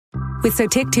With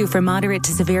Sotyktu for moderate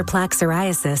to severe plaque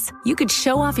psoriasis, you could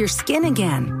show off your skin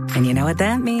again. And you know what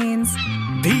that means?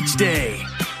 Beach day.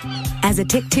 As a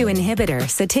TYK2 inhibitor,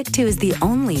 Sotyktu is the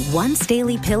only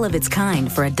once-daily pill of its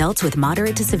kind for adults with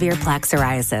moderate to severe plaque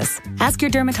psoriasis. Ask your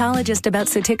dermatologist about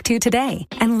Sotyktu today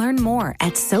and learn more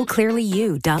at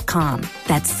SoClearlyYou.com.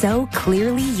 That's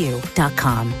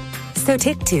SoClearlyYou.com.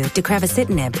 Sotyktu,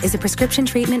 deucravacitinib, is a prescription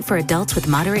treatment for adults with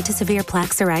moderate to severe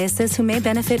plaque psoriasis who may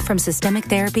benefit from systemic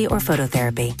therapy or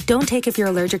phototherapy. Don't take if you're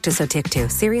allergic to Sotyktu.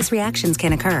 Serious reactions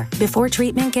can occur. Before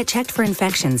treatment, get checked for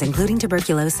infections, including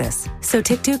tuberculosis.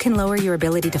 Sotyktu can lower your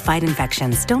ability to fight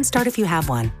infections. Don't start if you have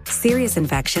one. Serious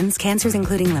infections, cancers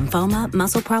including lymphoma,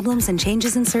 muscle problems, and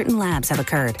changes in certain labs have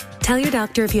occurred. Tell your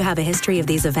doctor if you have a history of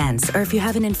these events, or if you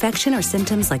have an infection or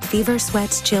symptoms like fever,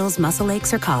 sweats, chills, muscle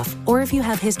aches, or cough, or if you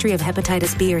have history of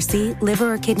hepatitis B or C,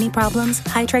 liver or kidney problems,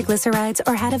 high triglycerides,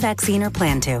 or had a vaccine or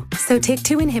plan to. So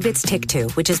TYK2 inhibits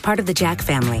TYK2, which is part of the JAK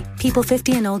family. People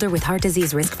 50 and older with heart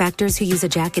disease risk factors who use a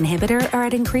JAK inhibitor are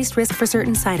at increased risk for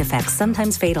certain side effects,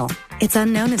 sometimes fatal. It's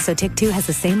unknown if Sotyktu has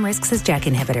the same risks as JAK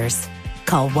inhibitors.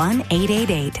 Call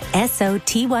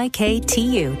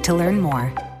 1-888-SOTYKTU to learn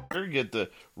more. Get the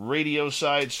radio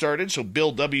side started so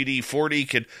Bill WD-40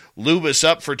 can lube us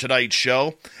up for tonight's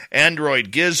show.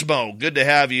 Android Gizmo, good to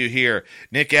have you here.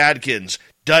 Nick Adkins,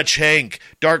 Dutch Hank,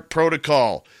 Dark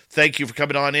Protocol, thank you for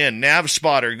coming on in. Nav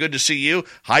Spotter, good to see you.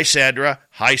 Hi, Sandra.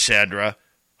 Hi, Sandra.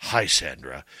 Hi,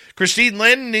 Sandra. Christine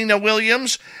Lynn, Nina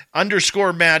Williams,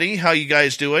 _Maddie, how you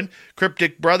guys doing?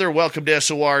 Cryptic Brother, welcome to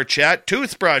SOR Chat.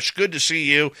 Toothbrush, good to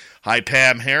see you. Hi,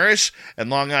 Pam Harris and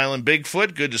Long Island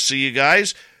Bigfoot, good to see you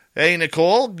guys. Hey,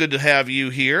 Nicole, good to have you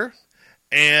here.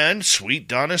 And Sweet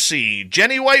Donna C.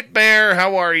 Jenny White Bear,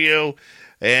 how are you?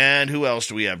 And who else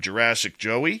do we have? Jurassic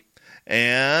Joey.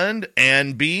 And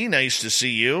Ann B., nice to see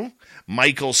you.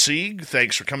 Michael Sieg,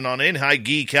 thanks for coming on in. Hi,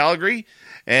 Guy Calgary.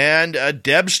 And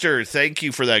Debster, thank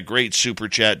you for that great super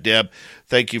chat, Deb.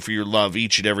 Thank you for your love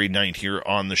each and every night here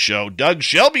on the show. Doug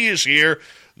Shelby is here.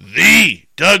 The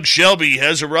Doug Shelby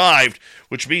has arrived,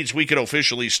 which means we can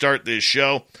officially start this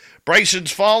show.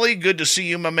 Bryson's Folly, good to see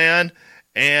you, my man.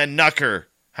 And Knucker,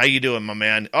 how you doing, my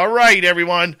man? All right,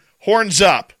 everyone, horns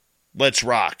up. Let's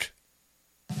rock.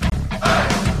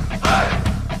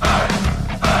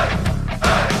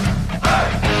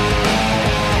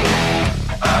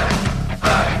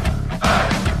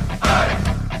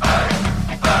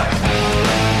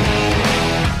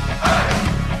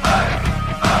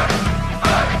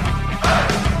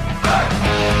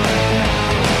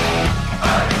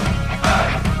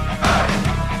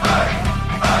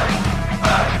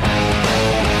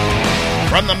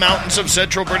 From the mountains of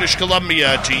central British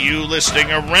Columbia to you listening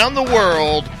around the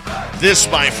world, this,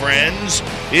 my friends,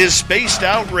 is Spaced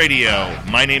Out Radio.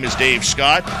 My name is Dave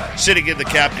Scott, sitting in the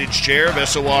captain's chair of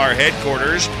SOR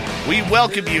headquarters. We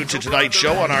welcome you to tonight's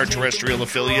show on our terrestrial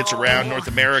affiliates around North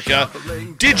America,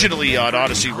 digitally on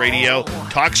Odyssey Radio,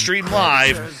 TalkStream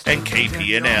Live, and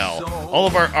KPNL. All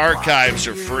of our archives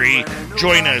are free.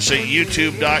 Join us at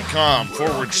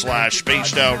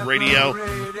youtube.com/Spaced Out Radio.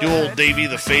 Do old Davey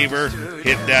the favor,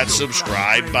 hit that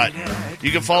subscribe button.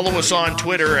 You can follow us on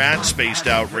Twitter at Spaced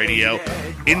Out Radio,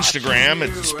 Instagram at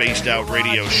Spaced Out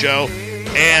Radio Show,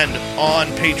 and on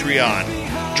Patreon.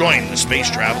 Join the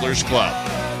Space Travelers Club.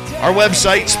 Our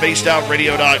website,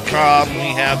 spacedoutradio.com,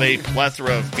 we have a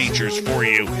plethora of features for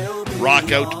you.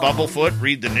 Rock out to Bumblefoot,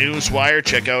 read the Newswire,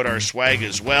 check out our swag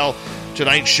as well.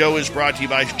 Tonight's show is brought to you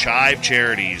by Chive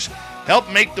Charities.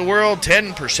 Help make the world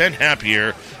 10%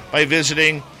 happier by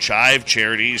visiting Chive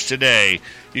Charities today.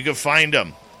 You can find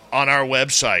them on our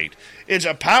website. It's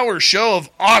a power show of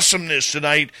awesomeness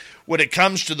tonight when it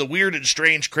comes to the weird and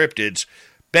strange cryptids.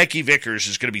 Becky Vickers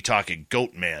is going to be talking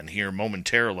Goatman here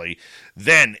momentarily.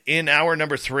 Then, in hour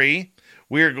number 3,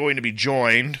 we are going to be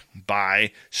joined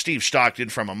by Steve Stockton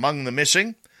from Among the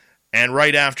Missing. And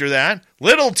right after that,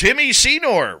 little Timmy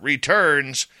Senor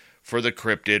returns for the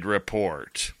Cryptid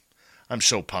Report. I'm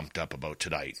so pumped up about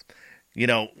tonight. You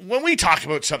know, when we talk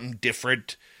about something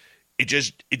different, it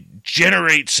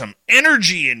generates some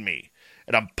energy in me.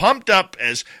 And I'm pumped up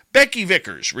as Becky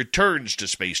Vickers returns to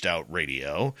Spaced Out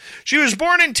Radio. She was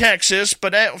born in Texas,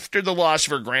 but after the loss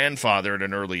of her grandfather at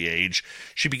an early age,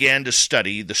 she began to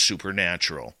study the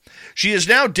supernatural. She has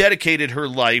now dedicated her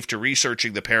life to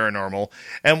researching the paranormal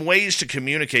and ways to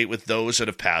communicate with those that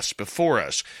have passed before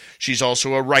us. She's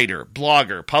also a writer,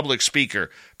 blogger, public speaker,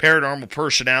 paranormal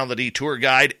personality, tour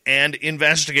guide, and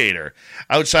investigator.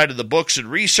 Outside of the books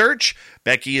and research,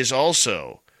 Becky is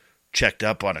also checked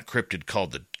up on a cryptid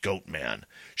called the Goatman.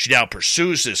 She now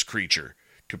pursues this creature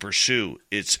to pursue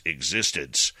its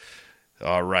existence.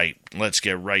 All right, let's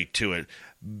get right to it.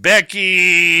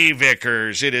 Becky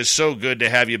Vickers, it is so good to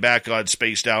have you back on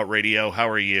Spaced Out Radio. How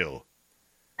are you?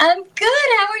 I'm good.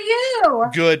 How are you?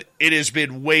 Good. It has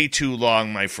been way too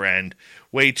long, my friend.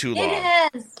 Way too long. It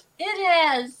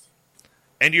has.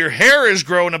 And your hair has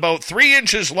grown about 3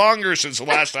 inches longer since the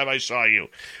last time I saw you,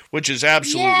 which is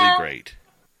absolutely great.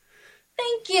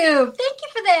 Thank you. Thank you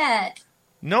for that.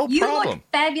 No problem. You look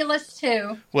fabulous,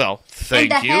 too. Well,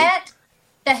 thank you.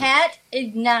 The hat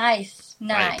is nice.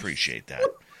 I appreciate that.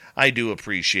 I do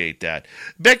appreciate that.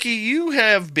 Becky, you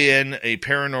have been a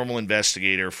paranormal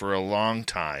investigator for a long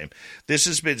time. This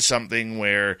has been something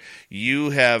where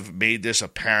you have made this a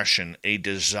passion, a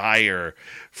desire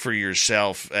for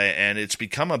yourself, and it's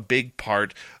become a big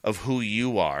part of who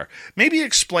you are. Maybe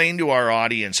explain to our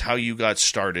audience how you got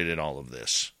started in all of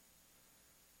this.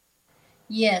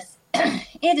 Yes,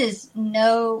 it is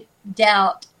no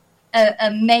doubt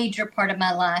a major part of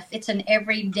my life. It's an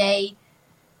everyday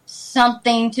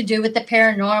something to do with the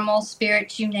paranormal,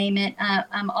 spirits, you name it.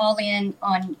 I'm all in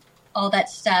on all that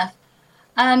stuff.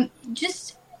 When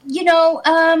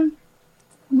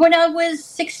I was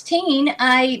 16,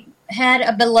 I had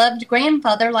a beloved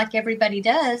grandfather, like everybody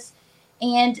does,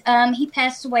 and he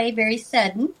passed away very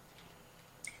sudden.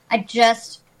 I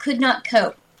just could not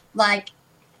cope. Like,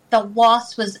 the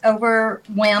loss was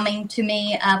overwhelming to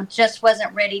me. I just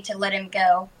wasn't ready to let him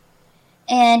go.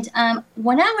 And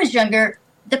when I was younger,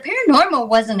 the paranormal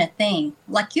wasn't a thing.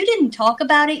 Like, you didn't talk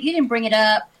about it. You didn't bring it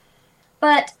up.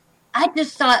 But I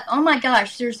just thought, oh, my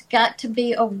gosh, there's got to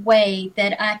be a way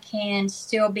that I can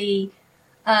still be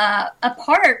a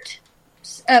part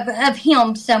of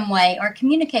him some way or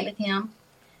communicate with him.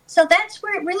 So that's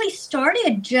where it really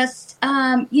started, just,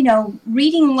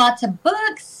 reading lots of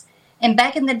books. And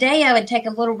back in the day, I would take a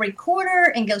little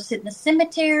recorder and go sit in the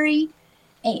cemetery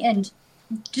and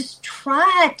just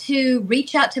try to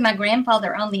reach out to my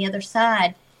grandfather on the other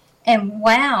side. And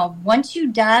wow, once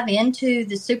you dive into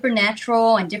the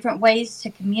supernatural and different ways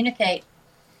to communicate,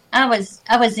 I was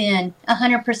in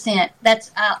 100%.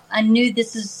 I knew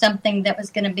this is something that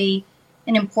was going to be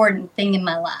an important thing in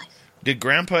my life. Did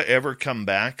Grandpa ever come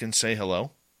back and say hello?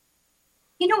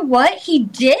 You know what? He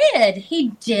did. He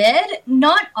did.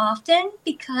 Not often,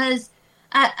 because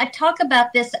I talk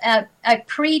about this. I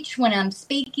preach when I'm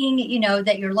speaking,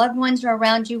 that your loved ones are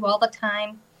around you all the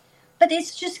time. But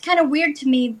it's just kind of weird to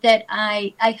me that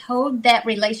I hold that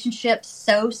relationship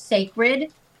so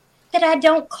sacred that I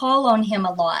don't call on him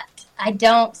a lot. I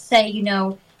don't say,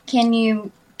 can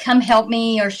you come help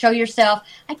me or show yourself?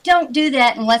 I don't do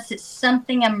that unless it's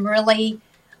something I'm really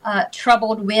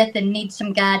troubled with and need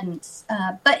some guidance.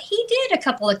 But he did a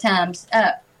couple of times.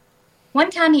 One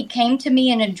time he came to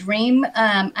me in a dream.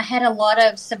 I had a lot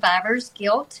of survivor's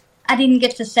guilt. I didn't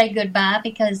get to say goodbye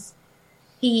because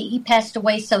he passed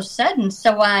away so sudden.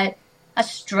 So I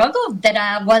struggled that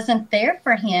I wasn't there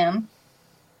for him.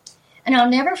 And I'll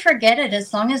never forget it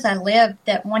as long as I live,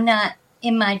 that one night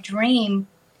in my dream,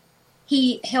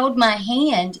 he held my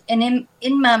hand. And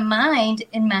in my mind,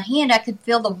 in my hand, I could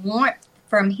feel the warmth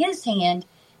from his hand.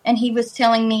 And he was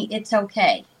telling me, it's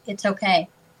okay. It's okay.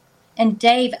 And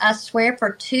Dave, I swear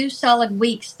for 2 solid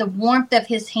weeks, the warmth of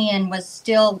his hand was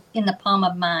still in the palm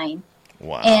of mine.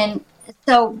 Wow. And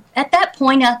so at that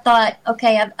point, I thought,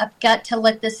 okay, I've got to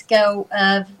let this go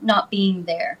of not being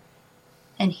there.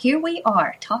 And here we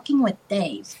are, talking with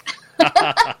Dave.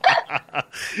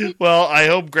 Well, I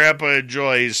hope Grandpa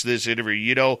enjoys this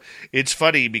interview. It's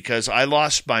funny because I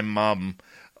lost my mom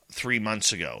 3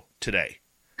 months ago today.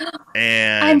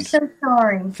 And I'm so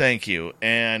sorry. Thank you.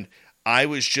 And I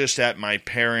was just at my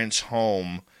parents'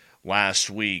 home last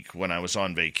week when I was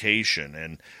on vacation,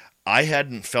 and I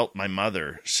hadn't felt my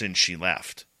mother since she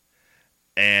left.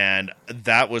 And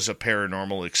that was a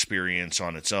paranormal experience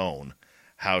on its own,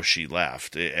 how she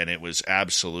left. And it was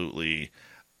absolutely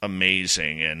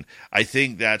amazing. And I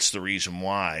think that's the reason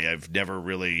why I've never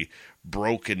really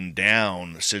broken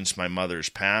down since my mother's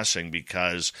passing,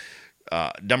 because,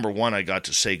 number one, I got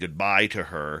to say goodbye to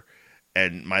her.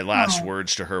 And my last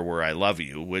words to her were, I love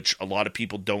you, which a lot of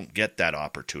people don't get that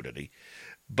opportunity.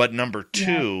 But number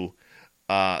two,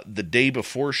 the day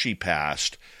before she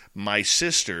passed, my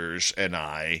sisters and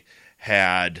I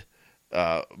had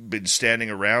been standing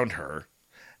around her,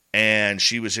 and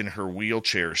she was in her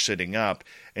wheelchair sitting up,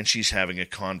 and she's having a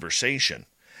conversation.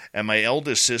 And my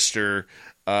eldest sister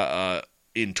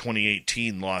in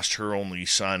 2018 lost her only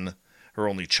son, her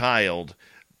only child,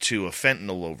 to a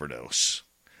fentanyl overdose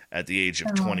at the age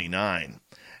of 29.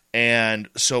 And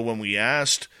so when we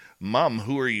asked, Mom,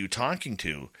 who are you talking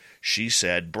to? She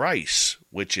said Bryce,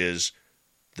 which is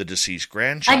the deceased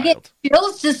grandchild. I get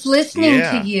chills just listening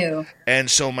to you. And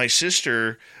so my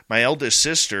sister, my eldest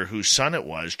sister, whose son it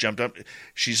was, jumped up.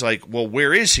 She's like, well,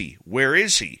 where is he? Where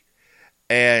is he?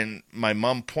 And my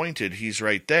mom pointed, he's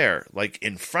right there, like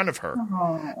in front of her.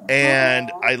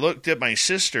 And I looked at my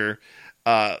sister,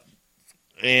 and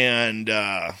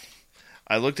I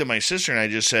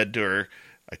just said to her,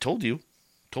 I told you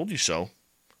so.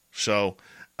 So,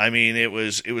 I mean, it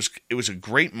was a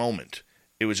great moment.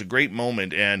 It was a great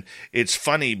moment, and it's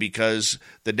funny because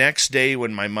the next day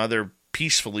when my mother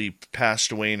peacefully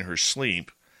passed away in her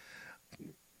sleep,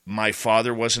 my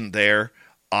father wasn't there.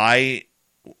 I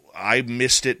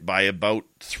missed it by about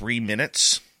 3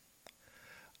 minutes,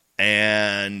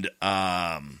 and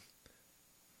the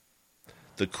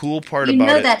cool part about it... You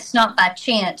know that's not by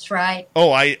chance, right?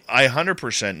 Oh, I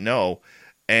 100% know.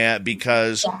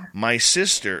 Because my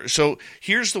sister... So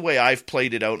here's the way I've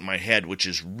played it out in my head, which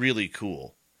is really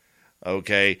cool.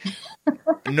 Okay?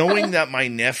 Knowing that my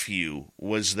nephew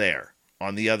was there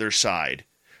on the other side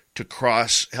to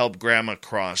help Grandma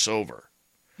cross over.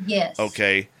 Yes.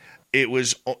 Okay? It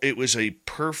was a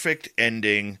perfect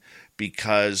ending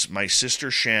because my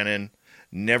sister Shannon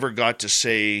never got to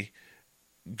say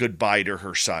goodbye to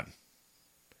her son.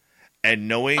 And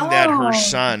knowing that her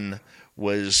son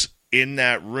was in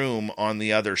that room on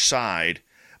the other side,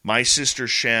 my sister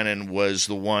Shannon was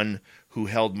the one who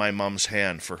held my mom's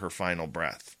hand for her final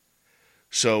breath.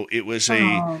 So it was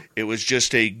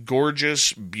just a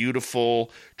gorgeous,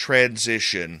 beautiful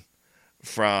transition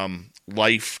from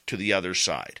life to the other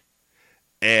side.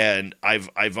 And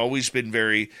I've always been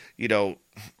very,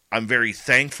 I'm very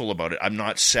thankful about it. I'm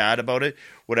not sad about it.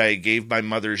 When I gave my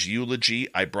mother's eulogy,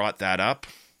 I brought that up.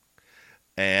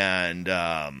 And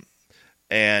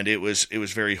it was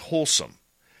very wholesome,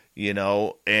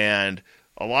 and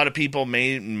a lot of people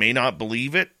may not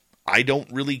believe it. I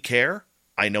don't really care.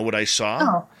 I know what I saw.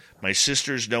 Oh. My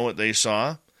sisters know what they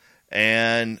saw,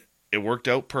 and it worked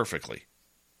out perfectly.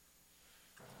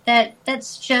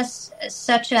 That's just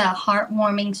such a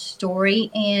heartwarming story,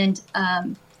 and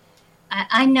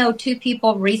I know 2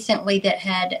 people recently that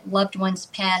had loved ones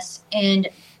pass, and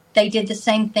they did the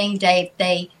same thing, Dave.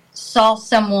 They saw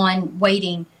someone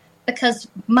waiting. Because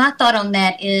my thought on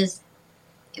that is,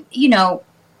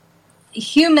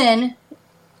 human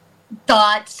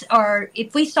thoughts are,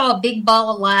 if we saw a big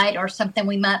ball of light or something,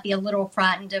 we might be a little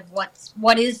frightened of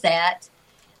what is that.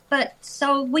 But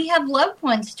so we have loved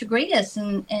ones to greet us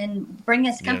and bring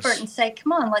us comfort and say,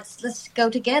 come on, let's go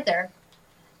together.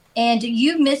 And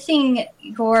you missing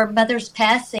your mother's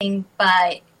passing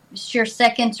by sheer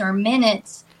seconds or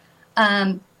minutes,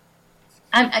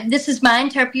 this is my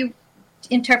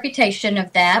interpretation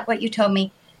of that, what you told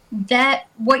me, that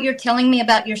what you're telling me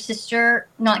about your sister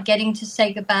not getting to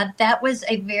say goodbye, that was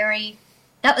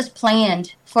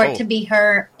planned for it to be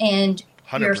her and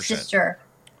 100%. Your sister.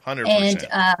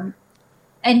 100%.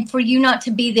 And for you not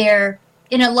to be there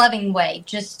in a loving way,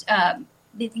 just,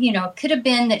 could have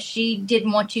been that she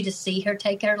didn't want you to see her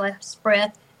take her last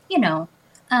breath,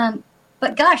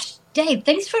 but gosh, Dave,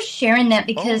 thanks for sharing that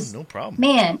because, no problem.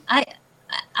 Man, I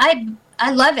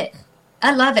love it.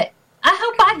 I love it. I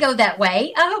hope I go that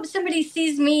way. I hope somebody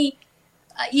sees me,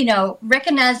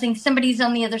 recognizing somebody's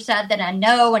on the other side that I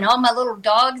know, and all my little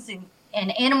dogs and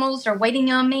animals are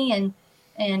waiting on me,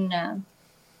 and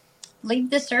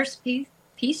leave this earth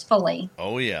peacefully.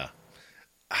 Oh, yeah.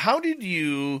 How did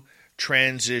you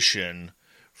transition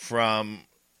from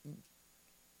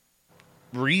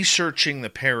researching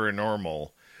the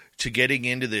paranormal to getting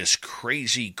into this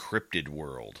crazy cryptid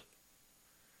world?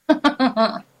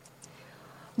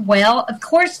 Well, of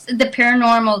course, the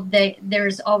paranormal,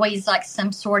 there's always like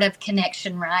some sort of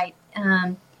connection, right?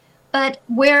 But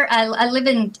where I live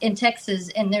in Texas,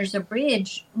 and there's a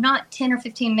bridge not 10 or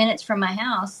 15 minutes from my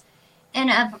house,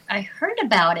 and I heard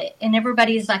about it, and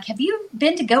everybody's like, have you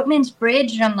been to Goatman's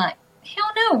Bridge? And I'm like,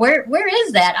 hell no, where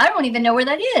is that? I don't even know where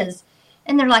that is.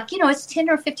 And they're like, it's 10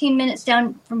 or 15 minutes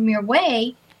down from your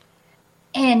way.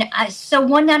 And so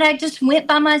one night I just went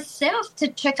by myself to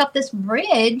check out this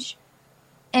bridge,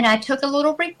 and I took a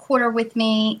little recorder with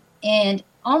me, and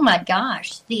oh my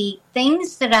gosh, the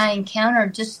things that I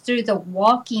encountered just through the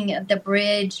walking of the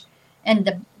bridge and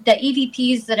the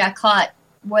EVPs that I caught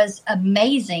was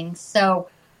amazing. So,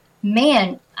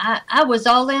 man, I was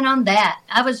all in on that.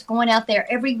 I was going out there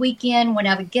every weekend when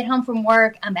I would get home from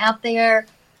work. I'm out there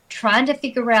trying to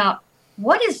figure out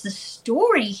what is the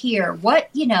story here? What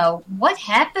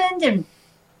happened?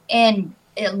 And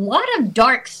a lot of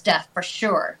dark stuff for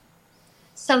sure.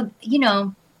 So,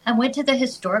 I went to the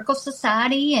Historical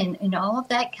Society and all of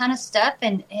that kind of stuff.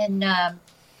 And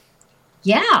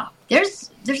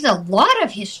there's a lot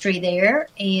of history there,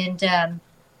 and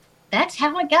that's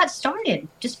how I got started.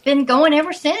 Just been going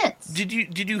ever since. Did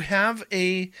you have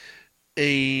a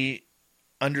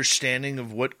understanding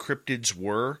of what cryptids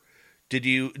were? Did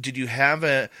you have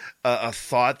a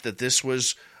thought that this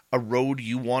was a road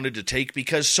you wanted to take?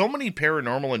 Because so many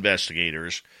paranormal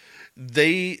investigators,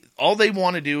 all they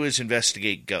want to do is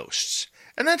investigate ghosts,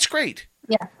 and that's great.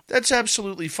 Yeah, that's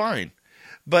absolutely fine.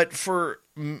 But for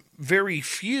very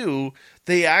few,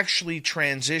 they actually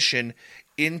transition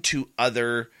into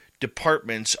other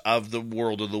departments of the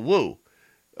world of the woo.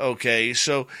 Okay,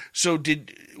 so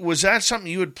was that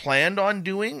something you had planned on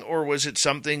doing, or was it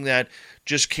something that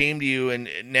just came to you and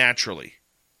naturally?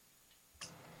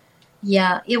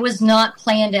 Yeah, it was not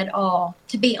planned at all.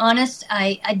 To be honest,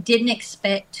 I didn't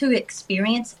expect to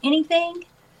experience anything,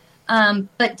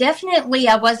 but definitely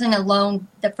I wasn't alone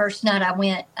the first night I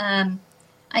went.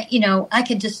 I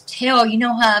could just tell,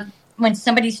 how when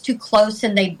somebody's too close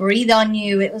and they breathe on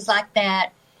you, it was like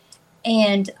that.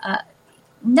 And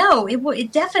no,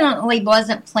 it definitely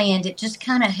wasn't planned. It just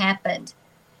kind of happened.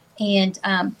 And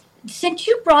since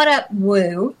you brought up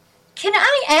woo, can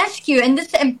I ask you, and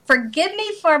forgive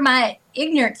me for my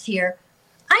ignorance here,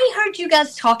 I heard you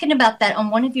guys talking about that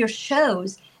on one of your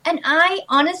shows, and I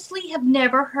honestly have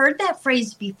never heard that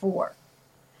phrase before.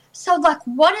 So,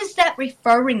 what is that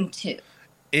referring to?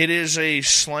 It is a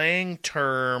slang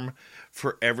term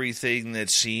for everything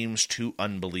that seems too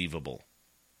unbelievable.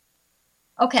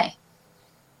 Okay.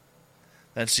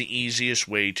 That's the easiest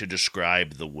way to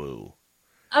describe the woo.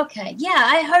 Okay, yeah,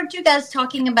 I heard you guys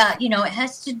talking about, it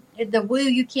has to, the woo,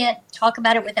 you can't talk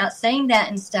about it without saying that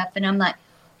and stuff, and I'm like,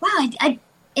 wow, I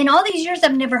in all these years,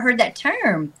 I've never heard that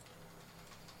term.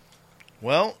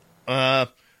 Well, I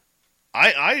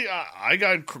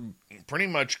got pretty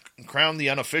much crowned the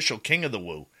unofficial king of the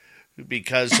woo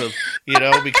because of,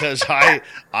 because I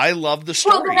love the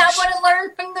stories. Well, then I want to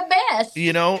learn from the best.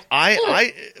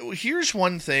 Here's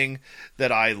one thing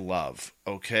that I love,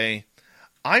 okay?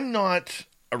 I'm not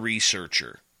a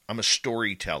researcher. I'm a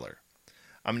storyteller.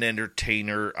 I'm an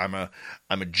entertainer. I'm a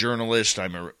journalist.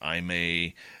 I'm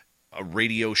a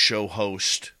radio show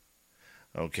host.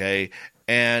 Okay?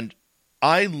 And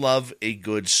I love a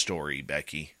good story,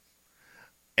 Becky.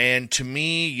 And to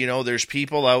me, there's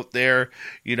people out there,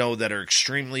 that are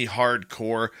extremely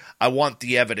hardcore. I want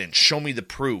the evidence. Show me the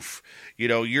proof.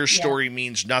 Your story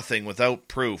means nothing without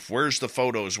proof. Where's the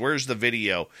photos? Where's the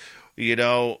video?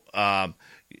 Why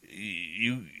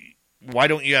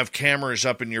don't you have cameras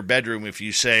up in your bedroom if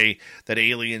you say that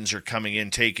aliens are coming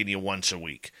in taking you once a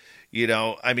week?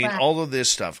 Right. All of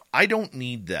this stuff. I don't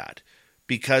need that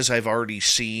because I've already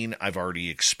seen, I've already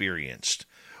experienced.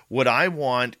 What I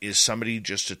want is somebody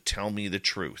just to tell me the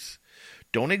truth.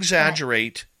 Don't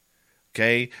exaggerate,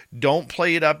 okay? Don't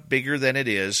play it up bigger than it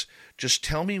is. Just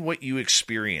tell me what you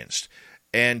experienced.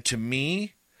 And to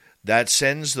me, that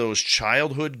sends those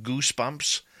childhood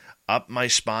goosebumps up my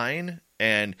spine,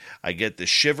 and I get the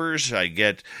shivers. I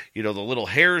get, the little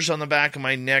hairs on the back of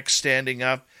my neck standing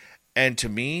up. And to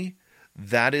me,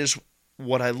 that is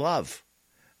what I love.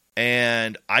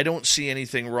 And I don't see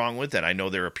anything wrong with that. I know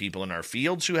there are people in our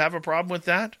fields who have a problem with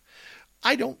that.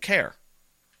 I don't care.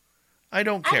 I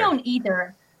don't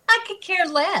either. I could care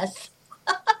less.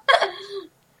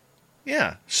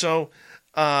 Yeah. So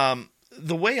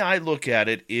the way I look at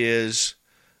it is,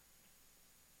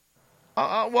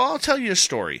 I'll tell you a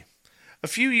story. A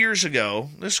few years ago,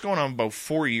 this is going on about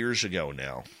 4 years ago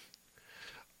now,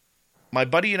 my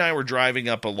buddy and I were driving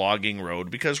up a logging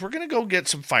road because we're going to go get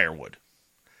some firewood.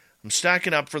 I'm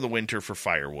stacking up for the winter for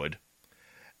firewood.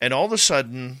 And all of a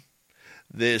sudden,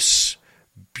 this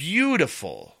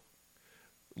beautiful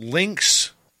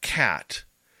lynx cat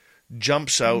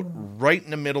jumps out right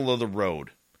in the middle of the road.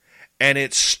 And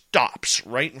it stops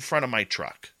right in front of my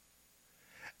truck.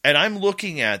 And I'm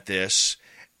looking at this,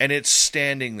 and it's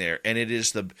standing there. And it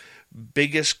is the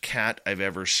biggest cat I've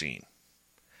ever seen.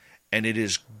 And it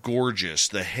is gorgeous.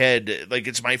 The head,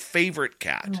 it's my favorite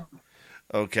cat.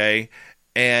 Okay?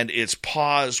 And its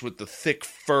paws with the thick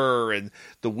fur and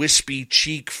the wispy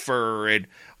cheek fur and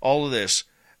all of this.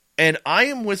 And I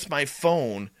am with my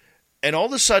phone, and all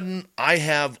of a sudden I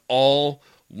have all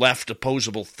left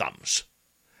opposable thumbs.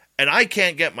 And I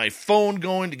can't get my phone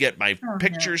going to get my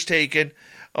pictures taken.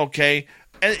 Okay?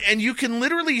 And you can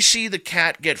literally see the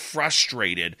cat get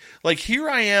frustrated. Here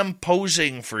I am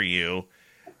posing for you,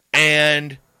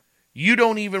 and you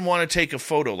don't even want to take a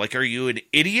photo. Are you an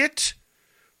idiot?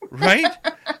 Right?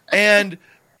 And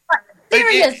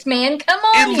serious, man, come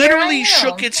on. It literally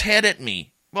shook its head at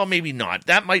me. Well, maybe not.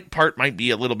 That part might be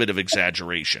a little bit of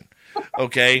exaggeration.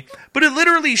 Okay? But it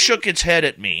literally shook its head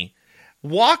at me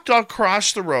walked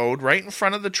across the road right in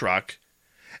front of the truck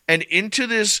and into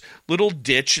this little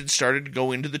ditch and started to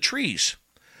go into the trees.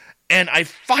 And I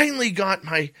finally got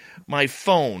my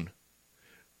phone,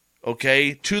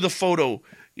 okay, to the photo,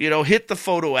 hit the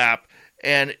photo app,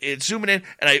 and it's zooming in,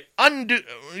 and I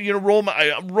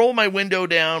roll my window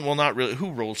down. Well, not really.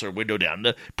 Who rolls their window down?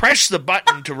 Press the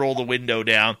button to roll the window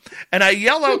down, and I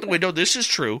yell out the window. This is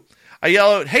true. I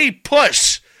yell out, "Hey,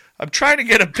 puss! I'm trying to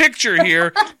get a picture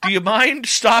here. Do you mind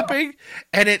stopping?"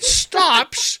 And it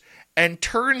stops and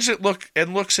turns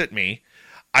and looks at me.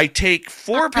 I take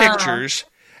 4 pictures,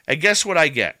 and guess what I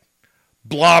get?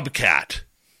 Blobcat.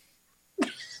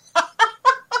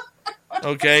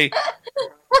 Okay.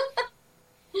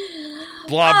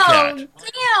 Blobcat.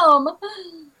 Oh,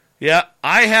 damn. Yeah,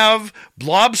 I have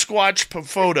blob squatch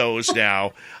photos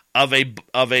now of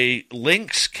a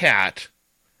lynx cat,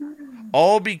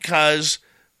 all because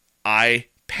I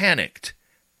panicked.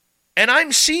 And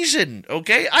I'm seasoned,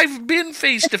 okay? I've been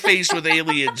face to face with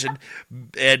aliens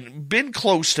and been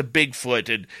close to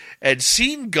Bigfoot and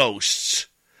seen ghosts,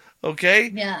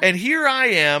 okay? Yeah. And here I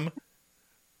am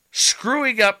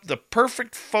screwing up the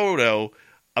perfect photo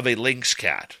of a lynx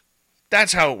cat.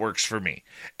 That's how it works for me.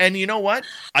 And you know what?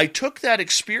 I took that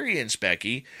experience,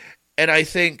 Becky, and I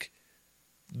think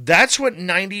that's what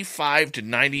 95 to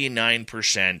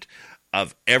 99%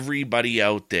 of everybody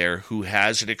out there who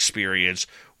has an experience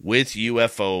with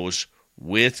UFOs,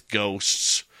 with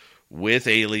ghosts, with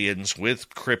aliens, with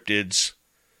cryptids,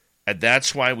 and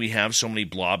that's why we have so many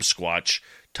blob squatch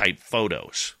type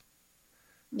photos.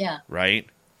 Yeah. Right?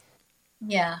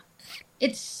 Yeah.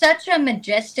 It's such a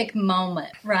majestic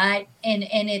moment, right? And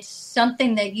it's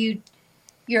something that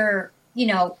you're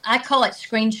I call it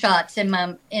screenshots in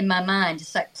my mind.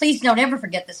 It's like, please don't ever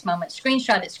forget this moment.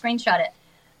 Screenshot it.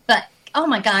 But oh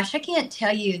my gosh, I can't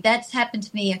tell you. That's happened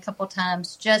to me a couple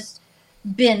times. Just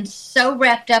been so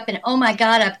wrapped up in, oh my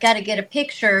God, I've got to get a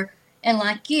picture. And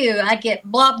like you, I get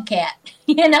blobcat.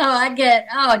 I get,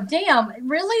 oh damn,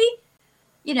 really?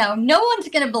 No one's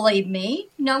going to believe me.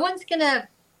 No one's going to,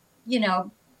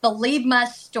 believe my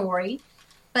story.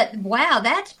 But wow,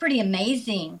 that's pretty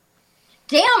amazing.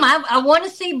 Damn, I want to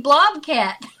see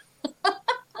blobcat.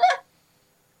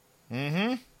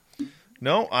 Mm-hmm.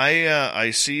 No,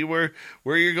 I see where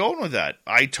you're going with that.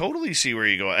 I totally see where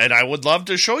you're going. And I would love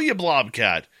to show you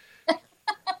blobcat.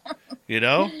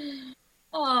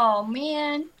 Oh,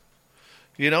 man.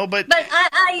 But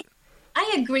I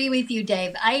agree with you,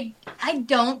 Dave. I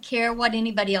don't care what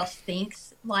anybody else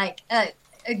thinks. Like,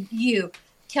 you.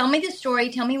 Tell me the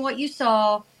story. Tell me what you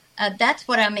saw. That's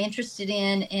what I'm interested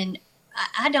in. And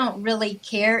I don't really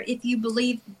care if you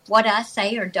believe what I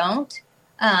say or don't.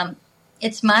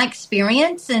 It's my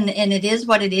experience, and it is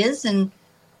what it is. And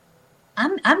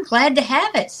I'm glad to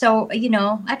have it. So,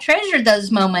 I treasure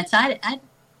those moments. I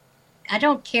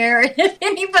don't care if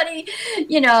anybody,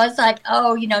 it's like,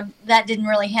 oh, that didn't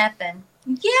really happen.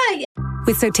 Yeah.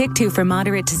 With Sotyktu for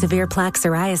moderate to severe plaque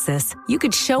psoriasis, you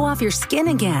could show off your skin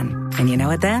again. And you know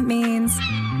what that means?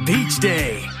 Beach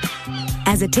day.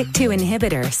 As a TYK2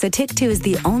 inhibitor, Sotyktu is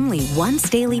the only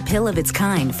once-daily pill of its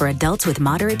kind for adults with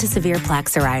moderate to severe plaque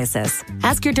psoriasis.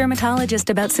 Ask your dermatologist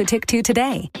about Sotyktu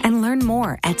today and learn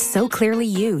more at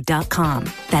SoClearlyYou.com.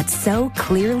 That's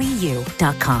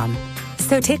SoClearlyYou.com.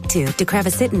 Sotyktu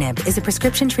deucravacitinib is a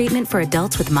prescription treatment for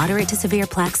adults with moderate to severe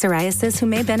plaque psoriasis who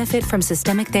may benefit from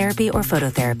systemic therapy or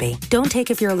phototherapy. Don't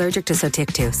take if you're allergic to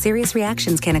Sotyktu. Serious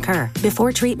reactions can occur.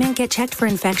 Before treatment, get checked for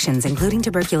infections, including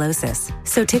tuberculosis.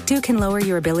 Sotyktu can lower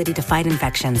your ability to fight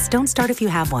infections. Don't start if you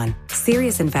have one.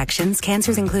 Serious infections,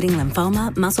 cancers including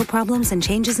lymphoma, muscle problems, and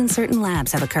changes in certain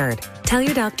labs have occurred. Tell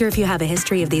your doctor if you have a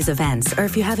history of these events, or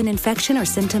if you have an infection or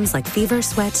symptoms like fever,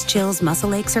 sweats, chills,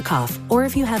 muscle aches, or cough, or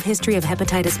if you have history of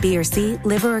hepatitis B or C,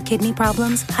 liver or kidney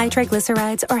problems, high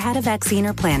triglycerides, or had a vaccine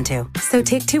or plan to.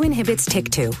 Sotyktu inhibits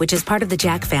TYK2, which is part of the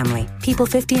JAK family. People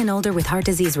 50 and older with heart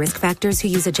disease risk factors who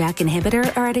use a JAK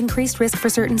inhibitor are at increased risk for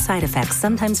certain side effects,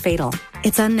 sometimes fatal.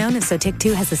 It's unknown if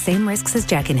Sotyktu has the same risks as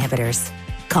JAK inhibitors.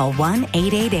 Call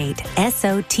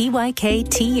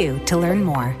 1-888-SOTYKTU to learn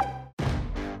more.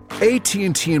 AT&T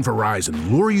and Verizon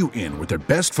lure you in with their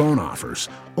best phone offers,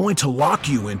 only to lock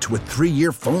you into a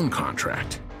 3-year phone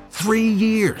contract. 3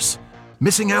 years.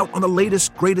 Missing out on the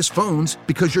latest, greatest phones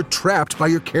because you're trapped by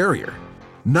your carrier.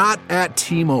 Not at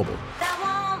T-Mobile.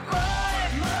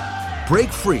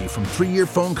 Break free from 3-year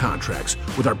phone contracts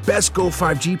with our best Go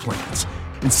 5G plans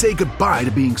and say goodbye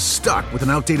to being stuck with an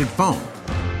outdated phone.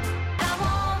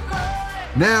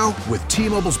 Now, with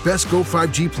T-Mobile's best Go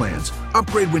 5G plans,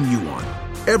 upgrade when you want.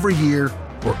 Every year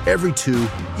or every 2,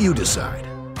 you decide.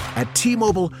 At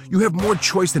T-Mobile, you have more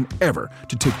choice than ever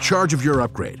to take charge of your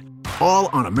upgrade, all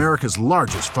on America's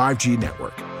largest 5G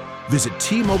network. Visit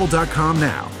T-Mobile.com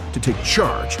now to take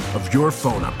charge of your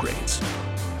phone upgrades.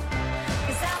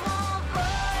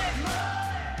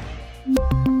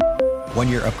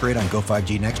 One-year upgrade on Go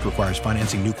 5G Next requires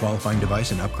financing new qualifying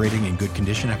device and upgrading in good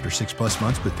condition after 6+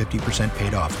 months with 50%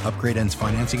 paid off. Upgrade ends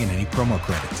financing and any promo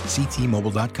credits. See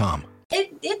T-Mobile.com.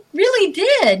 It really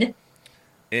did.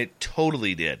 It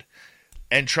totally did.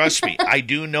 And trust me, I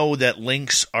do know that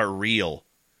links are real.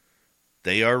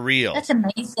 They are real. That's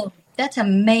amazing. That's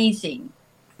amazing.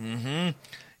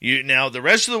 Mm-hmm. Now, the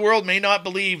rest of the world may not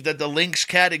believe that the Lynx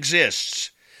cat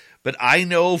exists, but I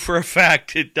know for a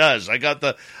fact it does. I got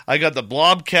the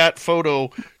blob cat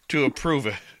photo to prove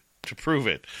it.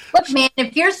 Look, man,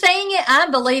 if you're saying it, I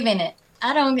believe in it.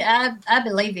 I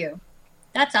believe you.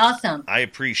 That's awesome. I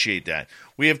appreciate that.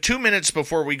 We have 2 minutes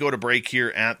before we go to break here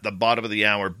at the bottom of the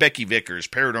hour. Becky Vickers,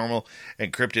 paranormal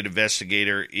and cryptid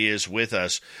investigator, is with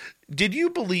us. Did you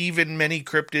believe in many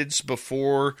cryptids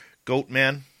before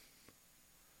Goatman?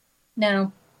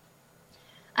 No.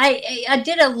 I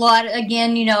did a lot.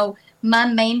 Again, my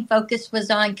main focus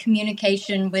was on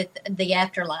communication with the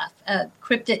afterlife.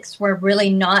 Cryptids were really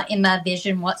not in my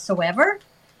vision whatsoever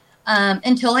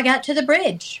until I got to the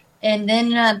bridge. And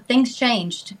then things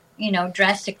changed,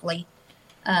 drastically.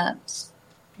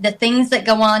 The things that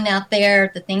go on out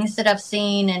there, the things that I've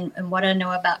seen and what I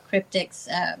know about cryptids,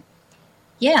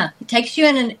 it takes you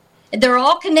in, and they're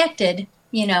all connected,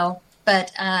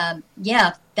 but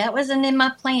that wasn't in my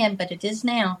plan, but it is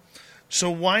now. So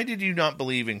why did you not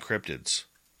believe in cryptids?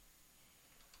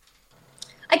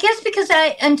 I guess because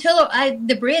until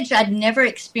the bridge, I'd never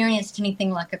experienced anything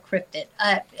like a cryptid.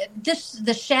 Just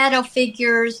the shadow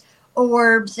figures,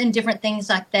 orbs, and different things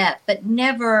like that, but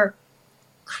never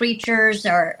creatures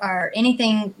or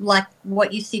anything like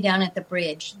what you see down at the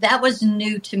bridge. That was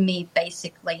new to me,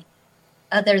 basically,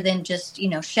 other than just,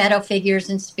 shadow figures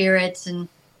and spirits and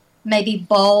maybe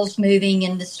balls moving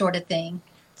and this sort of thing.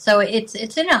 So it's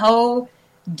in a whole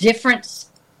different,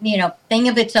 thing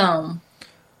of its own.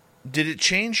 Did it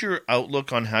change your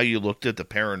outlook on how you looked at the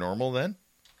paranormal then?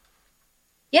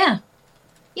 Yeah,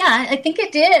 I think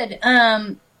it did.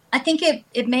 I think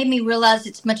it made me realize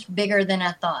it's much bigger than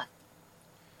I thought.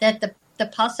 That the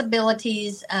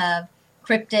possibilities of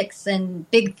cryptids and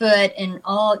Bigfoot and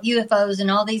all UFOs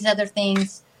and all these other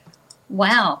things,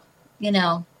 wow,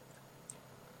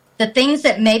 the things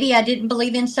that maybe I didn't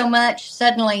believe in so much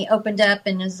suddenly opened up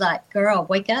and is like, girl,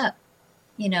 wake up,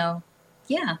 yeah.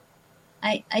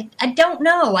 I don't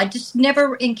know. I just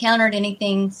never encountered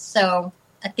anything, so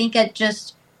I think I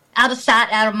just out of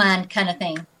sight, out of mind kind of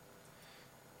thing.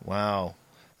 Wow.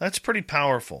 That's pretty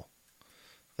powerful.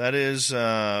 That is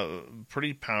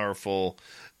pretty powerful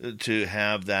to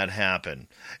have that happen.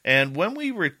 And when we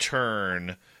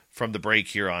return from the break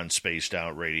here on Spaced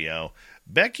Out Radio,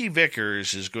 Becky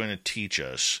Vickers is going to teach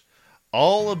us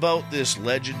all about this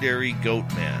legendary goat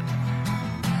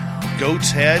man.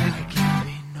 Goat's head,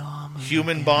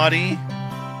 human body,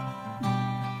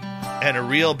 and a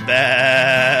real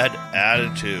bad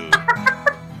attitude.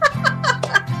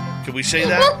 Can we say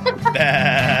that?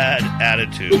 Bad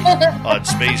attitude on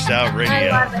Spaced Out Radio.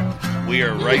 We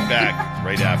are right back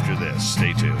right after this.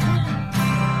 Stay tuned.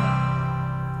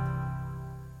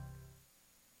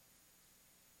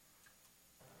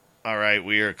 All right,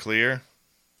 we are clear.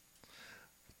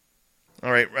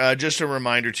 All right, just a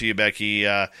reminder to you, Becky,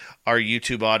 our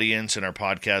YouTube audience and our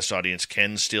podcast audience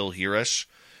can still hear us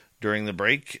during the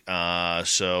break.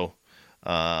 Okay.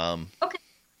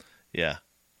 Yeah.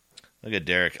 Look at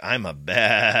Derek. I'm a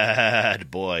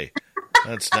bad boy.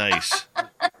 That's nice.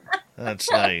 That's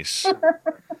nice.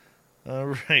 All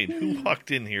right, who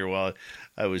walked in here while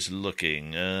I was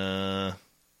looking?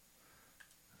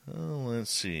 Let's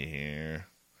see here.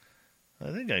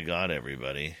 I think I got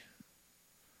everybody.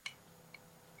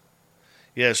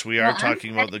 Yes, we are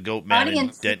talking about the Goat Man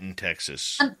in Denton,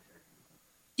 Texas.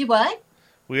 Do what?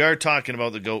 We are talking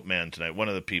about the Goat Man tonight. One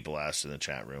of the people asked in the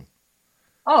chat room.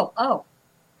 Oh.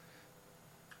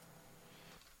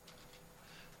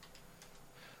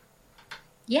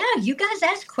 Yeah, you guys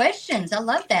ask questions. I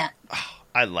love that. Oh,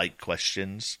 I like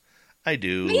questions. I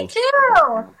do. Me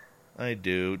too. I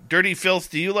do. Dirty Filth,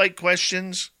 do you like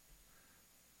questions?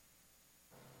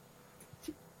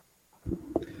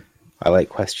 I like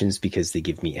questions because they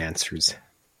give me answers.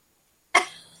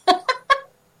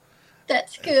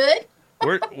 That's good.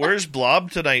 Where's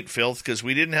Blob tonight, Filth? Because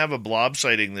we didn't have a Blob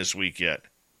sighting this week yet.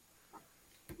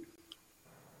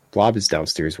 Blob is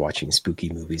downstairs watching spooky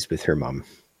movies with her mom.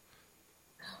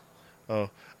 Oh,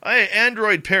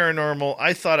 Android Paranormal,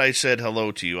 I thought I said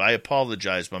hello to you. I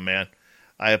apologize, my man.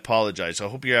 I apologize. I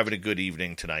hope you're having a good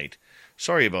evening tonight.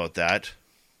 Sorry about that.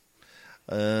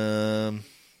 Let's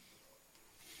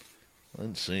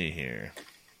see here.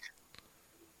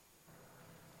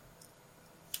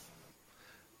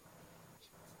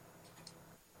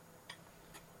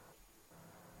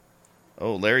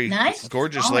 Oh, Larry, nice.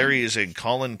 Gorgeous Larry is in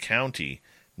Collin County,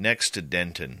 next to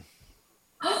Denton.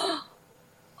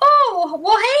 Oh,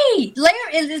 well, hey,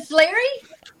 Larry, is this Larry?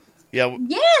 Yeah.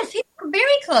 Yes, he's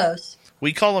very close.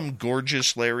 We call him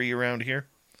Gorgeous Larry around here.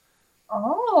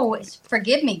 Oh,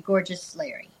 forgive me, Gorgeous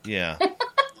Larry. Yeah.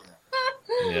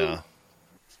 Yeah.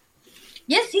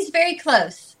 Yes, he's very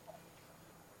close.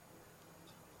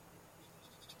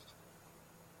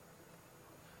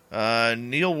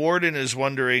 Neil Warden is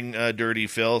wondering, Dirty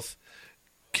Filth,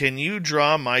 can you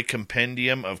draw my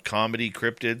compendium of comedy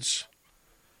cryptids?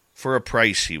 For a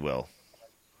price, he will.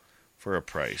 For a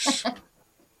price.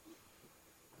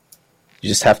 You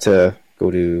just have to go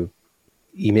to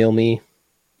email me,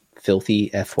 filthy,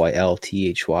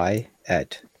 FYLTHY,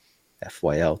 at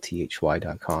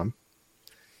FYLTHY.com.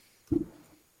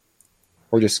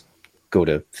 Or just go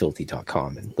to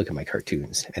filthy.com and look at my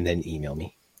cartoons and then email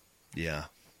me. Yeah.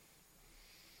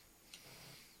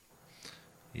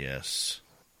 Yes.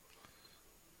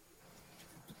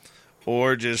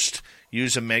 Or just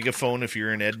use a megaphone if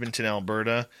you're in Edmonton,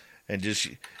 Alberta, and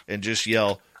just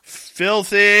yell,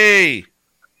 "Filthy!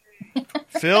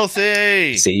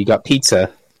 Filthy!" Say you got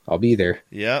pizza. I'll be there.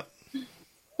 Yep.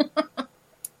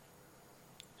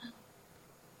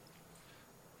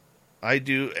 I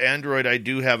do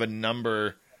have a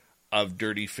number of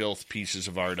Dirty Filth pieces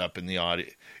of art up in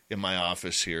my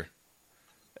office here.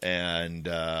 And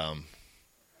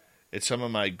it's some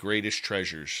of my greatest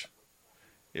treasures.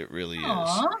 It really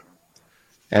is.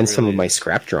 And some of my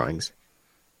scrap drawings.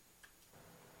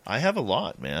 I have a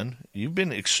lot, man. You've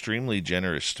been extremely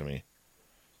generous to me.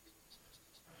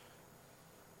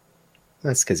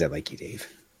 That's because I like you,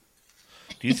 Dave.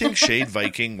 Do you think Shade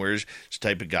Viking is the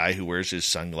type of guy who wears his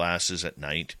sunglasses at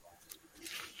night?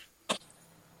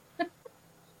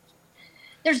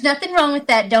 There's nothing wrong with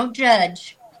that. Don't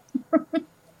judge.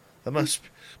 That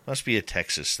must be a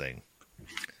Texas thing.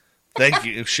 Thank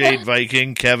you, Shade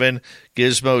Viking, Kevin,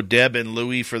 Gizmo, Deb, and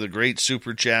Louie for the great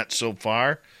super chat so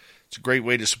far. It's a great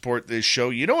way to support this show.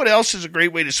 You know what else is a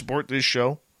great way to support this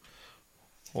show?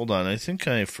 Hold on, I think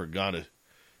I forgot it.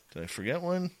 Did I forget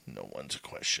one? No one's a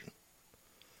question.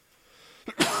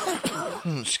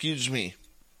 Excuse me.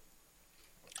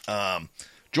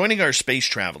 Joining our Space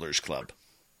Travelers Club.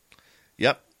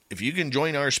 Yep, if you can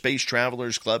join our Space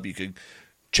Travelers Club, you can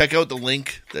check out the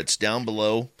link that's down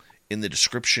below in the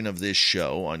description of this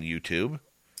show on YouTube.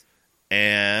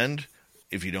 And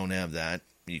if you don't have that,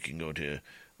 you can go to,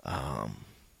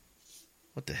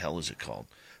 what the hell is it called?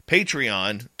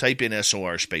 Patreon, type in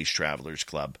SOR Space Travelers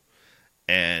Club,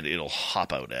 and it'll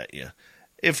hop out at you.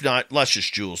 If not, Luscious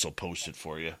Jules will post it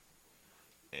for you.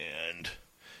 And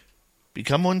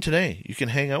become one today. You can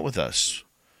hang out with us.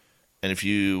 And if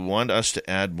you want us to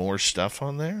add more stuff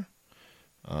on there,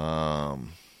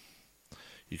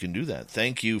 you can do that.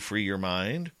 Thank you, Free Your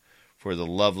Mind, for the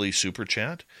lovely super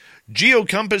chat.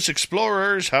 GeoCompass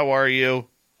Explorers, how are you?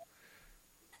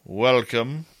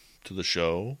 Welcome to the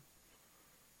show.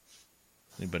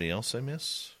 Anybody else I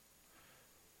miss?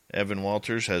 Evan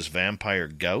Walters has vampire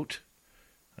gout.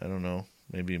 I don't know.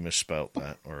 Maybe you misspelled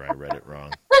that, or I read it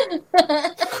wrong.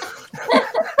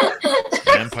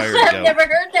 Vampire gout. I've never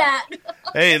heard that.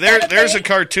 Hey, there's a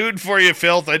cartoon for you,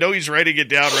 Filth. I know he's writing it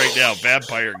down right now.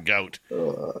 Vampire gout.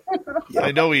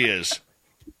 I know he is.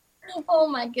 Oh,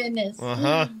 my goodness.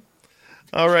 Uh-huh.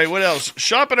 All right, what else?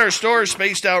 Shop at our store,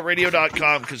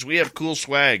 spacedoutradio.com, because we have cool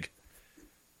swag.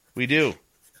 We do.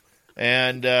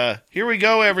 And here we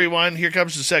go, everyone. Here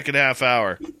comes the second half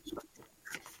hour.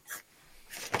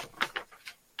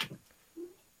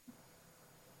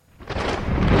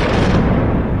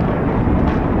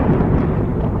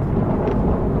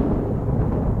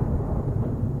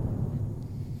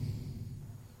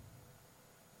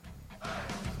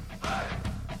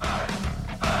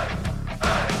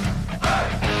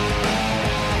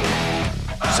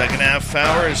 Second half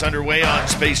hour is underway on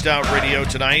Spaced Out Radio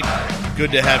tonight.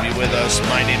 Good to have you with us.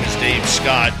 My name is Dave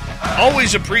Scott.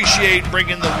 Always appreciate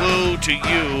bringing the woo to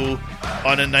you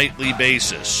on a nightly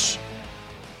basis.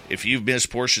 If you've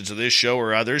missed portions of this show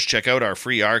or others, check out our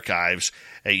free archives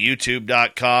at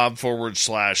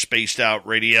youtube.com/Spaced Out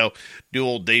Radio. Do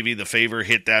old Davey the favor,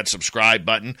 hit that subscribe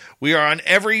button. We are on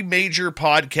every major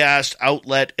podcast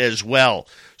outlet as well.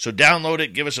 So download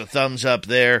it, give us a thumbs up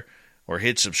there, or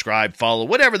hit subscribe, follow,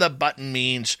 whatever the button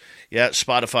means. Yeah,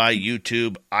 Spotify,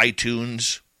 YouTube,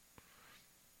 iTunes,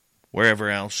 wherever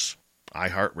else,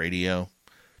 iHeartRadio,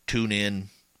 TuneIn,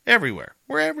 everywhere.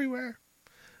 We're everywhere.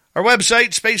 Our website,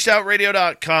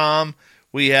 spacedoutradio.com.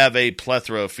 We have a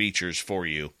plethora of features for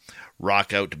you.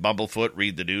 Rock out to Bumblefoot,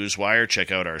 read the Newswire,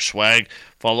 check out our swag.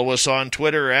 Follow us on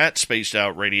Twitter at Spaced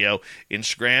Out Radio,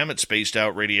 Instagram at Spaced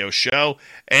Out Radio Show,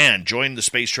 and join the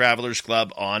Space Travelers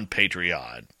Club on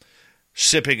Patreon.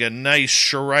 Sipping a nice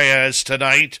Shiraz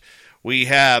tonight, we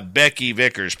have Becky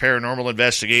Vickers, paranormal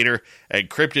investigator and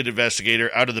cryptid investigator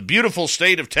out of the beautiful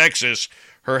state of Texas.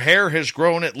 Her hair has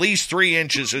grown at least 3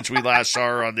 inches since we last saw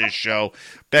her on this show.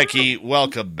 Becky,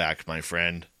 welcome back, my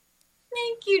friend.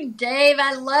 Thank you, Dave.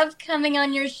 I love coming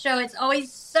on your show. It's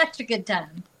always such a good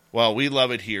time. Well, we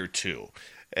love it here, too.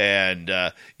 And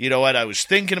you know what? I was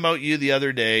thinking about you the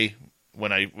other day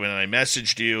when I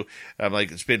messaged you. I'm like,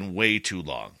 it's been way too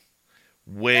long.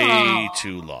 Way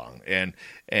too long. And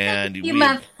thank you,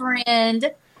 my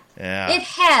friend. Yeah. It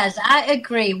has. I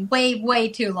agree. Way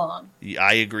too long.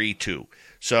 I agree, too.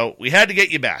 So we had to get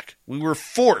you back. We were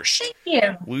forced. Thank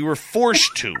you. We were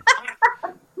forced to.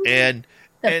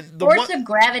 The force of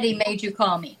gravity made you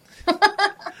call me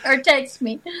or text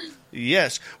me.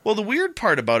 Yes. Well, the weird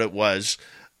part about it was,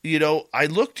 I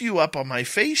looked you up on my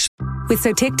face. With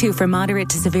Sotyktu for moderate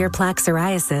to severe plaque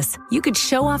psoriasis, you could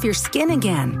show off your skin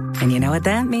again. And you know what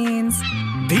that means?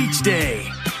 Beach day.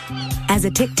 As a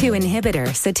TYK2 inhibitor,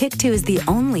 Sotyktu is the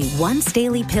only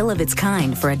once-daily pill of its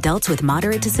kind for adults with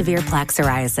moderate to severe plaque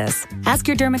psoriasis. Ask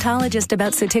your dermatologist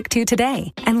about Sotyktu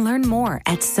today and learn more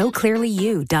at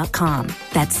SoClearlyYou.com.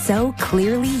 That's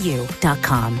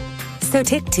SoClearlyYou.com.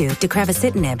 Sotyktu,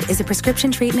 deucravacitinib, is a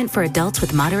prescription treatment for adults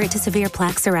with moderate to severe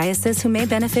plaque psoriasis who may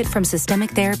benefit from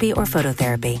systemic therapy or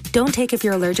phototherapy. Don't take if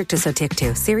you're allergic to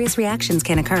Sotyktu. Serious reactions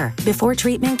can occur. Before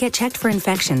treatment, get checked for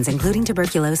infections, including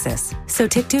tuberculosis.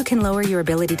 Sotyktu can lower your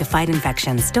ability to fight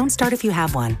infections. Don't start if you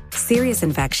have one. Serious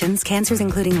infections, cancers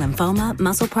including lymphoma,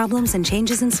 muscle problems, and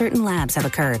changes in certain labs have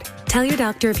occurred. Tell your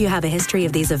doctor if you have a history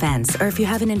of these events, or if you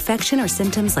have an infection or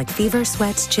symptoms like fever,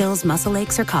 sweats, chills, muscle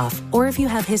aches, or cough, or if you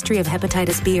have history of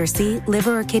hepatitis B or C,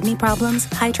 liver or kidney problems,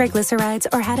 high triglycerides,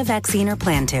 or had a vaccine or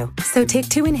plan to.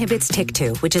 Sotyktu inhibits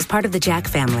TYK2, which is part of the JAK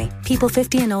family. People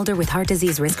 50 and older with heart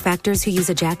disease risk factors who use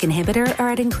a JAK inhibitor are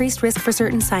at increased risk for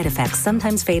certain side effects,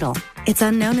 sometimes fatal. It's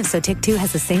unknown if Sotyktu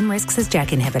has the same risks as JAK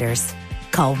inhibitors.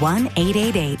 Call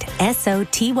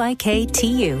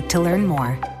 1-888-SOTYKTU to learn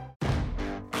more.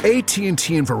 AT&T and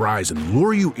Verizon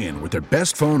lure you in with their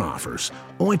best phone offers,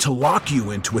 only to lock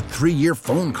you into a 3-year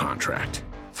phone contract.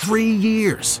 3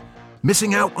 years.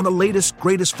 Missing out on the latest,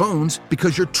 greatest phones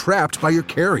because you're trapped by your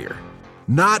carrier.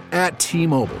 Not at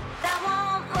T-Mobile.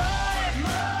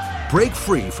 Break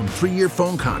free from 3-year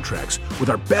phone contracts with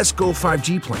our best Go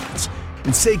 5G plans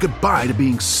and say goodbye to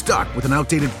being stuck with an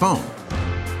outdated phone.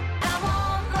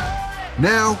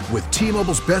 Now, with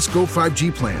T-Mobile's best Go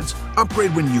 5G plans,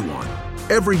 upgrade when you want.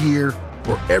 Every year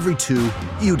or every 2,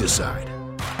 you decide.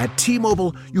 At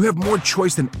T-Mobile, you have more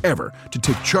choice than ever to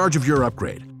take charge of your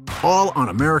upgrade. All on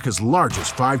America's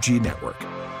largest 5G network.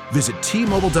 Visit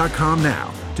T-Mobile.com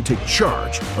now to take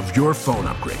charge of your phone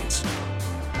upgrades.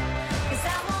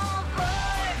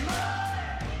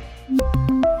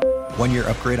 One-year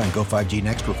upgrade on Go 5G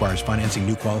Next requires financing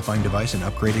new qualifying device and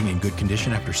upgrading in good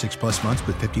condition after 6+ months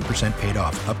with 50% paid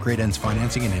off. Upgrade ends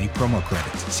financing and any promo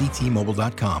credits. See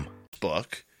T-Mobile.com.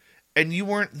 Book, and you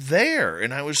weren't there.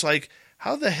 And I was like,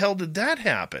 how the hell did that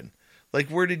happen? Like,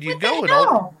 where did you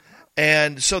go?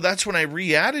 And so that's when I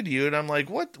re-added you, and I'm like,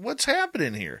 what's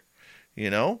happening here?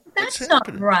 That's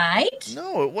not right.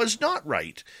 No, it was not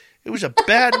right. It was a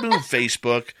bad move,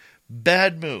 Facebook.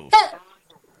 Bad move.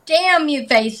 Damn you,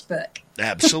 Facebook.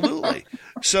 Absolutely.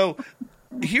 So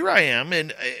here I am,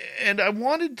 and I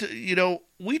wanted to,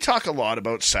 we talk a lot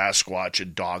about Sasquatch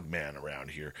and Dogman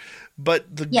around here,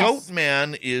 but the Goat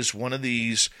Man is one of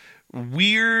these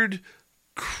weird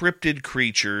cryptid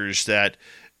creatures that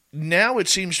now it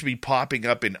seems to be popping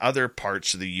up in other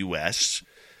parts of the U.S.,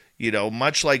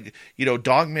 much like,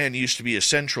 Dogman used to be a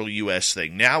central U.S.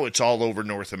 thing. Now it's all over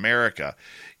North America.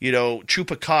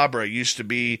 Chupacabra used to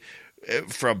be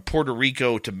from Puerto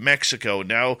Rico to Mexico.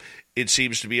 Now it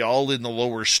seems to be all in the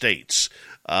lower states.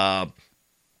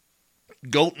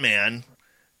 Goatman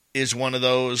is one of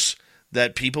those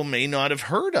that people may not have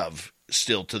heard of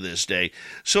still to this day.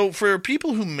 So for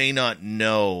people who may not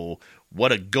know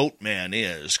what a Goatman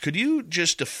is, could you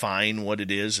just define what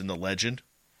it is in the legend?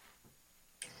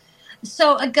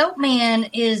 So a Goatman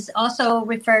is also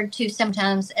referred to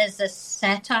sometimes as a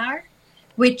satyr,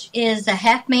 which is a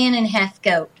half man and half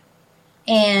goat.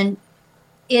 And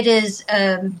It is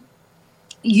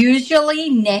usually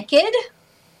naked.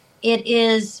 It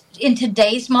is, in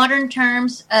today's modern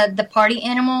terms, the party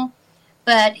animal,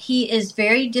 but he is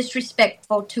very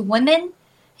disrespectful to women.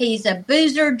 He's a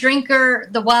boozer, drinker,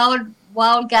 the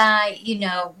wild guy,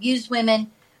 use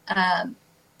women,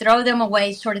 throw them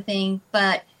away sort of thing.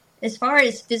 But as far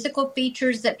as physical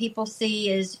features that people see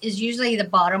is usually the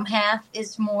bottom half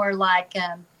is more like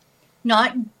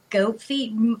not goat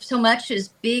feet so much as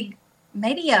big,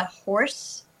 maybe a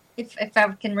horse, if I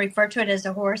can refer to it as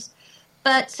a horse.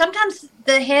 But sometimes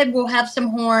the head will have some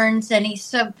horns, and he's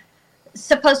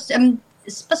supposed to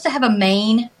have a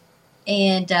mane,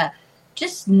 and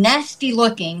just nasty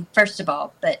looking, first of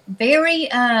all, but very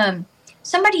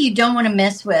somebody you don't want to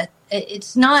mess with.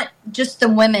 It's not just the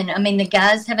women. I mean, the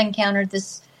guys have encountered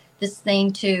this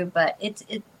thing too, but it's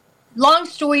long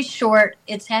story short,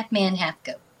 it's half man, half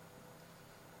goat.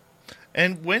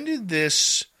 And when did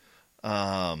this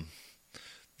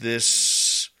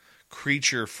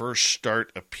creature first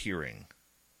start appearing?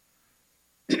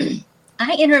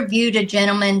 I interviewed a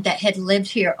gentleman that had lived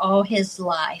here all his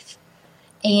life,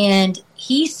 and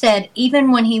he said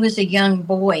even when he was a young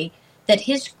boy that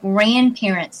his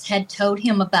grandparents had told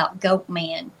him about Goat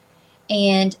Man.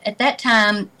 And at that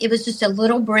time, it was just a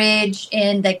little bridge,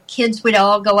 and the kids would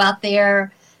all go out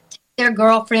there, take their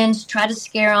girlfriends, try to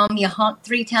scare them. You honk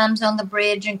 3 times on the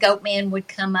bridge, and Goat Man would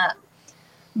come up.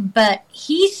 But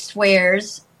he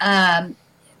swears,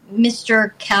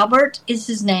 Mr. Calvert is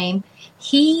his name,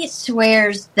 he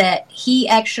swears that he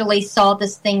actually saw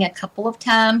this thing a couple of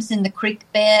times in the creek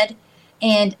bed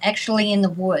and actually in the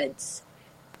woods.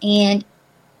 And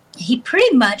he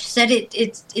pretty much said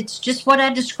it's just what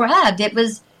I described. It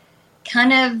was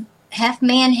kind of half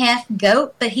man, half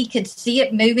goat, but he could see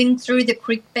it moving through the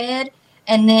creek bed.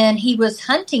 And then he was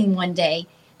hunting one day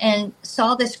and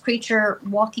saw this creature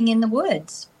walking in the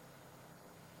woods.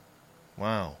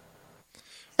 Wow.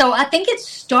 So I think it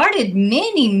started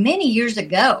many, many years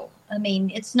ago. I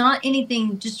mean, it's not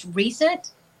anything just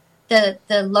recent. The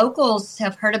locals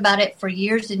have heard about it for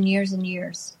years and years and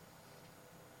years.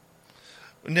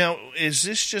 Now, is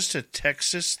this just a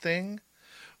Texas thing,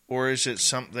 or is it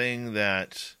something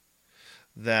that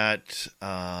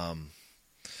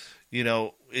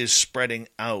is spreading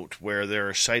out where there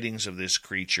are sightings of this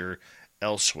creature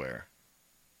elsewhere?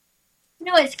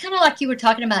 It's kind of like you were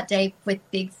talking about, Dave, with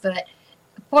Bigfoot.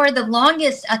 For the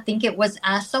longest, I think it was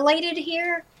isolated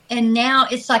here, and now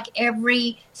it's like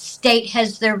every state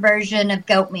has their version of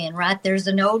Goat Man, right? There's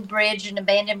an old bridge, an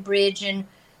abandoned bridge, and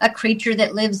a creature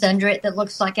that lives under it that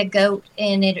looks like a goat,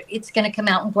 and it's going to come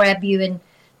out and grab you and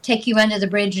take you under the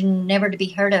bridge and never to be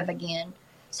heard of again.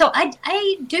 So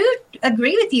I do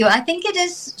agree with you. I think it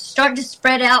is starting to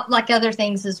spread out like other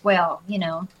things as well,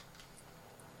 And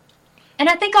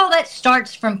I think all that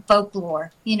starts from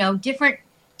folklore. Different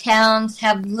towns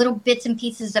have little bits and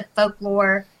pieces of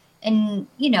folklore, and,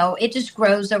 it just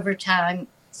grows over time.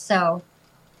 So,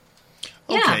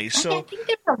 yeah, okay, so I think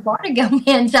there's a lot of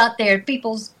Goat-Mans out there,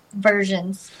 people's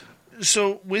versions.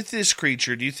 So with this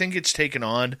creature, do you think it's taken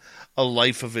on a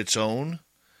life of its own?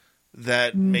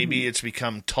 That maybe it's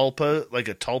become like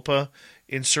a tulpa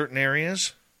in certain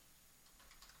areas?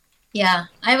 Yeah,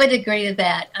 I would agree with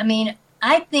that. I mean,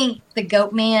 I think the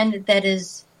Goat Man that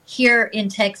is here in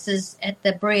Texas at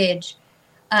the bridge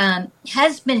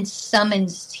has been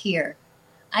summoned here.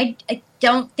 I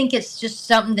don't think it's just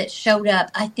something that showed up.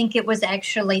 I think it was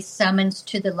actually summoned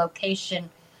to the location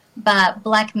by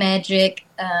black magic,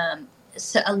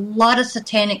 so a lot of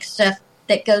satanic stuff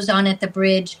that goes on at the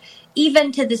bridge.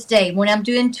 Even to this day, when I'm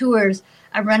doing tours,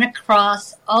 I run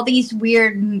across all these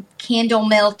weird candle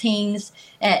meltings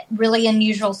at really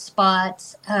unusual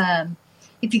spots.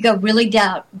 If you go really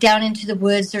down into the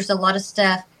woods, there's a lot of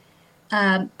stuff.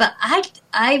 But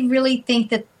I really think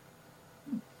that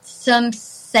some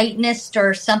Satanist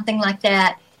or something like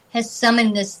that has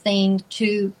summoned this thing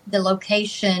to the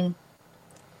location,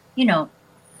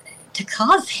 to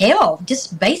cause hell,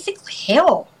 just basically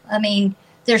hell. I mean,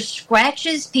 there's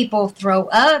scratches, people throw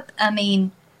up. I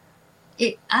mean,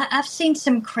 I've seen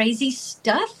some crazy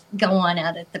stuff go on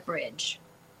out at the bridge.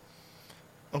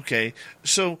 Okay,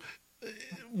 so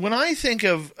when I think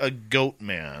of a Goat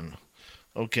Man,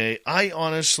 okay, I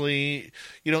honestly,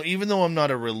 even though I'm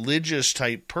not a religious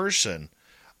type person,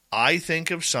 I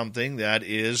think of something that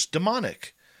is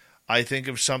demonic. I think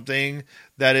of something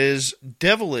that is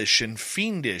devilish and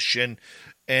fiendish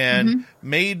and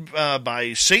made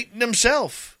by Satan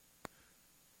himself.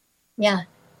 Yeah.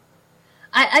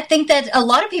 I think that a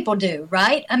lot of people do,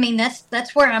 right? I mean,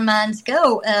 that's where our minds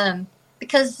go,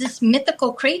 because this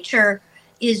mythical creature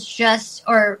is just,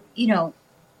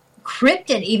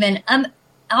 cryptid even.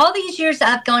 All these years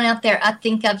I've gone out there, I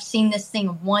think I've seen this thing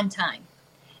one time.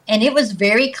 And it was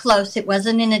very close. It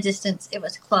wasn't in a distance. It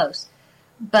was close.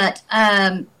 But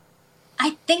I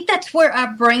think that's where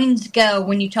our brains go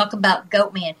when you talk about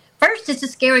goat man. First, it's a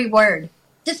scary word.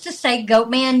 Just to say goat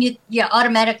man, you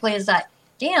automatically is like,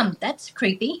 damn, that's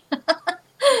creepy.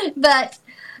 But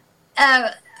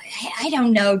I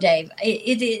don't know, Dave.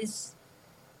 It is.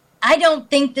 I don't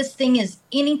think this thing is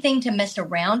anything to mess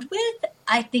around with.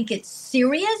 I think it's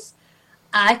serious.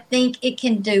 I think it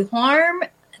can do harm,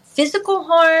 physical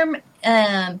harm,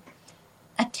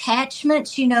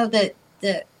 attachments. You know, the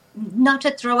not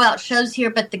to throw out shows here,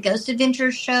 but the Ghost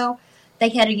Adventures show, they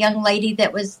had a young lady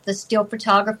that was the still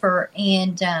photographer,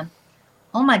 and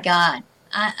oh my God,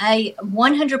 I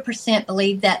 100%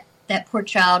 believe that poor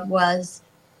child was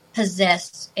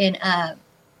possessed, and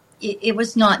it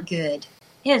was not good.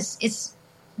 Yes, it's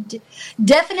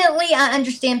definitely, I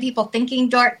understand people thinking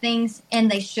dark things, and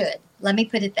they should. Let me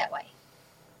put it that way.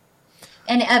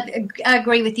 And I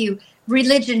agree with you.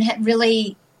 Religion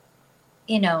really,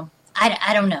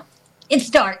 I don't know.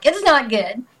 It's dark. It's not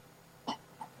good.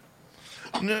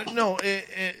 No.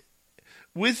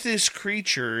 With this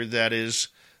creature that is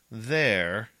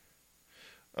there,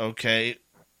 okay,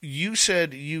 you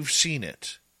said you've seen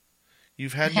it.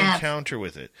 You've had an encounter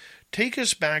with it. Take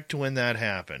us back to when that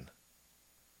happened.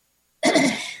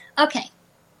 Okay.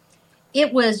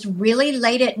 It was really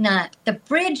late at night. The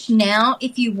bridge now,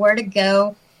 if you were to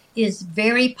go, is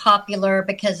very popular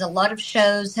because a lot of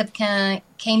shows have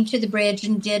came to the bridge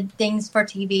and did things for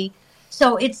TV.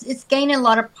 So it's gained a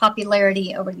lot of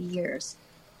popularity over the years.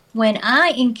 When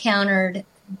I encountered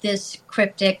this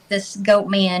cryptic, this goat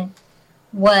man,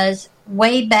 was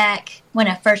way back when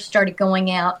I first started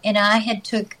going out, and I had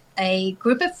took a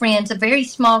group of friends, a very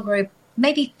small group,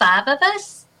 maybe 5 of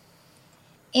us,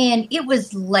 and it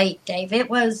was late, Dave. It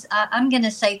was, I'm going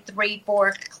to say 3, 4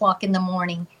 o'clock in the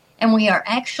morning, and we are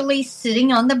actually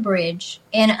sitting on the bridge,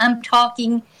 and I'm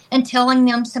talking and telling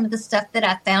them some of the stuff that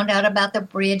I found out about the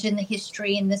bridge and the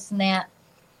history and this and that.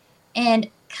 And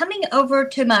coming over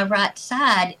to my right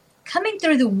side, coming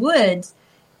through the woods,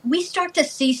 we start to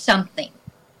see something.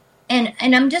 And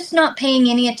I'm just not paying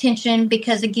any attention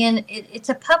because, again, it's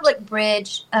a public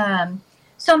bridge.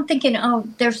 So I'm thinking, oh,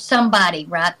 there's somebody,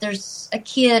 right? There's a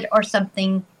kid or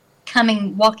something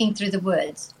walking through the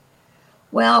woods.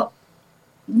 Well,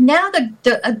 now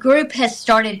a group has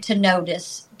started to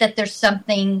notice that there's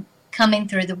something coming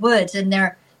through the woods, and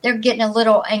they're getting a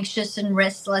little anxious and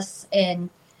restless, and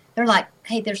they're like,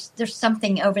 hey, there's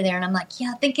something over there. And I'm like,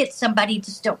 yeah, I think it's somebody,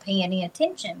 just don't pay any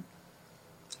attention.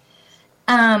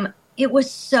 It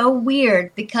was so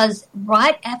weird because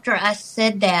right after I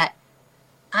said that,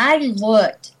 I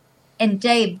looked, and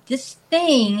Dave, this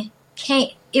thing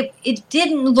it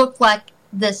didn't look like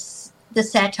the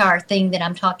satire thing that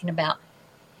I'm talking about.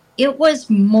 It was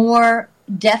more,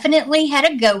 definitely had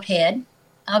a goat head.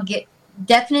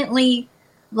 Definitely,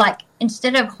 like,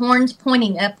 instead of horns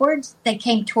pointing upwards, they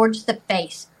came towards the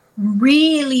face.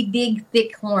 Really big,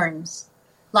 thick horns,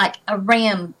 like a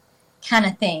ram kind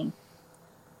of thing.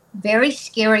 Very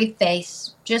scary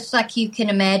face, just like you can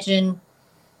imagine.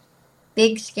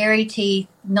 Big, scary teeth.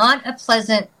 Not a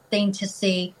pleasant thing to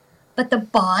see. But the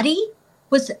body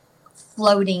was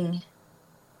floating.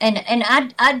 And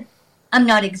I'm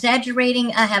not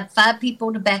exaggerating. I have 5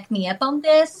 people to back me up on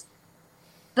this.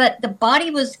 But the body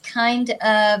was kind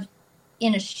of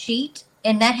in a sheet.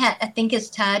 And that, I think, is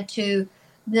tied to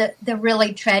the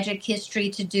really tragic history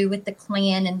to do with the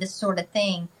Klan and this sort of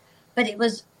thing. But it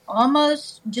was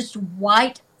almost just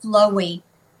white, flowy,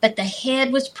 but the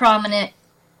head was prominent.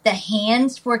 The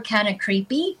hands were kind of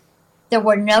creepy. There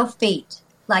were no feet.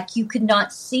 Like, you could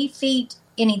not see feet,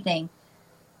 anything.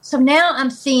 So now I'm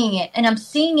seeing it, and I'm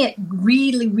seeing it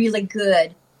really, really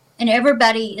good, and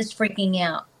everybody is freaking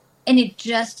out. And it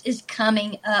just is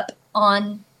coming up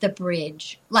on the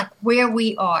bridge, like where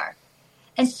we are.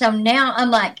 And so now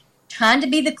I'm like trying to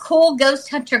be the cool ghost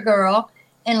hunter girl,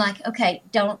 and like, okay,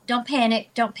 don't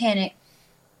panic, don't panic.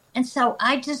 And so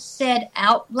I just said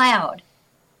out loud,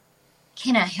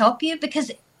 can I help you?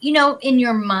 Because, in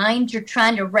your mind, you're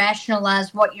trying to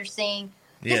rationalize what you're seeing.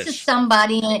 Yes. This is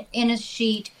somebody in a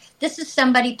sheet. This is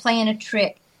somebody playing a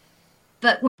trick.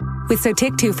 But with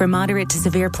Sotyktu for moderate to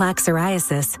severe plaque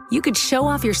psoriasis, you could show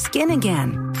off your skin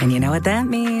again. And you know what that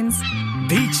means?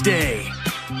 Beach day.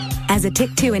 As a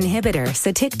TYK2 inhibitor,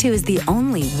 Sotyktu is the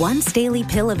only once-daily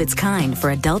pill of its kind for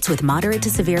adults with moderate to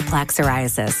severe plaque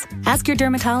psoriasis. Ask your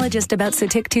dermatologist about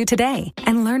Sotyktu today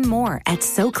and learn more at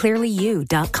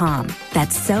SoClearlyYou.com.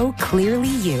 That's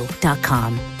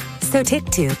SoClearlyYou.com.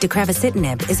 Sotyktu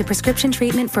deucravacitinib is a prescription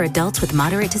treatment for adults with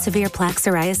moderate to severe plaque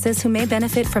psoriasis who may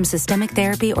benefit from systemic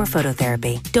therapy or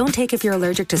phototherapy. Don't take if you're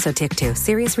allergic to Sotyktu.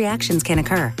 Serious reactions can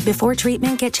occur. Before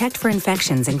treatment, get checked for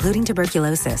infections, including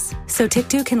tuberculosis.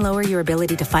 Sotyktu can lower your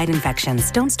ability to fight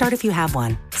infections. Don't start if you have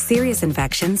one. Serious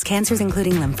infections, cancers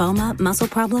including lymphoma, muscle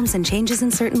problems, and changes in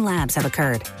certain labs have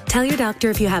occurred. Tell your doctor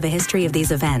if you have a history of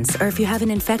these events, or if you have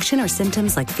an infection or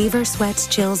symptoms like fever, sweats,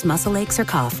 chills, muscle aches, or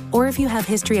cough, or if you have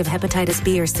history of hepatitis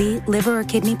B or C, liver or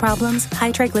kidney problems,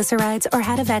 high triglycerides, or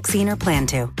had a vaccine or plan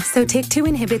to. Sotyktu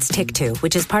inhibits TYK2,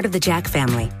 which is part of the JAK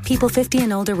family. People 50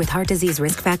 and older with heart disease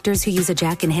risk factors who use a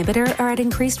JAK inhibitor are at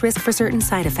increased risk for certain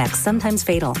side effects, sometimes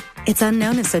fatal. It's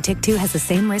unknown if Sotyktu has the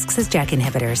same risks as JAK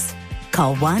inhibitors.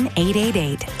 Call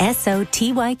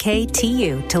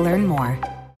 1-888-SOTYKTU to learn more.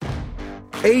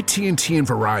 AT&T and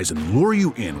Verizon lure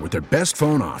you in with their best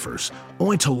phone offers,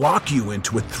 only to lock you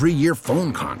into a 3-year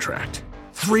phone contract.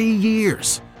 3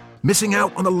 years. Missing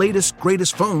out on the latest,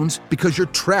 greatest phones because you're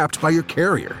trapped by your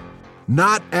carrier.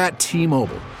 Not at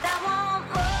T-Mobile.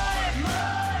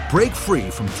 Break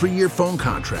free from 3-year phone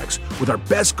contracts with our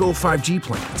best Go 5G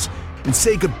plans and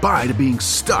say goodbye to being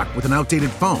stuck with an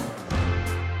outdated phone.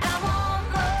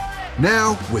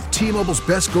 Now, with T-Mobile's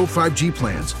best Go 5G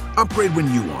plans, upgrade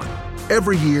when you want.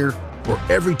 Every year or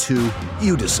every 2,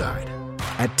 you decide.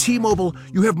 At T-Mobile,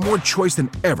 you have more choice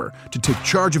than ever to take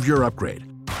charge of your upgrade.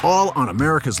 All on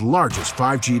America's largest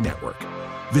 5G network.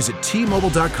 Visit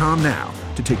T-Mobile.com now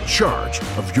to take charge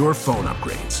of your phone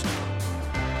upgrades.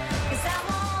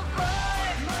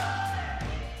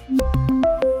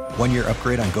 One-year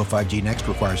upgrade on Go 5G Next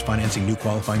requires financing new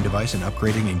qualifying device and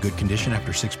upgrading in good condition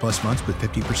after 6+ months with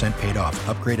 50% paid off.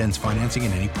 Upgrade ends financing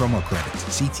and any promo credits.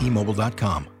 See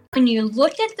T-Mobile.com. When you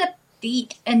look at the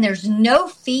feet and there's no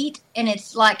feet and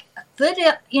it's like a foot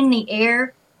up in the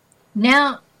air,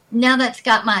 now that's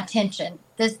got my attention.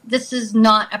 This is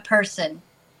not a person.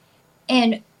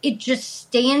 And it just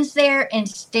stands there and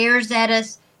stares at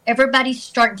us. Everybody's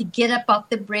starting to get up off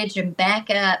the bridge and back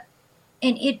up.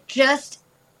 And it just,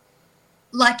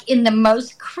 like in the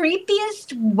most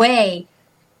creepiest way,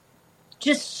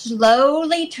 just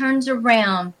slowly turns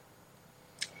around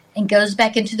and goes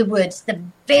back into the woods the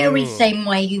very same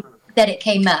way that it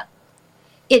came up.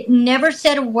 It never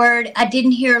said a word. I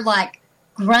didn't hear like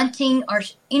grunting or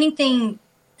anything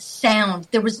sound.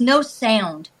 There was no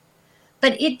sound.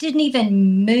 But it didn't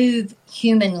even move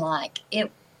human-like.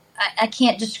 I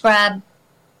can't describe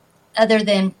other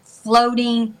than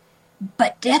floating,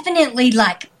 but definitely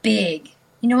like big.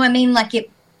 You know what I mean? Like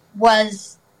it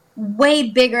was way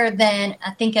bigger than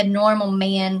I think a normal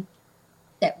man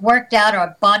that worked out or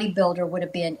a bodybuilder would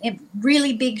have been. It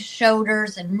really big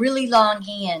shoulders and really long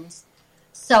hands.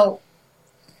 So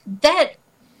that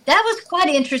was quite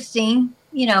interesting.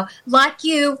 You know, like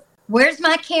you, where's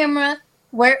my camera?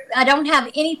 Where I don't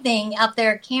have anything out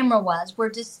there camera-wise.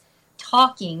 We're just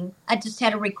talking. I just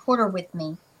had a recorder with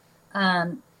me.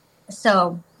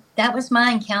 So that was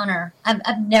my encounter.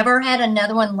 I've never had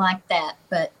another one like that,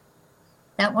 but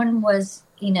that one was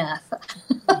enough.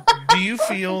 Do you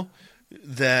feel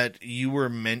that you were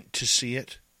meant to see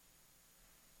it?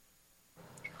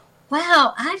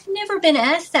 Wow, I've never been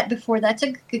asked that before. That's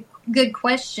a good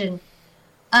question.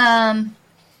 Well,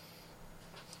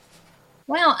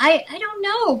 I don't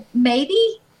know.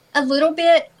 Maybe a little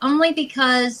bit, only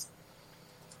because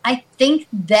I think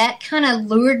that kind of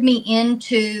lured me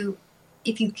into,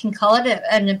 if you can call it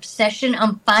an obsession,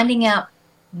 on finding out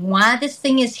why this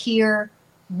thing is here.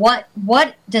 What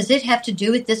does it have to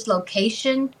do with this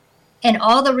location? And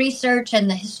all the research and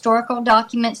the historical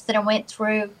documents that I went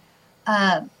through.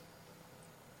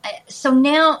 So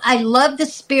now I love the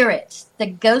spirits, the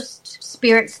ghost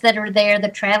spirits that are there, the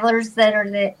travelers that are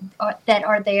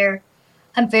there.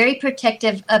 I'm very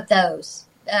protective of those.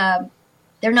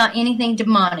 They're not anything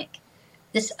demonic.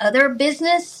 This other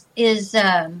business is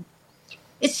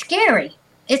it's scary.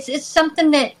 It's something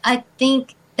that I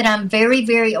think that I'm very,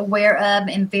 very aware of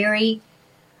and very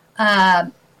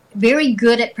very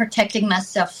good at protecting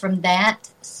myself from that.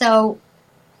 So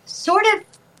sort of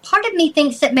part of me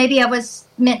thinks that maybe I was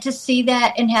meant to see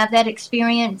that and have that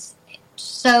experience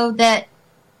so that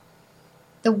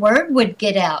the word would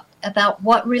get out about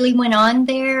what really went on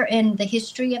there and the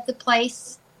history of the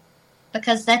place.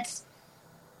 Because that's,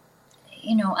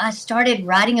 you know, I started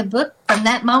writing a book from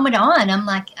that moment on. I'm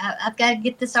like, I've got to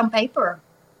get this on paper.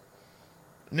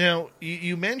 Now,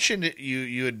 you mentioned it,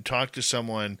 you had talked to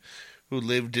someone who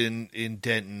lived in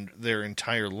Denton their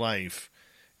entire life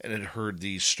and had heard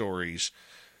these stories.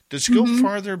 Does it go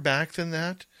farther back than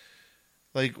that?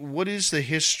 Like, what is the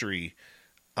history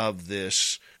of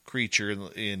this creature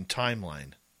in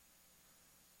timeline?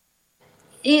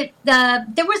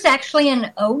 There was actually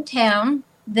an old town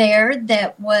there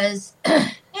that was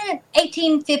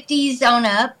 1850s on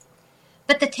up,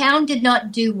 but the town did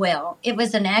not do well. It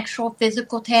was an actual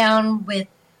physical town with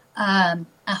a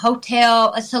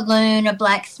hotel, a saloon, a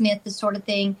blacksmith, this sort of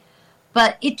thing,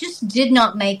 but it just did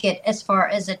not make it as far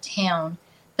as a town.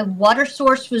 The water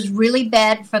source was really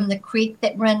bad from the creek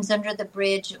that runs under the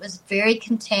bridge. It was very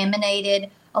contaminated,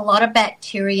 a lot of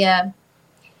bacteria.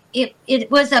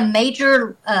 It was a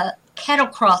major cattle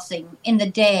crossing in the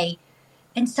day.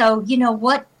 And so,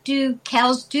 what do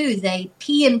cows do? They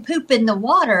pee and poop in the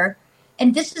water.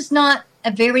 And this is not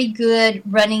a very good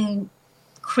running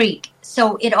creek.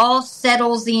 So it all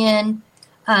settles in.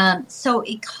 So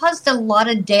it caused a lot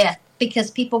of death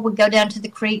because people would go down to the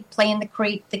creek, play in the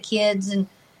creek, the kids, and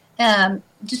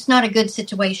just not a good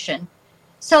situation.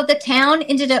 So the town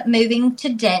ended up moving to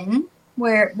Denton,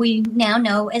 where we now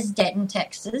know as Denton,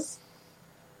 Texas.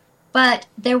 But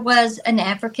there was an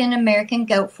African-American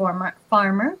goat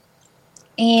farmer.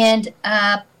 And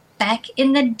back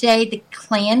in the day, the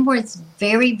Klan was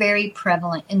very, very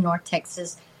prevalent in North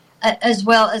Texas, as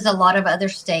well as a lot of other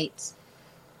states.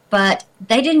 But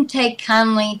they didn't take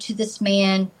kindly to this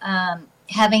man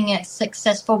having a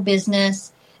successful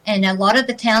business. And a lot of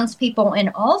the townspeople in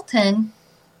Alton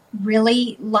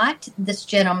really liked this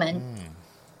gentleman.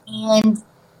 And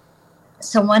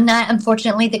so one night,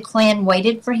 unfortunately, the Klan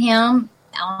waited for him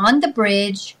on the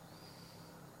bridge.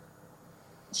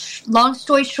 Long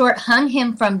story short, hung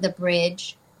him from the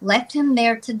bridge, left him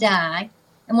there to die.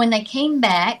 And when they came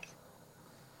back,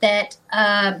 that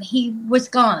he was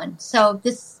gone. So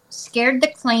this scared the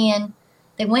Klan.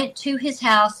 They went to his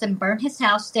house and burned his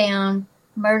house down,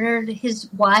 murdered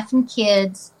his wife and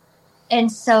kids.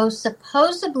 And so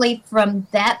supposedly from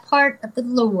that part of the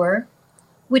lore,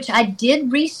 which I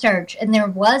did research, and there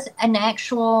was an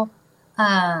actual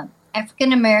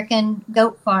African-American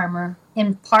goat farmer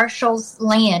in Parshall's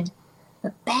land.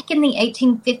 But back in the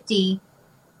 1850s,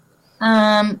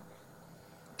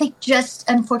 they just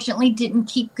unfortunately didn't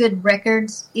keep good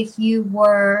records if you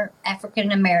were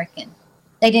African-American.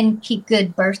 They didn't keep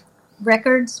good birth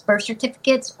records, birth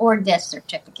certificates, or death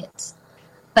certificates.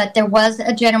 But there was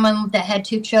a gentleman that had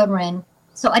 2 children,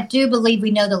 so I do believe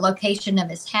we know the location of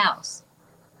his house.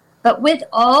 But with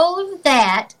all of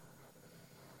that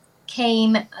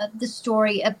came the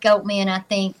story of Goatman, I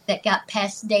think, that got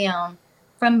passed down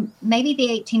from maybe the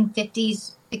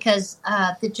 1850s, because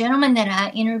the gentleman that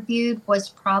I interviewed was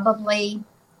probably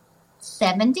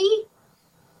 70,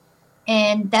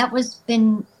 and that was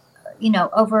been,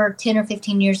 over 10 or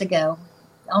 15 years ago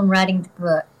on writing the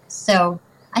book. So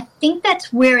I think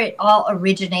that's where it all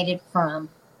originated from.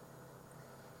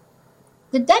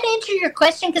 Did that answer your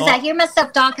question? Because I hear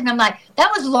myself talking. I'm like,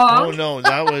 that was long. Oh no,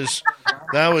 that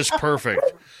was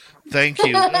perfect. Thank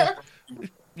you.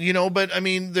 But I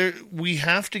mean, we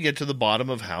have to get to the bottom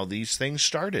of how these things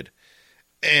started.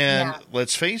 And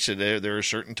let's face it, there are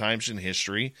certain times in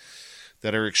history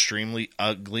that are extremely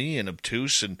ugly and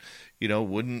obtuse, and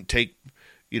wouldn't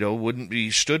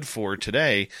be stood for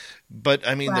today. But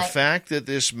I mean, the fact that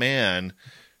this man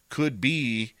could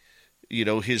be,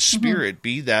 his spirit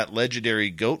be that legendary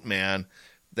goat man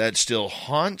that still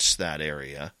haunts that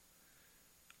area.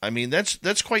 I mean,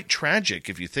 that's quite tragic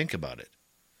if you think about it.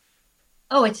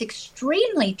 Oh, it's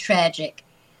extremely tragic.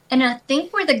 And I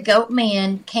think where the goat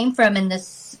man came from in the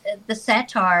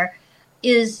satire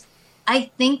is,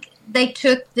 I think they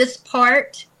took this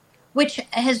part, which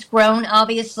has grown.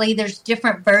 Obviously, there's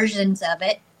different versions of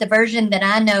it. The version that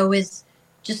I know is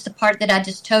just the part that I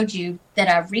just told you that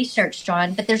I've researched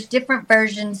on. But there's different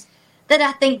versions that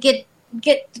I think get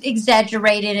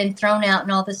exaggerated and thrown out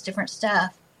and all this different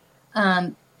stuff.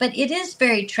 But it is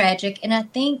very tragic. And I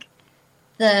think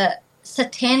the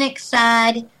satanic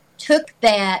side took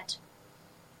that,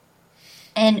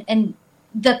 and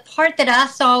the part that I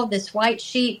saw, this white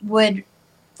sheet, would,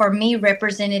 for me,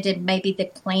 represented maybe the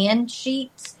Klan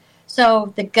sheets.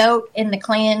 So the goat and the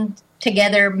Klan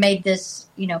together made this,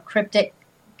 cryptic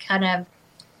kind of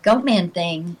goat man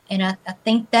thing. And I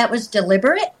think that was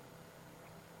deliberate.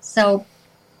 So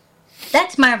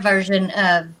that's my version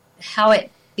of how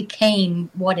it became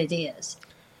what it is.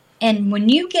 And when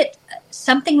you get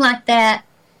something like that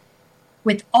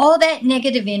with all that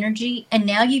negative energy, and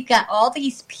now you've got all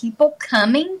these people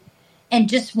coming and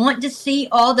just want to see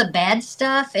all the bad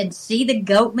stuff and see the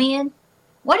goat man,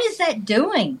 what is that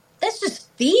doing? That's just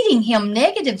feeding him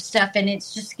negative stuff, and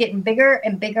it's just getting bigger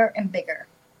and bigger and bigger.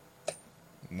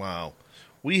 Wow.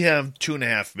 We have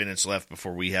 2.5 minutes left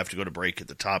before we have to go to break at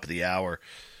the top of the hour.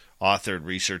 Author and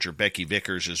researcher Becky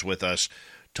Vickers is with us,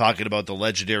 talking about the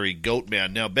legendary goat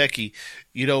man. Now, Becky,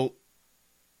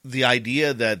 the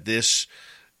idea that this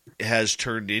has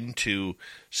turned into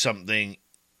something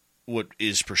what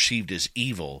is perceived as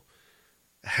evil,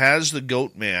 has the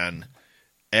Goat Man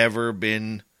ever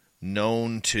been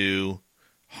known to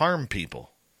harm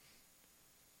people?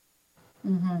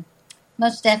 Mm-hmm.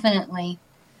 Most definitely.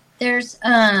 There's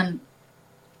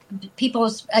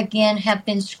people, again, have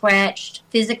been scratched,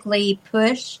 physically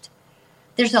pushed.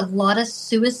 There's a lot of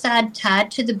suicide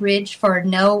tied to the bridge for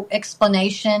no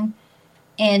explanation.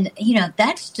 And,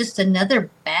 that's just another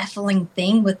baffling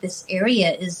thing with this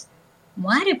area is,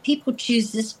 why do people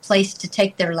choose this place to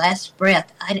take their last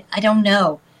breath? I don't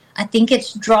know. I think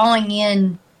it's drawing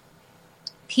in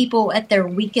people at their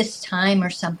weakest time or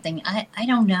something. I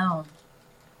don't know.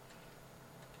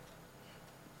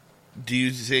 Do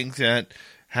you think that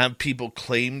have people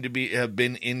claim to have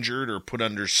been injured or put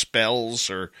under spells,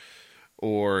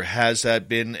 or has that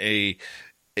been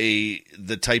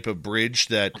the type of bridge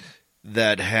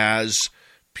that has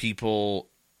people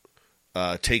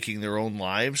taking their own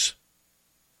lives?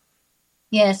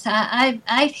 Yes,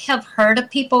 I have heard of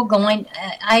people going.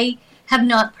 I have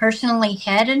not personally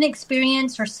had an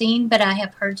experience or seen, but I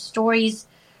have heard stories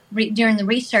during the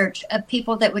research of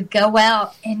people that would go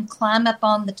out and climb up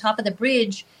on the top of the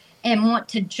bridge and want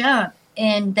to jump,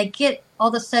 and they get all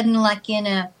of a sudden like in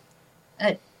a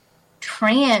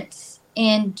trance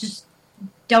and just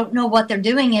don't know what they're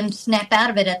doing and snap out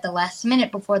of it at the last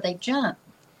minute before they jump.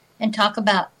 And talk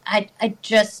about, I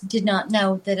just did not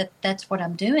know that that's what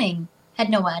I'm doing. Had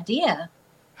no idea.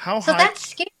 So that's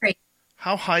scary.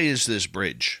 How high is this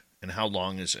bridge, and how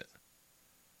long is it?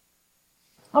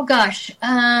 Oh, gosh.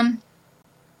 I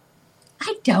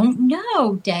don't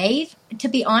know, Dave. To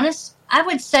be honest, I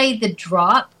would say the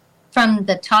drop from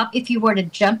the top, if you were to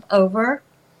jump over,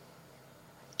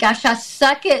 gosh, I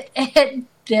suck at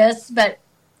this, but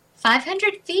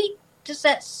 500 feet? Does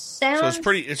that sound? So it's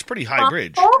pretty high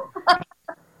bridge.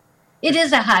 It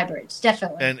is a high bridge,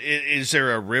 definitely. And is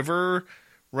there a river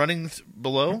running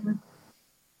below? Mm-hmm.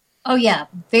 Oh, yeah.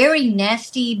 Very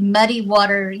nasty, muddy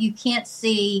water. You can't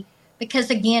see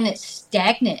because, again, it's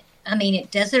stagnant. I mean,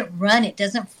 it doesn't run. It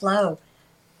doesn't flow.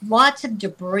 Lots of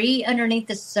debris underneath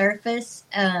the surface.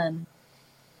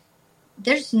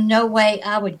 There's no way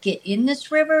I would get in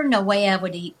this river. No way I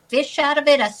would eat fish out of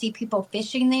it. I see people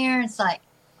fishing there. It's like,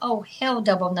 oh, hell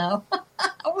double no.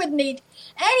 I wouldn't eat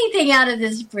anything out of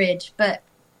this bridge. But,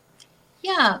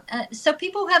 yeah, so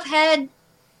people have had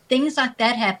things like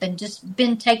that happen, just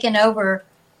been taken over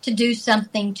to do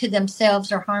something to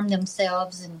themselves or harm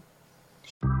themselves. And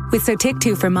with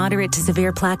Sotyktu for moderate to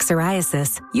severe plaque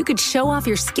psoriasis, you could show off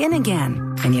your skin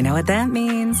again. And you know what that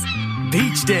means?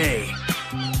 Beach day.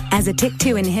 As a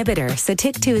TYK2 inhibitor,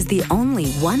 Sotyktu is the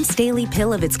only once-daily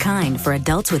pill of its kind for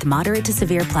adults with moderate to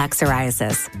severe plaque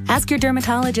psoriasis. Ask your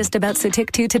dermatologist about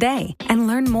Sotyktu today and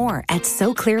learn more at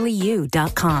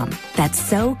SoClearlyYou.com.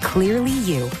 That's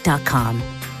SoClearlyYou.com.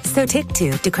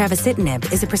 Sotyktu,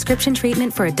 deucravacitinib, is a prescription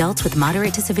treatment for adults with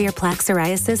moderate to severe plaque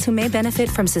psoriasis who may benefit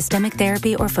from systemic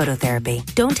therapy or phototherapy.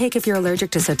 Don't take if you're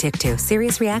allergic to Sotyktu.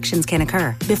 Serious reactions can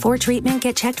occur. Before treatment,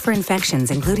 get checked for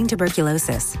infections, including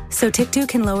tuberculosis. Sotyktu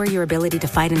can lower your ability to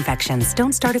fight infections.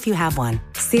 Don't start if you have one.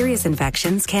 Serious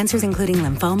infections, cancers including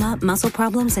lymphoma, muscle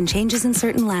problems, and changes in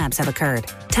certain labs have occurred.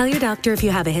 Tell your doctor if you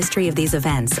have a history of these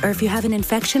events, or if you have an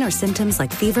infection or symptoms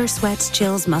like fever, sweats,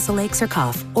 chills, muscle aches, or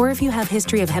cough, or if you have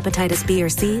history of hepatitis B or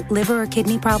C, liver or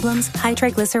kidney problems, high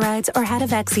triglycerides, or had a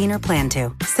vaccine or plan to.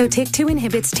 Sotyktu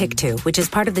inhibits TYK2, which is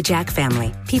part of the JAK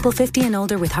family. People 50 and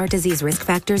older with heart disease risk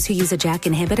factors who use a JAK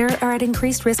inhibitor are at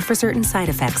increased risk for certain side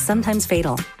effects, sometimes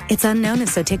fatal. It's unknown if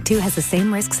Sotyktu has the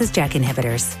same risks as JAK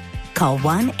inhibitors. Call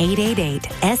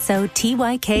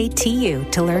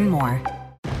 1-888-SOTYKTU to learn more.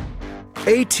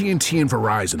 AT&T and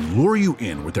Verizon lure you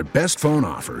in with their best phone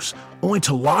offers, only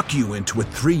to lock you into a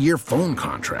 3-year phone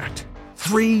contract.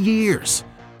 3 years.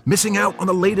 Missing out on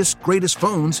the latest, greatest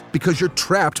phones because you're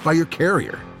trapped by your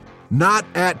carrier. Not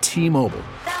at T-Mobile.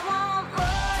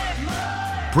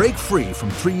 Break free from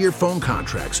 3-year phone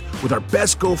contracts with our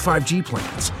best Go 5G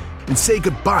plans and say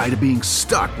goodbye to being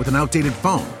stuck with an outdated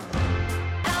phone.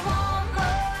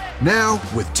 Now,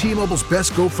 with T-Mobile's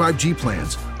best Go 5G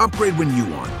plans, upgrade when you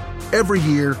want. Every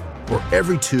year or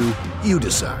every 2, you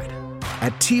decide.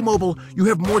 At T-Mobile, you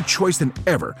have more choice than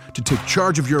ever to take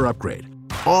charge of your upgrade.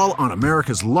 All on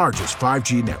America's largest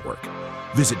 5G network.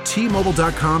 Visit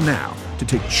T-Mobile.com now to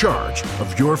take charge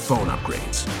of your phone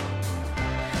upgrades.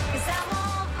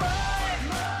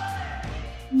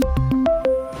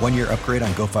 One-year upgrade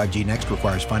on Go 5G Next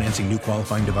requires financing new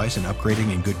qualifying device and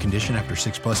upgrading in good condition after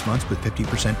 6+ months with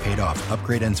 50% paid off.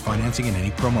 Upgrade ends financing and any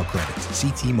promo credits.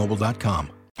 See T-Mobile.com.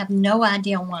 I have no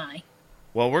idea why.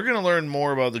 Well, we're going to learn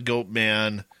more about the Goat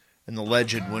Man and the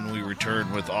legend when we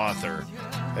return with author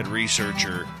and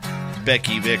researcher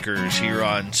Becky Vickers here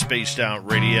on Spaced Out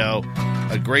Radio.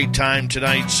 A great time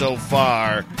tonight so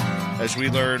far as we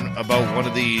learn about one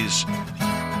of these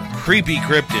creepy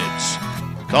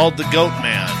cryptids called the Goat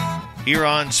Man here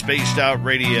on Spaced Out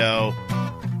Radio.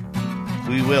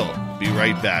 We will be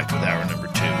right back with hour number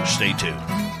 2. Stay tuned.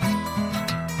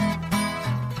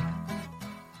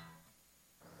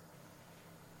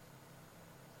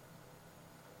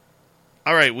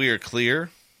 All right, we are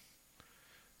clear.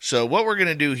 So what we're going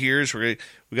to do here is we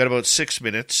got about 6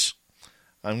 minutes.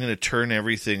 I'm going to turn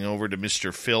everything over to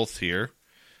Mr. Filth here.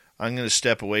 I'm going to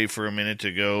step away for a minute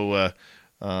to go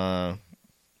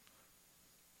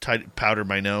powder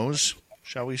my nose,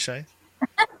 shall we say?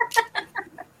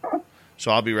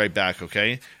 So I'll be right back,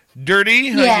 okay? Dirty,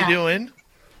 how you doing?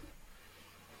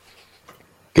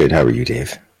 Good. How are you,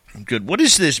 Dave? I'm good. What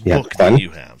is this book that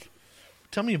you have?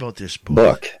 Tell me about this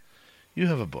book. You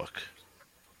have a book.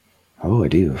 Oh, I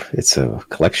do. It's a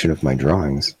collection of my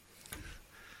drawings.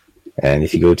 And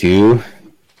if you go to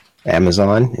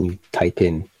Amazon and you type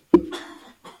in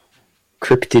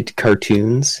cryptid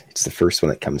cartoons, it's the first one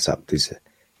that comes up.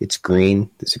 It's green.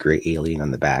 There's a gray alien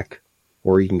on the back.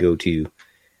 Or you can go to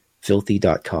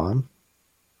filthy.com,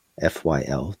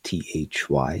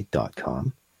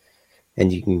 FYLTHY.com,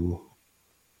 and you can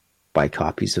buy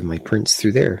copies of my prints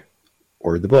through there,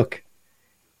 or the book.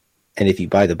 And if you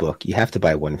buy the book, you have to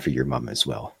buy one for your mom as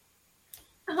well.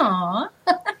 Aww.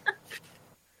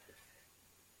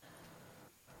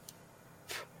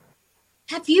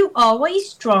 Have you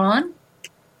always drawn?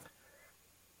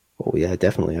 Oh yeah,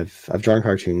 definitely. I've drawn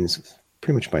cartoons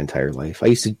pretty much my entire life. I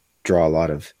used to draw a lot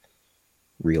of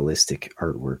realistic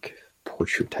artwork,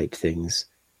 portrait type things,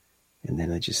 and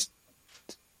then I think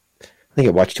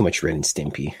I watched too much Ren and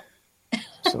Stimpy.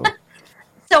 So,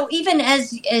 so even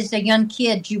as a young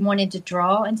kid, you wanted to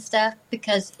draw and stuff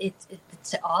because it's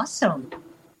awesome.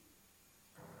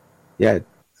 Yeah,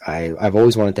 I've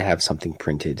always wanted to have something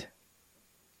printed.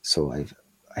 So I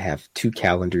have 2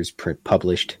 calendars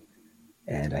published,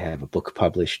 and I have a book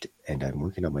published, and I'm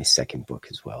working on my second book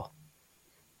as well.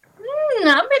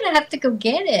 I'm going to have to go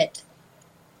get it.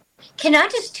 Can I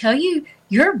just tell you,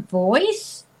 your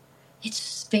voice,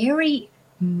 it's very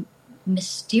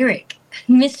mystery,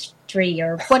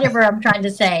 or whatever I'm trying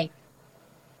to say.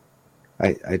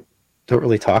 I don't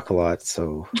really talk a lot,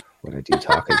 so when I do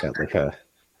talk, I got like a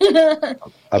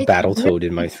battle toad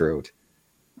in my throat.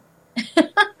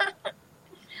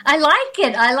 I like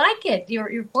it.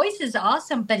 Your voice is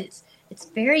awesome, but it's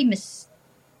very what is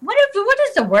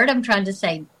the word I'm trying to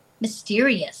say?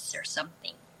 Mysterious or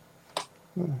something.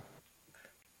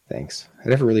 Thanks. I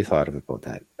never really thought about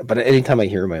that. But anytime I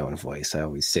hear my own voice, I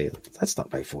always say, that's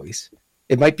not my voice.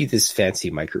 It might be this fancy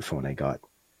microphone I got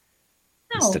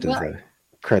instead of the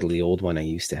cruddly old one I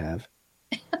used to have.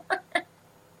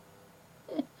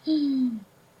 This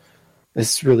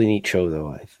is a really neat show,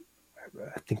 though. I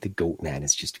think the Goat Man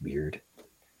is just weird.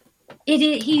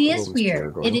 He is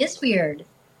weird. It is weird.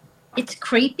 It's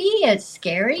creepy. It's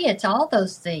scary. It's all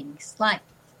those things. Like,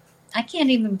 I can't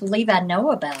even believe I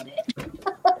know about it.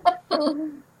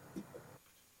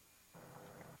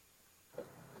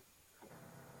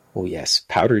 Oh, yes.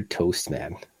 Powdered Toast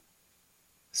Man.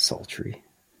 Sultry.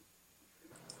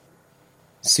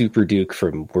 Super Duke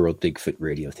from World Bigfoot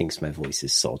Radio thinks my voice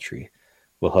is sultry.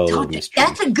 Well, hello, Mr.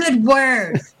 That's a good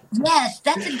word. Yes,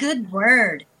 that's a good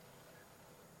word.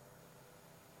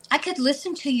 I could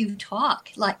listen to you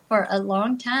talk like for a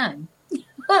long time.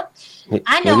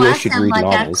 I know I sound like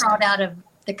I crawled out of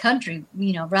the country,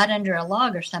 right under a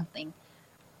log or something.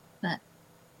 But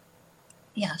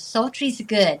yeah, sultry's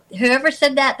good. Whoever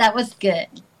said that was good.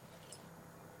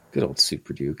 Good old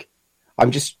Super Duke.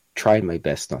 I'm just trying my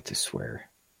best not to swear.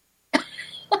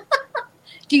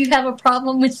 Do you have a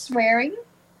problem with swearing?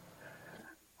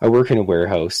 I work in a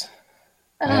warehouse.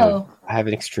 Oh. I have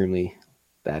an extremely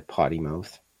bad potty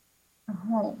mouth.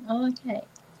 Oh, okay.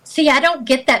 See, I don't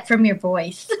get that from your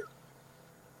voice.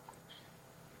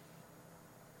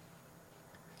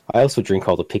 I also drink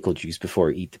all the pickle juice before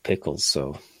I eat the pickles,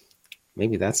 so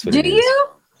maybe that's what it is. Do you?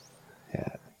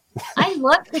 Yeah. I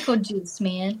love pickle juice,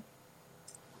 man.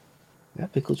 Yeah,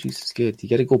 pickle juice is good. You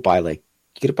gotta buy the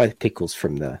pickles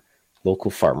from the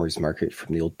local farmer's market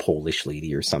from the old Polish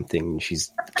lady or something.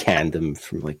 She's canned them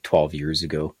from like 12 years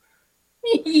ago.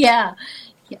 Yeah.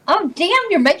 Oh, damn,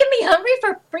 you're making me hungry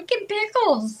for freaking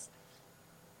pickles.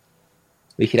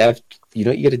 We could have, what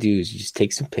you got to do is you just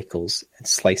take some pickles and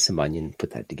slice some onion,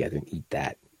 put that together and eat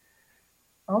that.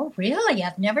 Oh, really?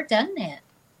 I've never done that.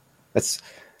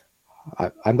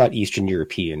 I'm not Eastern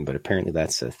European, but apparently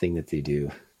that's a thing that they do.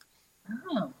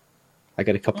 Oh. I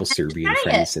got a couple Serbian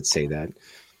friends that say that.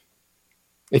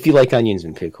 If you like onions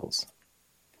and pickles.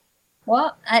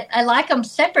 Well, I like them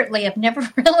separately. I've never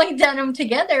really done them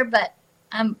together, but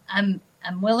I'm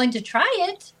willing to try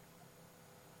it.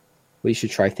 Well, you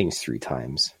should try things 3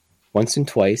 times. Once and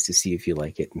twice to see if you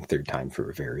like it, and 3rd time for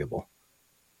a variable.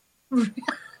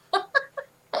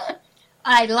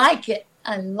 I like it.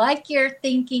 I like your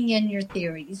thinking and your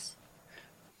theories.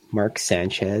 Mark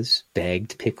Sanchez,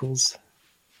 bagged pickles?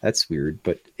 That's weird,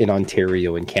 but in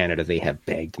Ontario and Canada, they have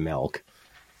bagged milk.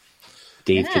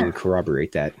 Dave can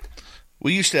corroborate that.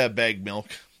 We used to have bagged milk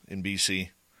in BC.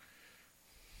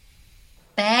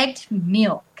 Bagged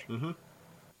milk. Mm-hmm.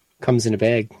 Comes in a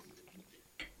bag.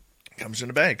 Comes in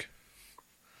a bag.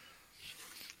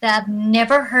 I've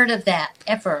never heard of that,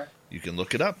 ever. You can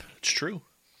look it up. It's true.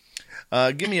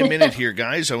 Give me a minute here,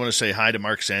 guys. I want to say hi to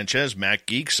Mark Sanchez, Mac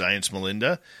Geek, Science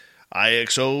Melinda,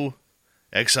 IXOXI.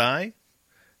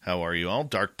 How are you all?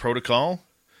 Dark Protocol.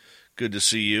 Good to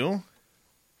see you.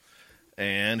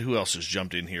 And who else has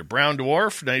jumped in here? Brown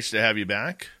Dwarf. Nice to have you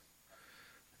back.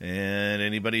 And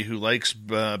anybody who likes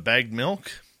bagged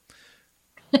milk,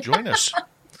 join us.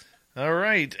 All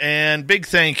right. And big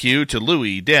thank you to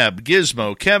Louie, Deb,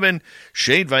 Gizmo, Kevin,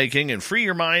 Shade Viking, and Free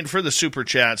Your Mind for the super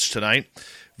chats tonight.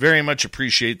 Very much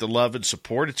appreciate the love and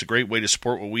support. It's a great way to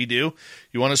support what we do.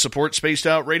 You want to support Spaced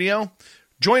Out Radio?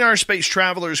 Join our Space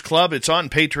Travelers Club. It's on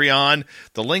Patreon.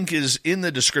 The link is in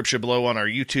the description below on our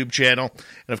YouTube channel.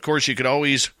 And, of course, you could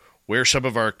always wear some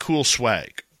of our cool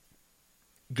swag.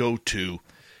 Go to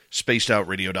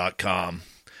spacedoutradio.com.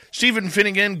 Stephen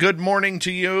Finnegan, good morning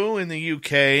to you in the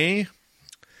UK.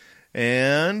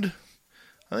 And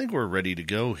I think we're ready to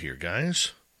go here,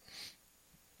 guys.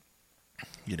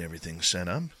 Get everything set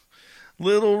up.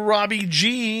 Little Robbie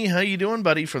G, how you doing,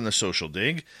 buddy, from the Social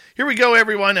Dig? Here we go,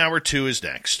 everyone. Hour 2 is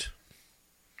next.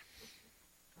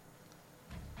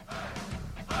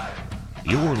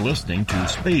 You're listening to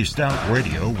Spaced Out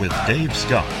Radio with Dave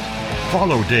Scott.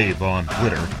 Follow Dave on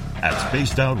Twitter at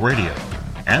Spaced Out Radio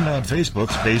and on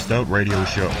Facebook, Spaced Out Radio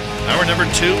Show. Hour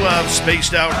number 2 of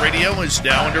Spaced Out Radio is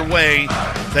now underway.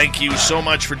 Thank you so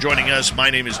much for joining us.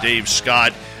 My name is Dave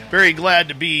Scott. Very glad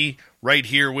to be right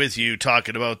here with you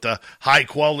talking about the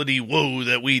high-quality woo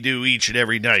that we do each and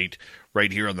every night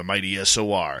right here on the mighty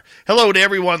SOR. Hello to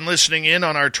everyone listening in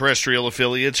on our terrestrial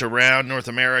affiliates around North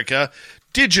America,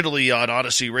 digitally on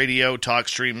Odyssey Radio,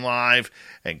 TalkStream Live,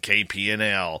 and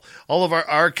KPNL. All of our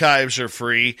archives are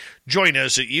free. Join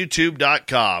us at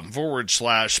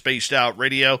youtube.com/Spaced Out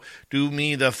Radio. Do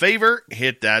me the favor,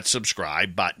 hit that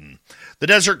subscribe button. The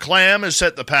Desert Clam has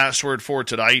set the password for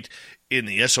tonight in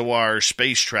the SOR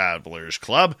Space Travelers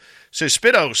Club.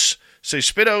 Cespitos.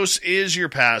 Cespitos is your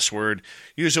password.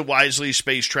 Use it wisely,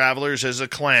 Space Travelers, as a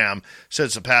clam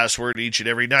sets the password each and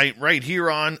every night right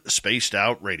here on Spaced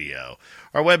Out Radio.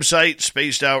 Our website,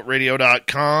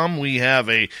 spacedoutradio.com. We have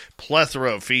a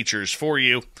plethora of features for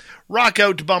you. Rock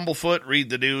out to Bumblefoot,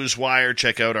 read the news wire,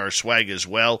 check out our swag as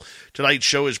well. Tonight's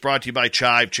show is brought to you by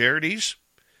Chive Charities.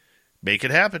 Make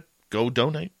it happen. Go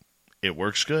donate. It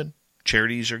works good.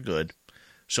 Charities are good.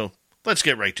 So let's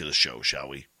get right to the show, shall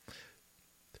we?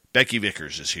 Becky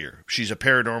Vickers is here. She's a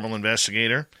paranormal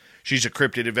investigator. She's a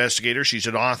cryptid investigator. She's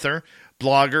an author,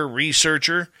 blogger,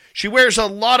 researcher. She wears a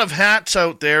lot of hats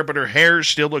out there, but her hair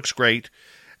still looks great.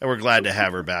 And we're glad to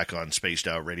have her back on Spaced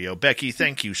Out Radio. Becky,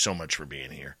 thank you so much for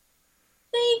being here.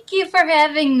 Thank you for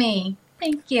having me.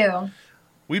 Thank you.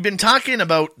 We've been talking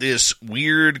about this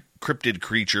weird cryptid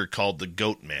creature called the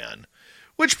Goat Man,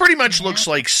 which pretty much looks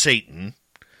like Satan.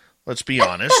 Let's be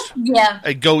honest. Yeah.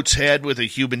 A goat's head with a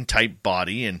human-type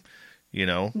body and,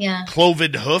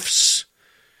 cloven hoofs,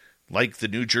 like the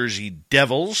New Jersey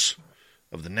Devils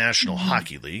of the National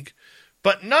Hockey League.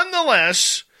 But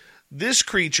nonetheless, this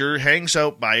creature hangs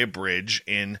out by a bridge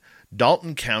in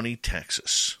Dalton County,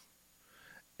 Texas.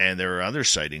 And there are other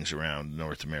sightings around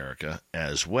North America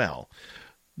as well.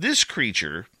 This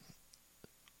creature,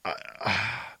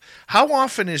 how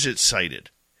often is it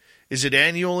sighted? Is it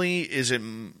annually? Is it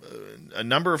a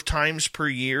number of times per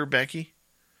year, Becky?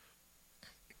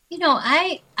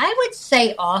 I would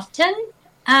say often.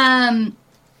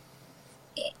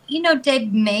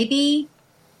 Dave, maybe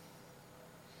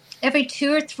every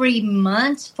 2 or 3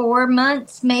 months, 4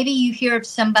 months, maybe you hear of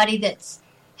somebody that's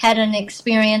had an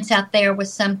experience out there with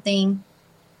something.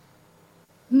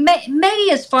 Maybe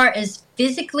as far as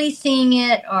physically seeing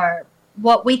it or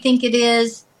what we think it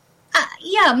is.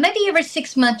 Maybe every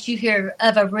 6 months you hear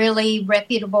of a really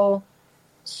reputable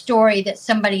story that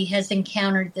somebody has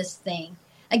encountered this thing.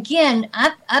 Again,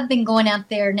 I've been going out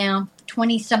there now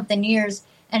 20-something years,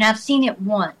 and I've seen it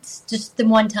once, just the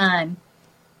one time.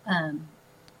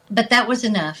 But that was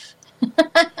enough.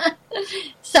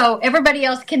 So everybody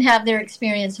else can have their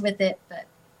experience with it, but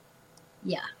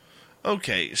yeah.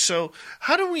 Okay, so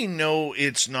how do we know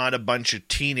it's not a bunch of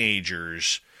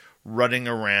teenagers running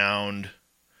around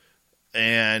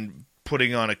and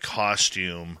putting on a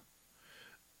costume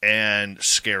and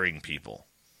scaring people?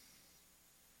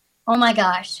 Oh my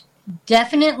gosh.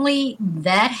 Definitely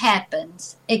that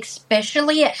happens,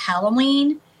 especially at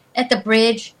Halloween at the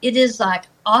bridge. It is like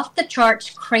off the charts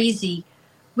crazy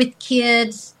with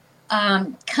kids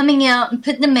coming out and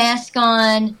putting the mask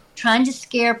on, trying to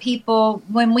scare people.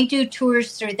 When we do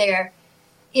tours through there,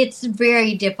 it's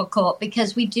very difficult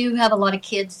because we do have a lot of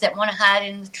kids that want to hide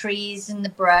in the trees and the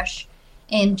brush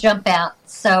and jump out.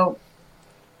 So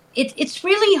it's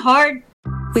really hard.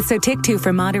 With Sotyktu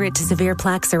for moderate to severe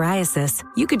plaque psoriasis,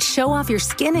 you could show off your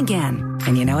skin again.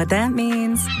 And you know what that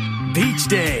means? Beach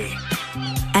Day.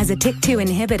 As a TYK2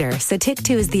 inhibitor,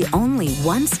 Sotyktu is the only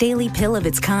once-daily pill of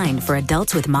its kind for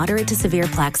adults with moderate to severe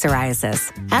plaque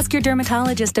psoriasis. Ask your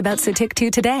dermatologist about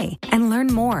Sotyktu today and learn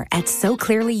more at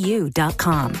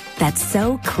SoClearlyYou.com. That's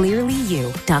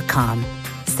SoClearlyYou.com.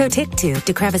 Sotyktu,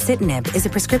 deucravacitinib, is a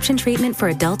prescription treatment for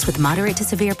adults with moderate to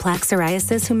severe plaque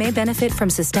psoriasis who may benefit from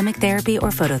systemic therapy or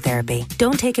phototherapy.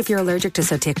 Don't take if you're allergic to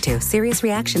Sotyktu. Serious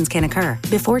reactions can occur.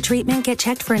 Before treatment, get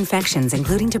checked for infections,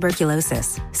 including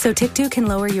tuberculosis. Sotyktu can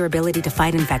lower your ability to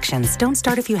fight infections. Don't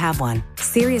start if you have one.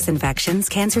 Serious infections,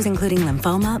 cancers including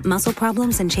lymphoma, muscle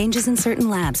problems, and changes in certain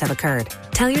labs have occurred.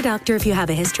 Tell your doctor if you have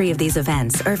a history of these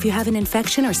events, or if you have an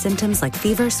infection or symptoms like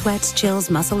fever, sweats, chills,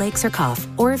 muscle aches, or cough,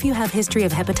 or if you have history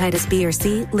of hepatitis B or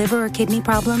C, liver or kidney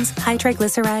problems, high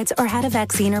triglycerides, or had a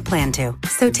vaccine or plan to.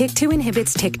 Sotyktu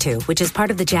inhibits TYK2, which is part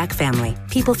of the JAK family.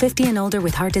 People 50 and older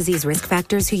with heart disease risk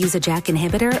factors who use a JAK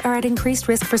inhibitor are at increased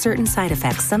risk for certain side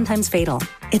effects, sometimes fatal.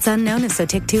 It's unknown if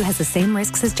Sotyktu has the same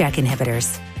risks as JAK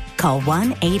inhibitors. Call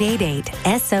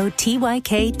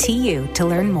 1-888-SOTYKTU to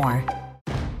learn more.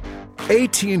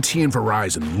 AT&T and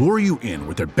Verizon lure you in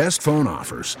with their best phone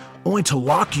offers, only to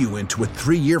lock you into a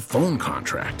 3-year phone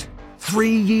contract.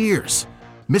 3 years.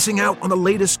 Missing out on the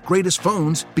latest, greatest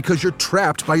phones because you're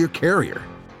trapped by your carrier.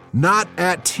 Not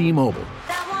at T-Mobile.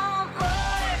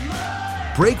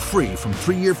 Break free from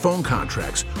 3-year phone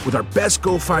contracts with our best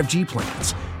Go 5G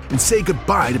plans and say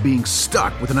goodbye to being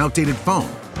stuck with an outdated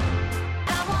phone.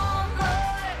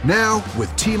 Now,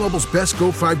 with T-Mobile's best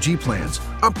Go 5G plans,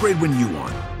 upgrade when you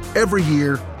want. Every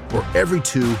year or every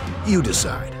 2, you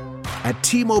decide. At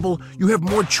T-Mobile, you have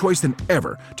more choice than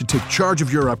ever to take charge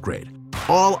of your upgrade.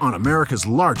 All on America's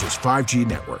largest 5G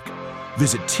network.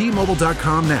 Visit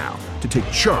T-Mobile.com now to take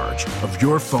charge of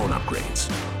your phone upgrades.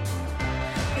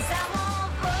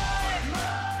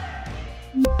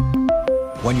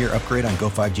 One-year upgrade on Go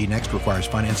 5G Next requires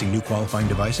financing new qualifying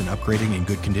device and upgrading in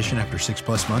good condition after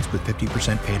 6+ months with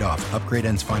 50% paid off. Upgrade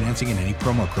ends financing and any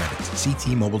promo credits. See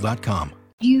T-Mobile.com.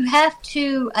 You have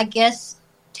to, I guess,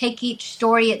 take each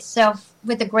story itself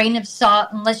with a grain of salt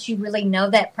unless you really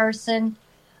know that person.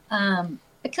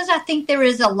 Because I think there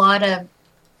is a lot of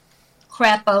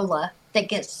crapola that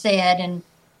gets said, and,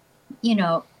 you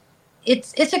know,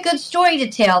 it's a good story to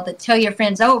tell your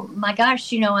friends, oh my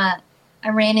gosh, you know, I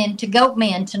ran into Goat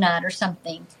Man tonight or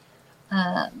something.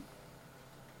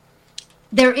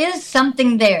 There is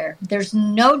something there. There's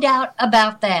no doubt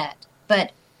about that.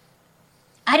 But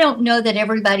I don't know that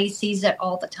everybody sees it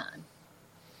all the time.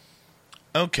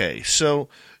 Okay, so,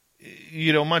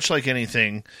 you know, much like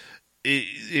anything,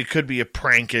 it could be a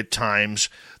prank at times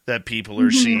that people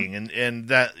are seeing, and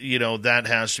that, you know, that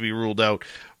has to be ruled out.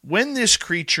 When this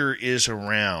creature is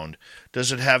around,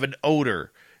 does it have an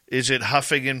odor? Is it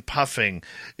huffing and puffing?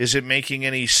 Is it making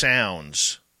any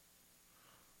sounds?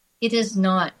 It is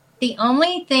not. The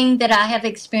only thing that I have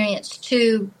experienced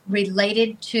too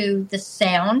related to the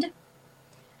sound,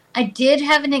 I did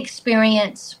have an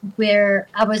experience where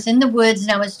I was in the woods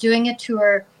and I was doing a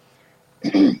tour,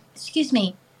 excuse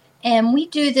me, and we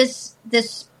do this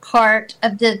part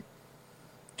of the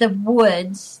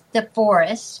woods, the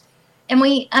forest, and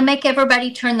I make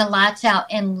everybody turn the lights out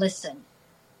and listen.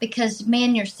 Because,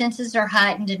 man, your senses are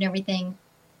heightened and everything.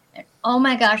 And, oh,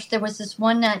 my gosh, there was this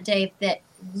one night, Dave, that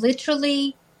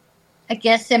literally, I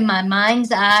guess in my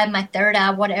mind's eye, my third eye,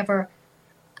 whatever,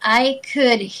 I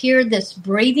could hear this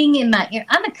breathing in my ear.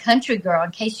 I'm a country girl,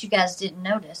 in case you guys didn't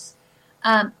notice.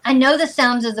 I know the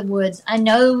sounds of the woods. I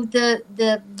know the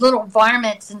little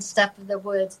varmints and stuff of the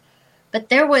woods. But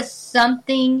there was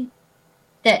something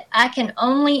that I can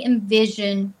only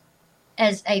envision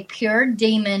as a pure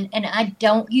demon, and I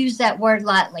don't use that word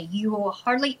lightly. You will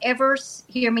hardly ever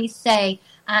hear me say,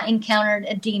 I encountered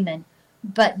a demon.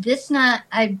 But this night,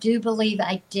 I do believe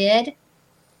I did,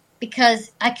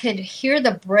 because I could hear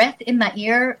the breath in my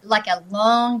ear, like a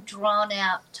long, drawn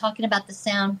out, talking about the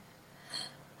sound,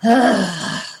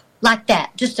 like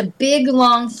that, just a big,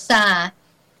 long sigh.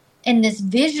 And this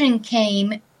vision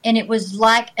came, and it was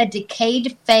like a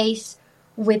decayed face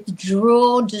with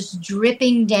drool just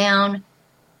dripping down.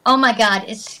 Oh my God,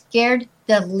 it scared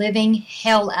the living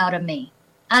hell out of me.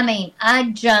 I mean,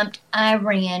 I jumped, I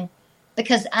ran,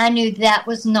 because I knew that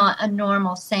was not a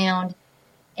normal sound.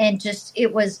 And just,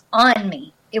 it was on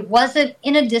me. It wasn't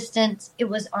in a distance, it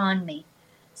was on me.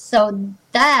 So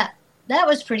that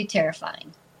was pretty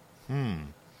terrifying.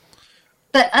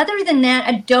 But other than that,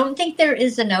 I don't think there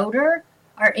is an odor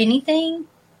or anything.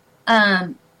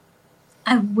 I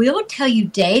will tell you,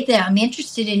 Dave, that I'm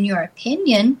interested in your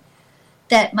opinion,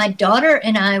 that my daughter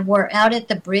and I were out at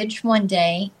the bridge one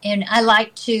day, and I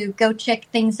like to go check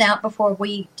things out before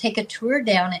we take a tour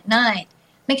down at night.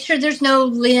 Make sure there's no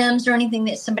limbs or anything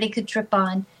that somebody could trip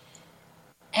on.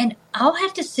 And I'll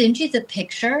have to send you the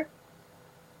picture,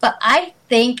 but I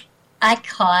think I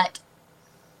caught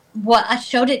I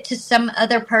showed it to some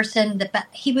other person. That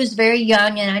he was very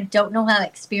young, and I don't know how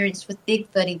experienced with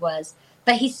Bigfoot he was,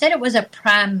 but he said it was a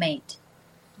primate.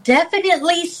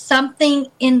 Definitely something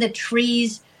in the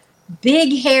trees,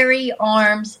 big hairy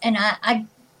arms, and I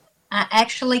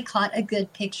actually caught a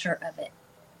good picture of it.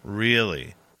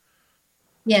 Really?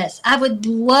 Yes, I would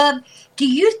love. Do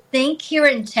you think here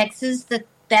in Texas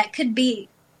that could be?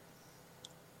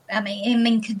 I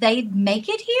mean, could they make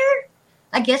it here?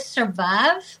 I guess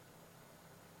survive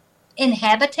in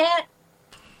habitat.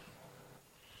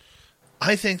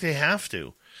 I think they have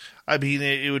to. I mean,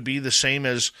 it would be the same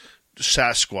as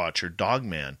Sasquatch or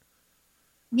Dogman.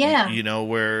 Yeah.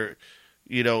 Where,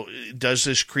 does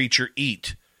this creature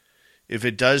eat? If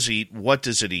it does eat, what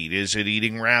does it eat? Is it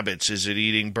eating rabbits? Is it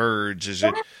eating birds? Is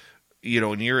it,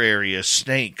 in your area,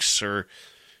 snakes or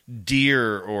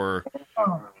deer or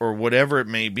whatever it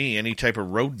may be, any type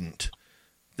of rodent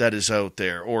that is out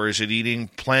there? Or is it eating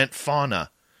plant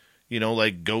fauna?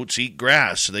 Like goats eat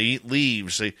grass. They eat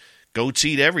leaves. Goats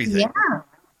eat everything.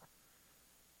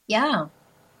 Yeah.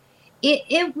 Yeah.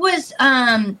 It was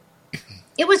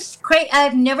great.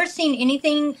 I've never seen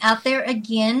anything out there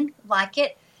again like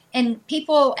it. And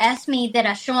people asked me that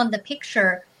I show on the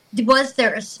picture, was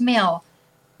there a smell?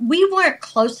 We weren't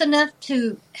close enough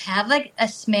to have a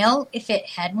smell if it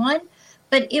had one,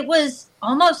 but it was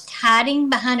almost hiding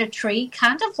behind a tree,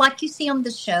 kind of like you see on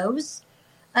the shows.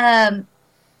 But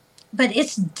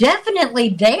it's definitely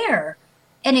there.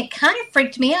 And it kind of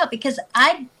freaked me out because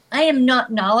I am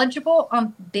not knowledgeable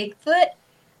on Bigfoot.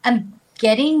 I'm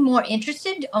getting more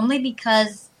interested only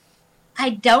because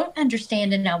I don't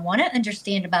understand and I want to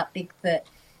understand about Bigfoot.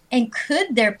 And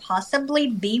could there possibly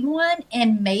be one?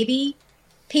 And maybe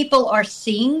people are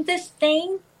seeing this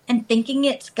thing and thinking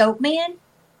it's Goatman?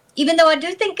 Even though I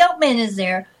do think Goatman is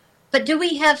there. But do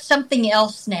we have something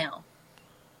else now?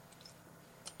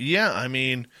 Yeah, I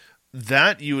mean,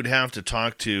 that you would have to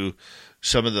talk to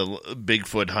some of the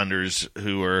Bigfoot hunters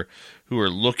who are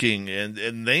looking,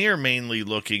 and they are mainly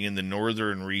looking in the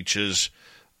northern reaches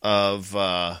of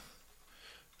the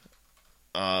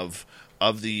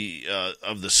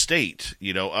state,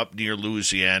 up near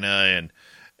Louisiana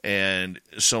and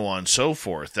so on and so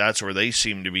forth. That's where they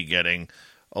seem to be getting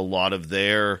a lot of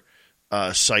their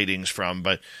sightings from.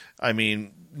 But I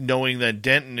mean, knowing that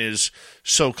Denton is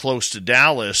so close to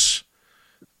Dallas,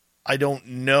 I don't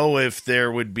know if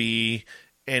there would be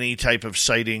any type of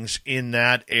sightings in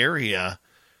that area,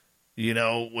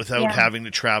 without having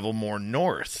to travel more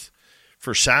north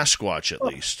for Sasquatch at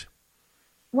least.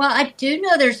 Well, I do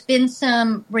know there's been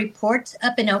some reports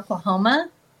up in Oklahoma,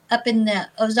 up in the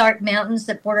Ozark Mountains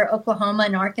that border Oklahoma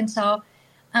and Arkansas.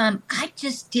 I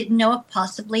just didn't know if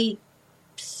possibly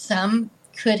some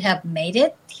could have made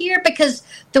it here because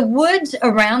the woods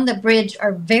around the bridge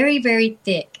are very, very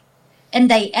thick. And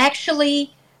they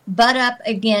actually butt up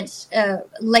against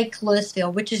Lake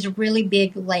Louisville, which is a really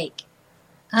big lake.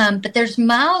 But there's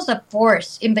miles of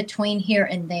forest in between here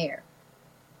and there.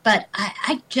 But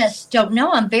I just don't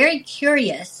know. I'm very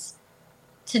curious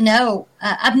to know.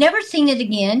 I've never seen it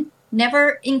again,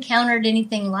 never encountered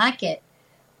anything like it.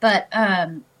 But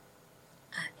I'm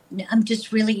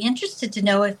just really interested to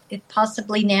know if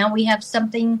possibly now we have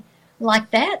something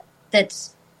like that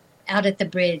that's out at the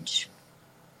bridge.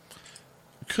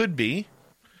 Could be.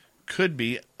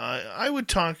 I would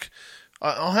talk.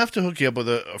 I'll have to hook you up with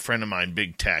a friend of mine,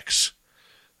 Big Tex,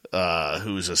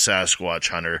 who's a Sasquatch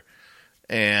hunter,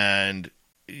 and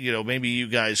maybe you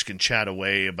guys can chat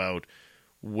away about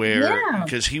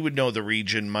because he would know the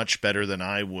region much better than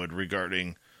I would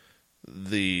regarding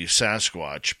the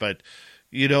Sasquatch. But,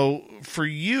 for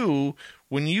you,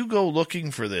 when you go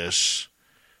looking for this,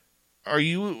 are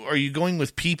you going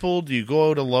with people? Do you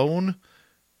go out alone?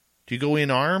 Do you go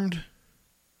in armed?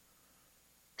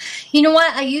 You know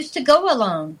what? I used to go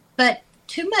alone, but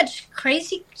too much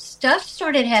crazy stuff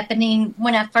started happening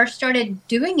when I first started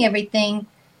doing everything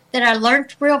that I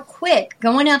learned real quick.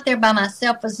 Going out there by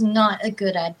myself was not a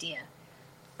good idea.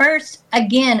 First,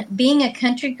 again, being a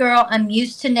country girl, I'm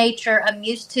used to nature. I'm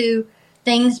used to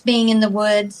things being in the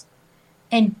woods.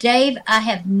 And Dave, I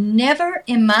have never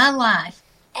in my life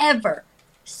ever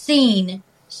seen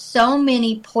so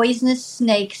many poisonous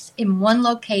snakes in one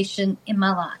location in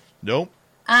my life. Nope.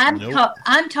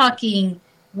 I'm talking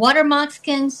water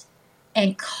moccasins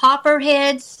and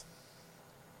copperheads.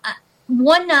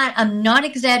 One night, I'm not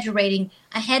exaggerating,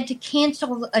 I had to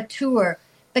cancel a tour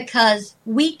because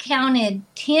we counted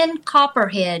 10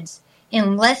 copperheads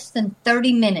in less than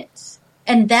 30 minutes.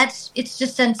 And it's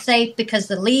just unsafe because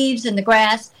the leaves and the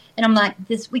grass. And I'm like,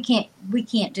 we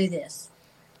can't do this.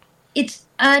 It's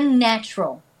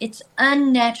unnatural. It's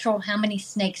unnatural how many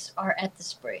snakes are at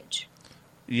this bridge.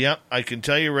 Yep, I can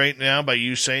tell you right now by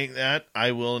you saying that,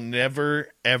 I will never,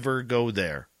 ever go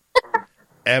there.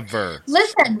 Ever.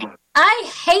 Listen,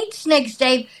 I hate snakes,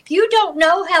 Dave. You don't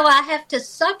know how I have to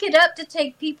suck it up to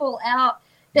take people out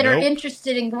that are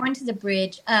interested in going to the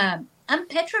bridge. I'm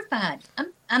petrified.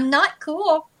 I'm not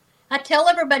cool. I tell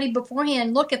everybody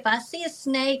beforehand, look, if I see a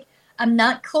snake, I'm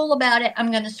not cool about it.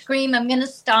 I'm going to scream. I'm going to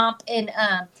stomp. And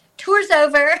tour's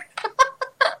over.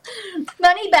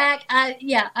 Money back.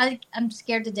 I'm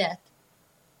scared to death.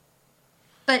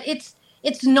 But it's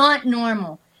not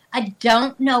normal. I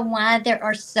don't know why there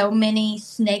are so many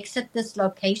snakes at this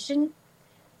location.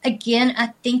 Again, I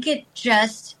think it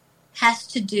just has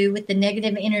to do with the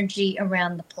negative energy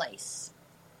around the place.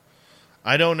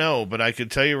 I don't know, but I can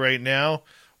tell you right now,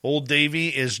 old Davy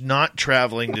is not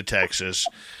traveling to Texas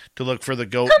to look for the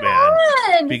goat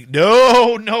man.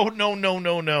 No.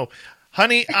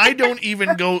 Honey, I don't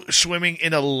even go swimming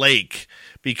in a lake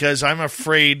because I'm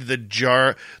afraid the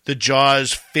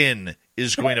Jaws fin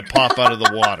is going to pop out of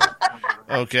the water.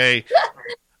 Okay?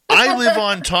 I live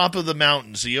on top of the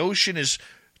mountains. The ocean is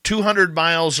 200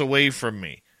 miles away from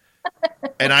me.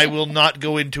 And I will not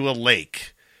go into a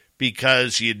lake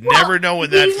because you'd never know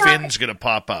when that fin's going to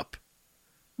pop up.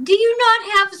 Do you not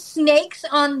have snakes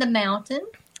on the mountain?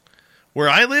 Where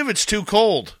I live, it's too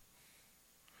cold.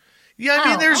 Yeah, I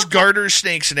mean, there's garter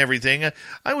snakes and everything.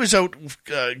 I was out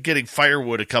getting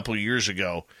firewood a couple years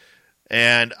ago,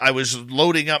 and I was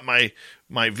loading up my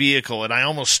vehicle, and I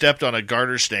almost stepped on a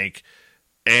garter snake,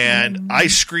 and I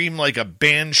screamed like a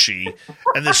banshee,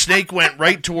 and the snake went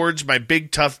right towards my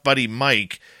big tough buddy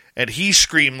Mike, and he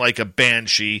screamed like a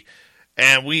banshee,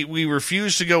 and we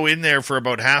refused to go in there for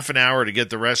about half an hour to get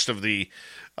the rest of the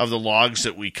logs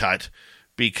that we cut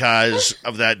because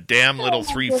of that damn little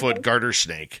 3-foot garter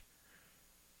snake.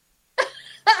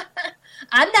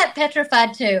 I'm that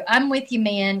petrified too. I'm with you,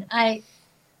 man.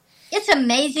 It's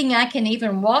amazing I can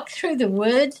even walk through the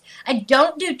woods. I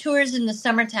don't do tours in the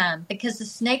summertime because the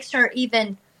snakes are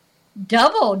even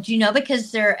doubled,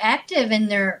 because they're active and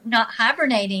they're not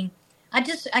hibernating. I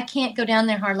can't go down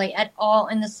there hardly at all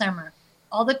in the summer.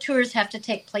 All the tours have to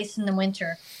take place in the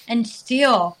winter. And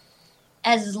still,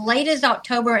 as late as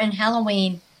October and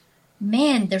Halloween,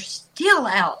 man, they're still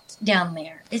out down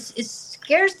there. It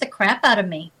scares the crap out of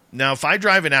me. Now, if I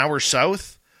drive an hour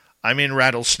south, I'm in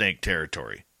rattlesnake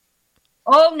territory.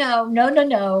 Oh, no.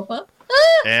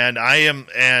 And I am,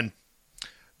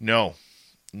 no.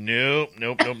 Nope.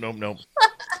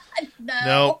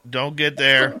 No, don't get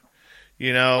there.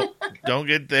 Don't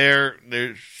get there.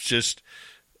 There's just,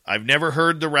 I've never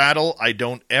heard the rattle. I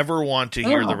don't ever want to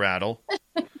hear the rattle.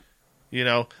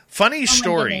 Funny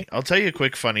story. I'll tell you a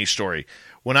quick funny story.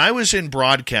 When I was in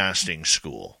broadcasting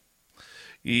school,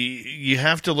 you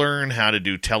have to learn how to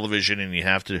do television and you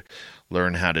have to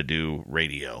learn how to do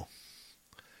radio.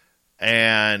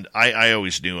 And I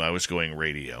always knew I was going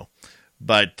radio.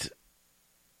 But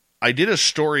I did a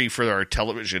story for our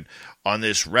television on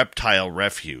this reptile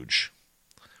refuge.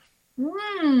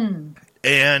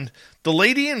 And the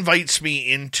lady invites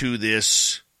me into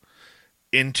this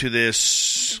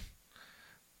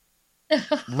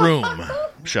room,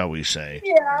 shall we say.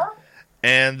 Yeah.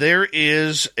 And there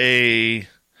is a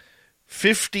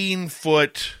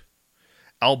 15-foot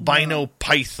albino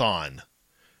python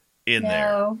in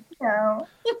there. No.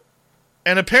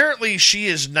 And apparently she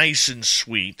is nice and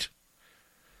sweet.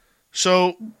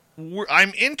 So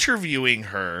I'm interviewing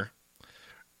her,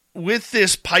 with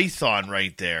this python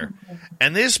right there,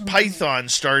 and this python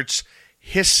starts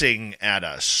hissing at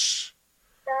us.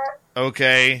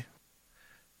 Okay?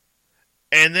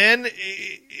 And then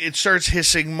it starts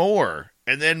hissing more,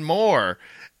 and then more,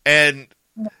 and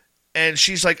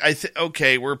she's like,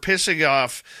 okay, we're pissing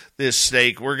off this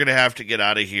snake. We're going to have to get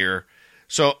out of here.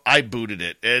 So I booted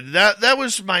it. And that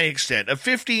was my extent. A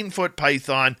 15-foot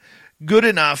python, good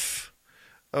enough.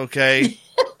 Okay?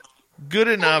 Good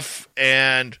enough.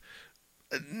 And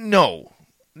no.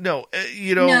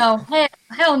 You know. No.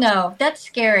 Hell no. That's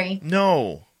scary.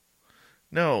 No.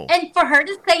 And for her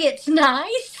to say it's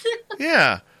nice.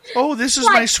 Yeah. Oh, this is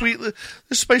my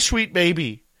sweet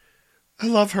baby. I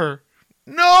love her.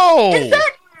 No. Is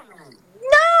that?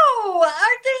 No.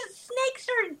 Snakes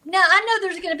are. Now, I know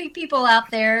there's going to be people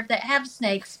out there that have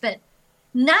snakes, but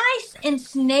nice and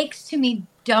snakes to me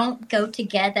don't go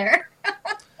together.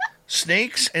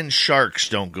 Snakes and sharks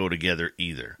don't go together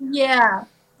either. Yeah,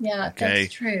 okay?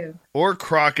 That's true. Or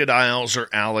crocodiles or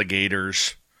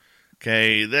alligators.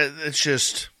 Okay, that's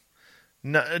just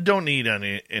don't need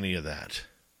any of that.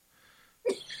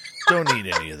 Don't need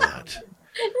any of that.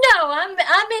 No,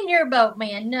 I'm in your boat,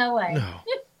 man. No way. No.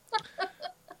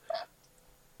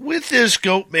 With this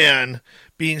goat man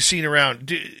being seen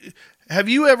around, have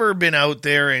you ever been out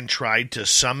there and tried to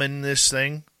summon this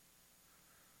thing?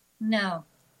 No.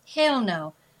 Hell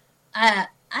no.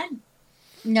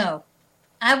 No.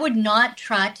 I would not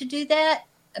try to do that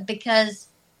because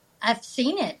I've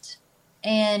seen it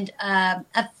and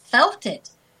I've felt it.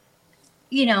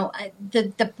 You know,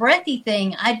 the breathy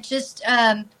thing, I just,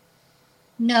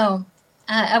 no.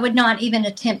 I would not even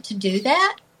attempt to do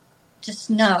that.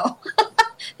 Just no.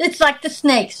 It's like the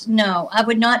snakes. No, I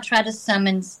would not try to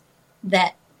summon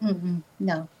that.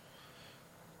 No.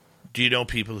 Do you know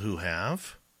people who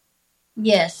have?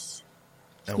 Yes.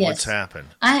 And what's happened?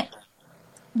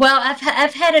 Well,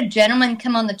 I've had a gentleman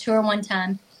come on the tour one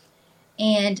time,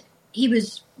 and he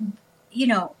was,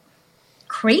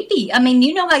 creepy. I mean,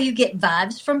 you know how you get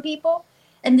vibes from people,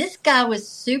 and this guy was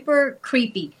super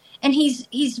creepy, and he's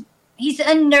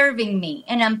unnerving me,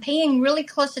 and I'm paying really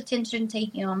close attention to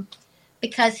him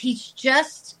because he's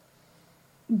just,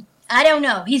 I don't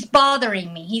know, he's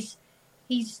bothering me.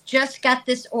 He's just got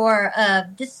this aura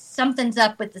of something's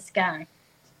up with this guy.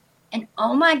 And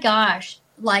oh my gosh,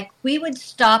 like we would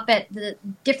stop at the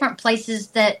different places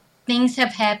that things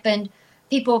have happened.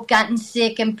 People have gotten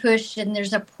sick and pushed, and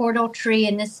there's a portal tree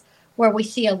in this where we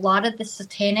see a lot of the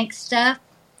satanic stuff.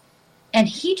 And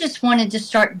he just wanted to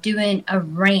start doing a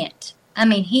rant. I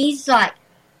mean, he's like,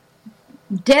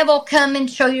 devil, come and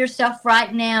show yourself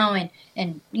right now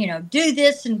and do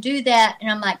this and do that. And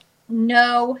I'm like,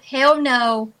 no, hell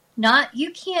no,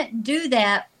 you can't do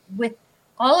that with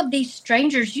all of these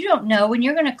strangers you don't know, and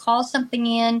you're going to call something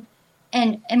in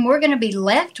and we're going to be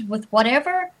left with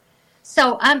whatever.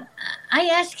 So I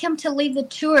asked him to leave the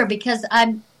tour because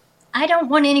I don't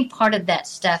want any part of that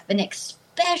stuff, and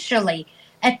especially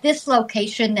at this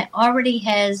location that already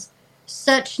has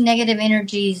such negative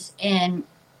energies and,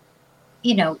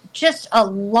 just a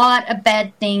lot of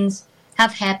bad things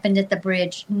have happened at the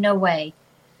bridge. No way.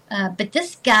 But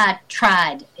this guy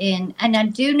tried, and I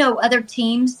do know other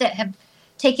teams that have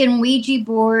taken Ouija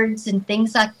boards and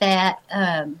things like that.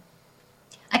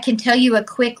 I can tell you a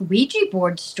quick Ouija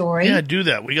board story. Yeah, do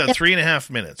that. We got 3.5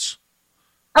 minutes.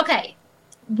 Okay.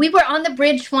 We were on the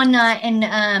bridge one night,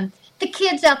 and the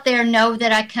kids out there know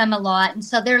that I come a lot, and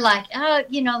so they're like, oh,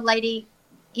 lady,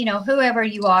 whoever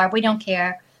you are, we don't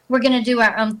care. We're going to do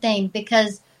our own thing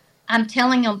because I'm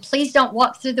telling them, please don't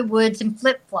walk through the woods in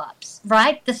flip-flops,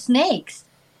 right? The snakes.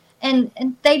 And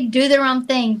they do their own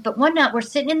thing. But one night we're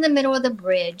sitting in the middle of the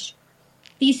bridge.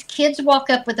 These kids walk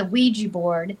up with a Ouija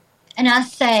board, and I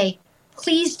say,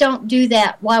 please don't do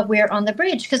that while we're on the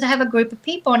bridge because I have a group of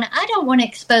people, and I don't want to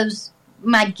expose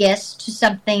my guests to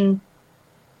something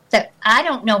that I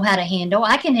don't know how to handle.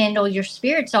 I can handle your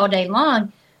spirits all day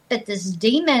long, but this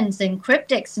demons and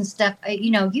cryptics and stuff,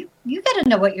 you got to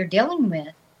know what you're dealing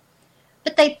with.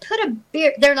 But they put a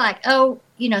beer, they're like, oh,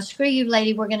 screw you,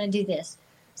 lady, we're going to do this.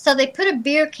 So they put a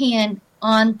beer can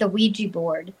on the Ouija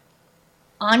board.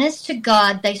 Honest to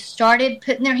God, they started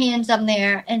putting their hands on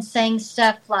there and saying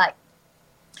stuff like,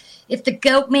 if the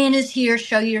goat man is here,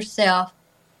 show yourself.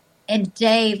 And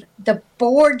Dave, the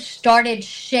board started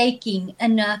shaking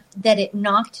enough that it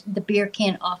knocked the beer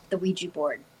can off the Ouija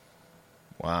board.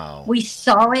 Wow. We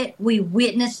saw it. We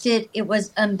witnessed it. It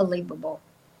was unbelievable.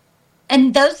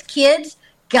 And those kids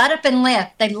got up and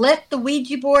left. They left the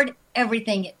Ouija board,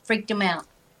 everything. It freaked them out.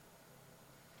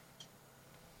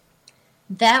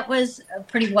 That was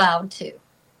pretty wild, too.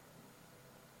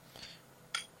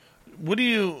 What do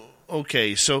you...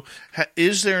 Okay, so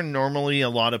is there normally a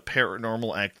lot of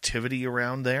paranormal activity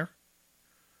around there?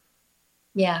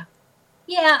 Yeah.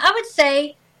 Yeah, I would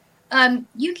say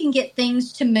you can get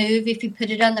things to move if you put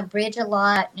it on the bridge a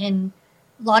lot, and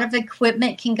a lot of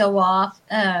equipment can go off.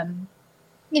 The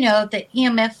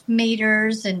EMF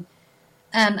meters, and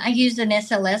I use an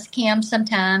SLS cam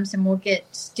sometimes, and we'll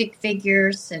get stick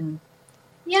figures. And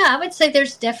yeah, I would say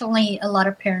there's definitely a lot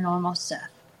of paranormal stuff.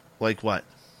 Like what?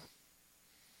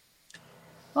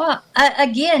 Well,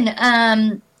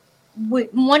 one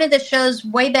of the shows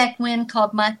way back when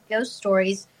called My Ghost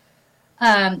Stories,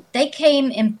 they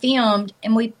came and filmed,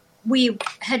 and we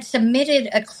had submitted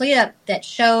a clip that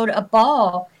showed a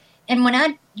ball. And when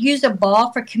I use a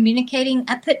ball for communicating,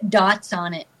 I put dots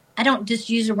on it. I don't just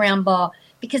use a round ball,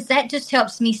 because that just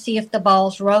helps me see if the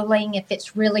ball's rolling, if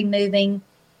it's really moving.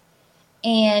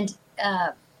 And,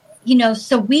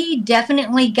 so we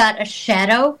definitely got a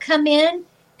shadow come in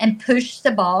and push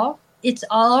the ball. It's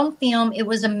all on film. It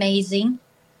was amazing.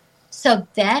 So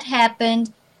that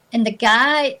happened. And the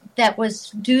guy that was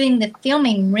doing the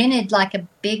filming rented like a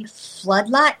big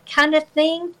floodlight kind of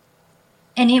thing.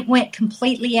 And it went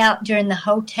completely out during the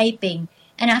whole taping.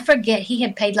 And I forget, he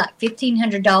had paid like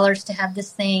 $1,500 to have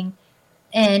this thing.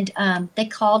 And they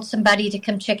called somebody to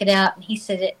come check it out. And he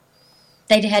said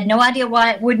they had no idea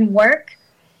why it wouldn't work.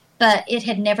 But it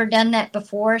had never done that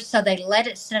before, so they let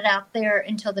it sit out there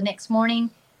until the next morning.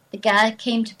 The guy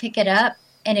came to pick it up,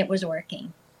 and it was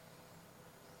working.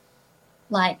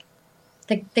 Like,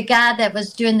 the guy that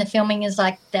was doing the filming is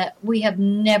like that. We have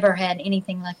never had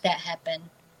anything like that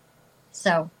happen.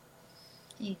 So,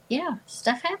 yeah,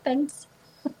 stuff happens.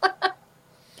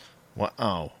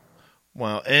 Wow.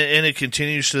 Wow. And it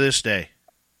continues to this day.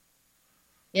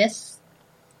 Yes.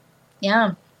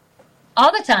 Yeah.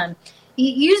 All the time.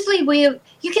 Usually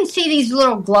you can see these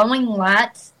little glowing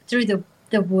lights through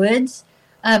the woods.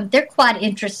 They're quite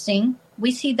interesting.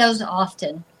 We see those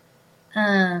often.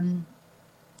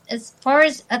 As far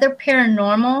as other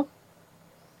paranormal,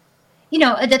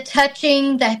 the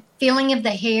touching, the feeling of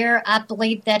the hair, I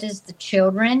believe that is the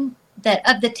children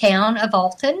of the town of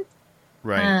Alton.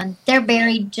 Right. They're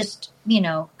buried just,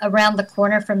 around the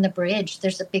corner from the bridge.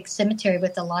 There's a big cemetery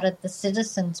with a lot of the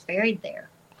citizens buried there.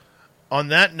 On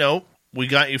that note, we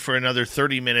got you for another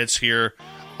 30 minutes here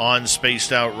on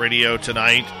Spaced Out Radio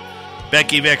tonight.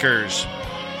 Becky Vickers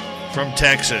from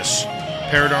Texas,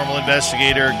 paranormal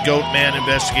investigator, goat man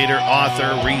investigator,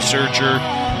 author, researcher.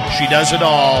 She does it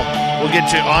all. We'll get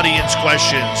to audience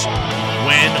questions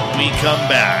when we come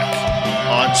back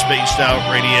on Spaced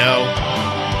Out Radio.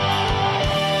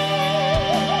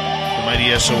 The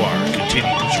mighty SOR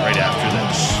continues right after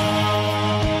this.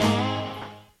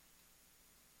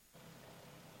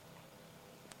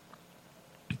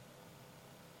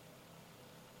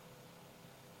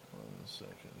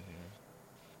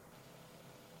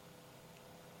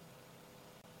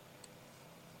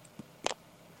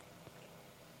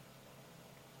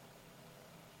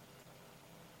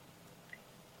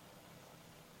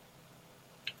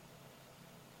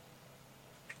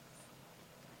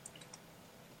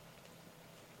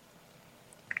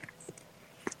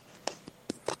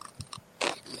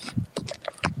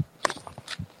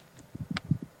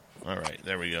 All right,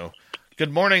 there we go.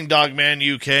 Good morning, Dogman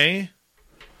UK. There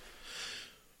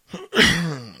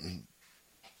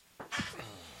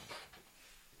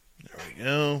we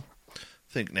go. I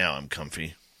think now I'm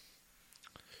comfy.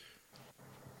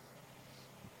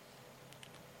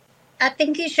 I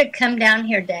think you should come down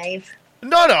here, Dave.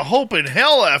 Not a hope in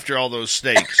hell after all those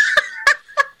steaks.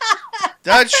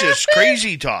 That's just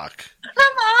crazy talk.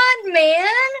 Come on, man.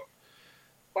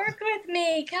 Work with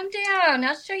me. Come down.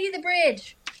 I'll show you the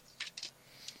bridge.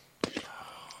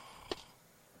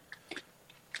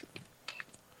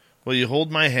 Will you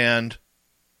hold my hand?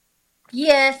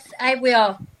 Yes, I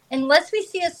will. Unless we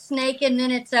see a snake and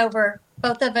then it's over.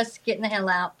 Both of us getting the hell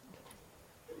out.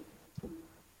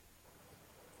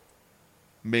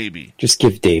 Maybe. Just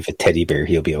give Dave a teddy bear.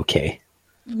 He'll be okay.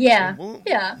 Yeah. Well,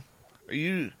 yeah. Are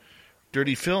you...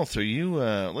 Dirty Filth, are you...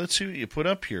 let's see what you put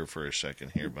up here for a second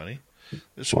here, buddy.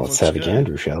 This one let's have a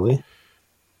gander, shall we?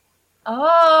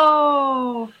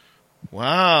 Oh.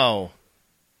 Wow.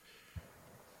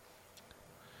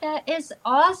 That is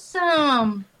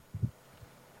awesome.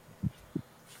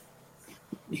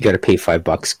 You got to pay $5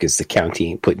 because the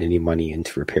county ain't putting any money in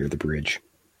to repair the bridge.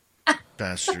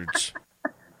 Bastards.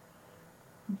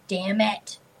 Damn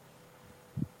it.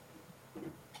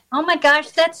 Oh my gosh,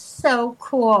 that's so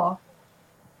cool.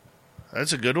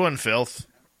 That's a good one, Filth.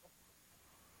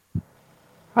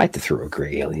 I had to throw a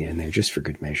gray alien in there just for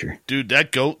good measure. Dude,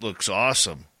 that goat looks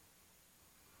awesome.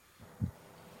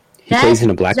 He plays in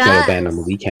a black metal band on the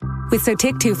weekend. With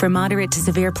Sotyktu for moderate to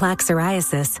severe plaque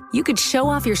psoriasis, you could show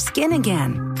off your skin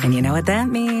again. And you know what that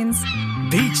means?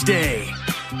 Beach day.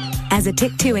 As a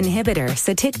TYK2 inhibitor,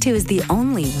 Sotyktu is the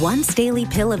only once-daily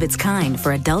pill of its kind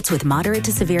for adults with moderate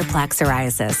to severe plaque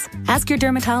psoriasis. Ask your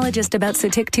dermatologist about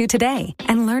Sotyktu today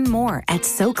and learn more at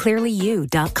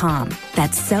SoClearlyYou.com.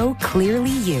 That's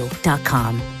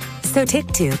SoClearlyYou.com.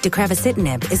 Sotyktu,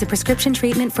 deucravacitinib, is a prescription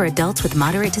treatment for adults with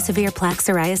moderate to severe plaque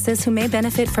psoriasis who may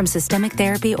benefit from systemic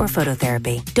therapy or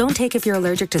phototherapy. Don't take if you're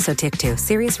allergic to Sotyktu.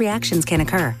 Serious reactions can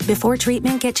occur. Before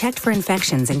treatment, get checked for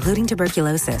infections, including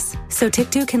tuberculosis.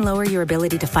 Sotyktu can lower your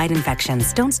ability to fight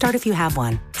infections. Don't start if you have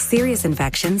one. Serious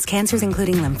infections, cancers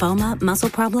including lymphoma, muscle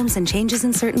problems, and changes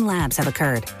in certain labs have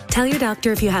occurred. Tell your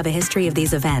doctor if you have a history of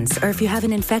these events, or if you have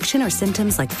an infection or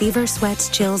symptoms like fever, sweats,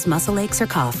 chills, muscle aches, or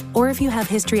cough, or if you have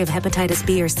history of hepatitis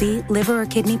B or C, liver or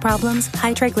kidney problems,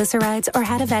 high triglycerides, or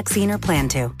had a vaccine or plan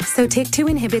to. Sotyktu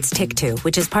inhibits TYK2,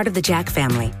 which is part of the JAK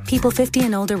family. People 50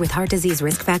 and older with heart disease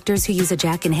risk factors who use a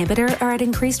JAK inhibitor are at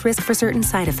increased risk for certain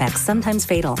side effects, sometimes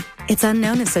fatal. It's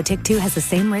unknown if Sotyktu has the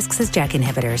same risks as JAK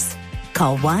inhibitors.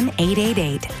 Call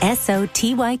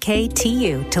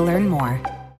 1-888-SOTYKTU to learn more.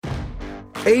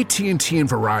 AT&T and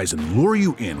Verizon lure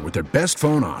you in with their best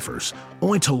phone offers,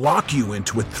 only to lock you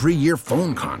into a 3-year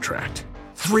phone contract.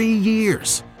 3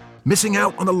 years. Missing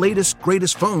out on the latest,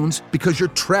 greatest phones because you're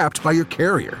trapped by your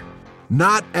carrier.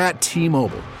 Not at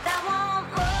T-Mobile.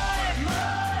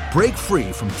 Break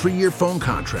free from 3-year phone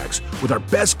contracts with our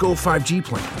best Go 5G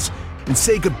plans and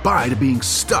say goodbye to being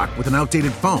stuck with an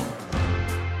outdated phone.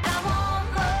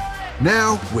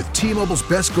 Now, with T-Mobile's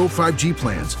best Go 5G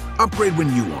plans, upgrade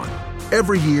when you want.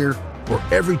 Every year or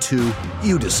every 2,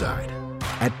 you decide.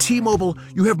 At T-Mobile,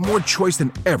 you have more choice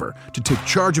than ever to take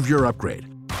charge of your upgrade.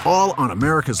 All on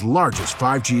America's largest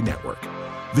 5G network.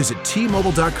 Visit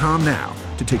T-Mobile.com now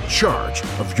to take charge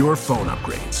of your phone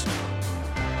upgrades.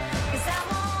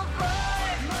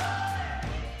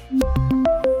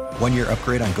 One-year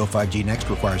upgrade on Go 5G Next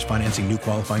requires financing new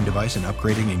qualifying device and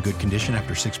upgrading in good condition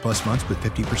after 6+ months with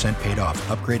 50% paid off.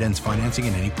 Upgrade ends financing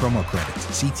and any promo credits.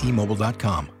 See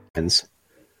T-Mobile.com.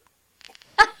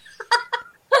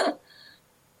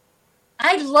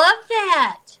 I love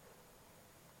that.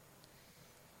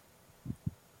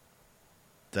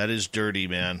 That is dirty,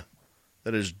 man.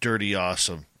 That is dirty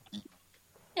awesome.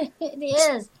 It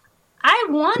is. I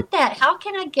want that. How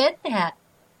can I get that?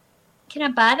 Can I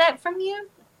buy that from you?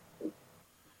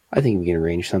 I think we can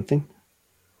arrange something.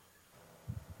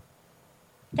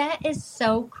 That is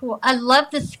so cool. I love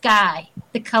the sky.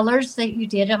 The colors that you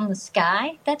did on the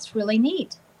sky. That's really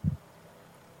neat.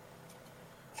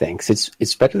 Thanks.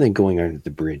 It's better than going under the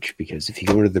bridge, because if you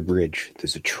go under the bridge,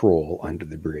 there's a troll under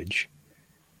the bridge.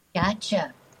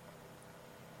 Gotcha.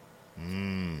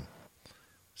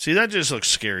 See, that just looks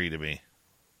scary to me.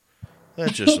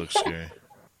 That just looks scary.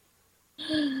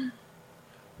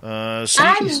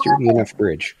 Sturdy enough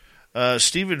bridge.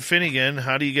 Stephen Finnegan,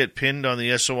 how do you get pinned on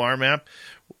the SOR map?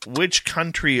 Which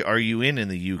country are you in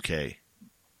the UK?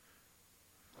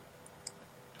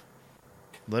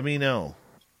 Let me know.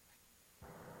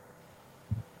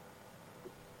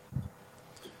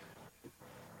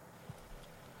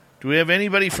 Do we have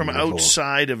anybody from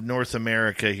outside of North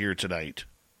America here tonight?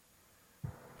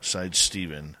 Besides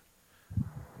Stephen.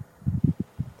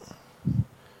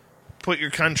 Put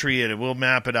your country in and we'll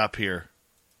map it up here.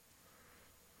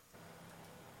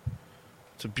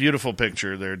 It's a beautiful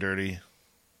picture there, Dirty.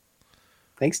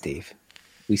 Thanks, Dave.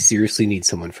 We seriously need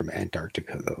someone from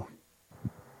Antarctica, though.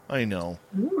 I know.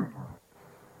 Ooh.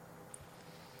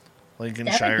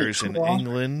 Lincolnshire is in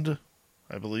England,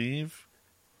 I believe.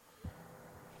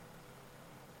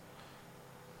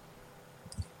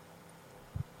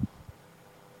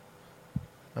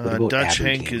 Dutch Aberdeen?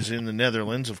 Hank is in the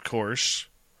Netherlands, of course.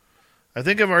 I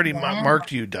think I've already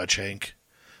marked you, Dutch Hank.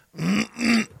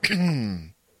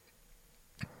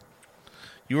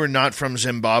 You are not from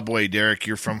Zimbabwe, Derek.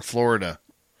 You're from Florida.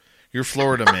 You're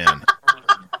Florida man.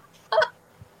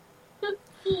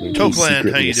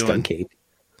 Tokeland, how you doing?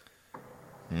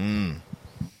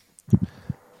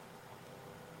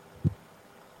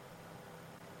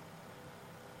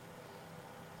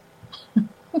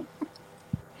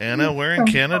 Anna, where in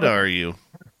Canada are you?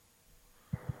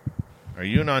 Are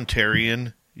you an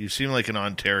Ontarian? You seem like an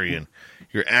Ontarian.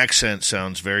 Your accent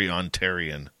sounds very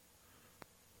Ontarian.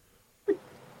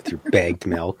 With your bagged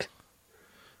milk.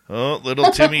 Oh,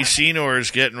 little Timmy Senor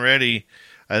is getting ready.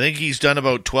 I think he's done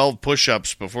about 12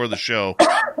 push-ups before the show.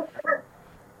 All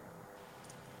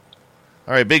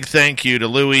right, big thank you to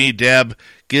Louie, Deb,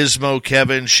 Gizmo,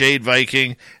 Kevin, Shade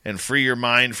Viking, and Free Your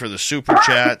Mind for the super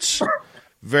chats.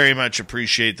 Very much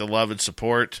appreciate the love and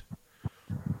support.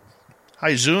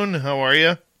 Hi, Zune. How are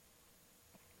you?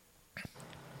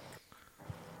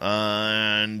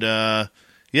 And,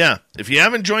 yeah, if you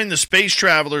haven't joined the Space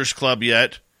Travelers Club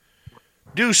yet,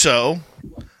 do so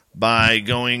by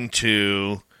going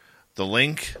to the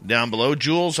link down below.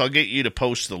 Jules, I'll get you to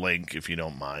post the link, if you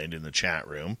don't mind, in the chat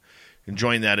room. You can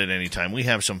join that at any time. We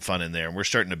have some fun in there, and we're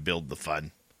starting to build the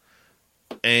fun.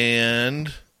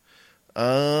 And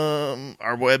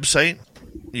our website,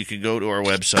 you can go to our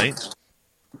website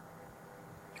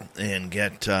and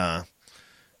get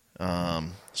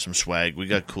some swag. We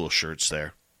got cool shirts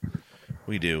there.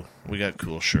 We do. We got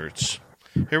cool shirts.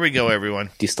 Here we go, everyone.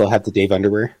 Do you still have the Dave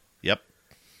underwear? Yep.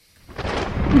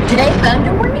 Dave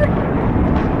underwear?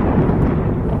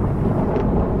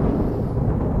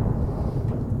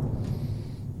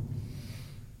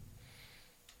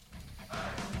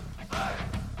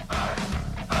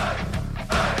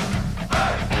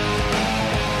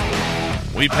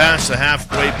 We passed the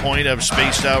halfway point of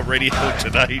Spaced Out Radio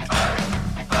tonight.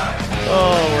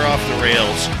 Oh, we're off the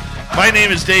rails. My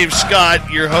name is Dave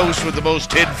Scott, your host with the most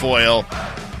tinfoil,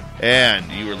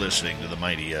 and you are listening to the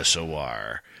mighty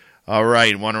SOR. All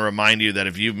right, want to remind you that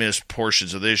if you've missed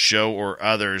portions of this show or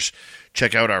others,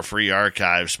 check out our free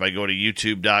archives by going to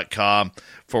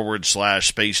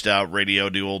youtube.com/Spaced Out Radio.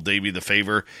 Do old Davey the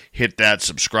favor, hit that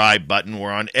subscribe button.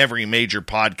 We're on every major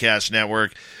podcast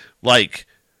network like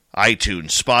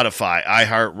iTunes, Spotify,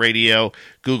 iHeartRadio,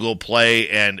 Google Play,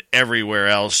 and everywhere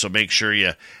else. So make sure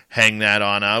you hang that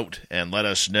on out and let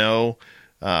us know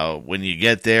when you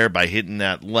get there by hitting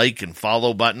that like and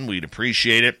follow button. We'd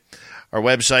appreciate it. Our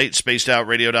website,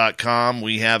 spacedoutradio.com,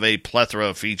 we have a plethora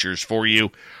of features for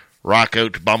you. Rock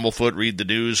out to Bumblefoot, read the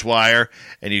Newswire,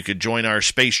 and you could join our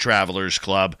Space Travelers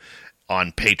Club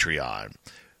on Patreon.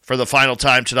 For the final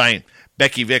time tonight,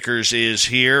 Becky Vickers is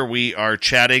here. We are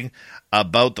chatting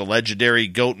about the legendary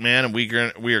Goat Man, and we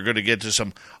are going to get to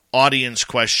some audience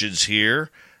questions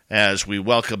here as we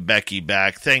welcome Becky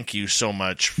back. Thank you so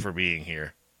much for being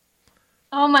here.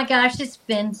 Oh my gosh, it's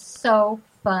been so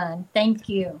fun. Thank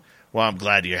you. Well, I'm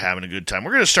glad you're having a good time.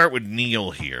 We're going to start with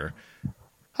Neil here.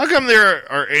 How come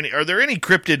are there any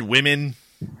cryptid women?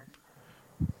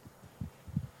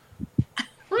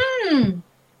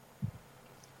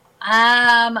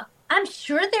 I'm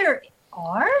sure there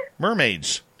are.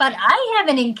 Mermaids. But I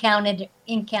haven't encountered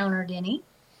any.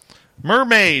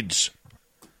 Mermaids.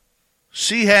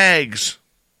 Sea hags.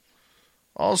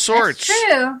 All sorts. That's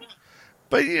true.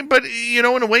 But you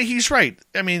know, in a way, he's right.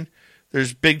 I mean,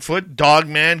 there's Bigfoot, Dog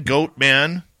Man, Goat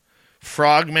Man,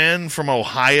 Frog Man from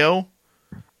Ohio.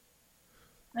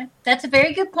 That's a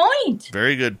very good point.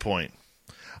 Very good point.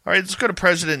 All right, let's go to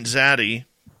President Zaddy.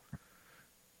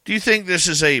 Do you think this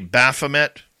is a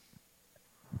Baphomet?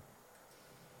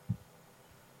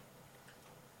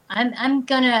 I'm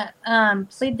gonna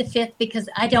plead the fifth because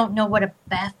I don't know what a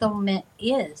Baphomet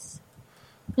is.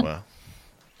 Well,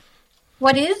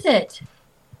 what is it?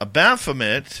 A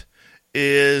Baphomet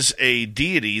is a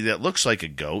deity that looks like a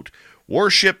goat,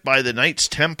 worshipped by the Knights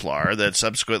Templar, that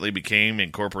subsequently became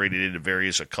incorporated into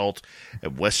various occult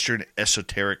and Western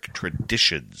esoteric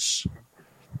traditions.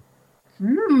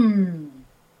 I'm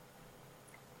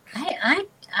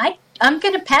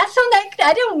gonna pass on that.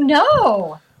 I don't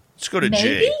know. Let's go to Maybe?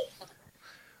 Jay.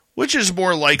 Which is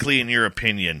more likely, in your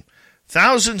opinion?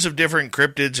 Thousands of different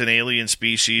cryptids and alien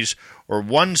species, or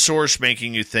one source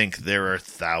making you think there are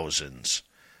thousands?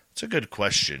 It's a good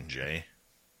question, Jay.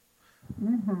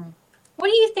 Mm-hmm. What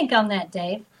do you think on that,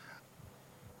 Dave?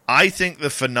 I think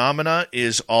the phenomena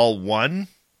is all one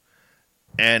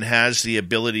and has the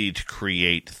ability to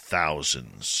create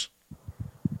thousands.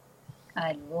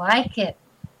 I like it.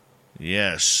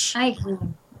 Yes. I agree.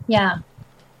 Yeah.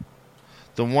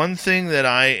 The one thing that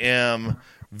I am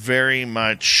very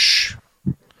much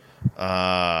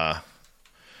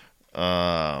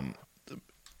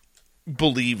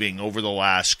believing over the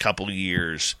last couple of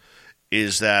years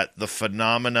is that the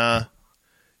phenomena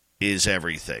is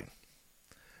everything.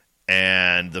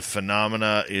 And the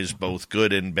phenomena is both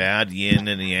good and bad, yin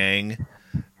and yang,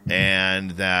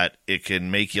 and that it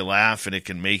can make you laugh and it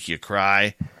can make you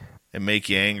cry and make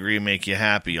you angry and make you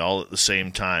happy all at the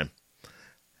same time.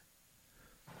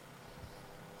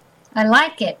 I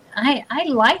like it. I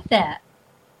like that.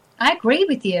 I agree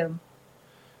with you.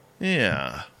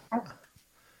 Yeah.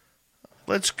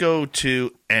 Let's go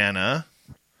to Anna.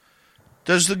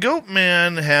 Does the goat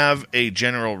man have a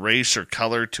general race or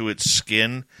color to its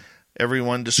skin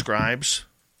everyone describes?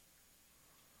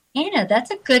 Anna,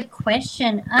 that's a good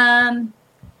question. Yeah,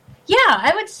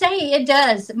 I would say it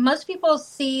does. Most people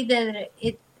see that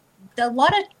a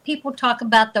lot of people talk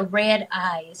about the red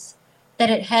eyes, that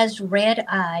it has red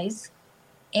eyes,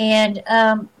 and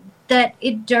that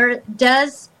it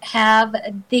does have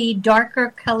the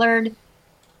darker colored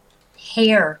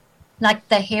hair. Like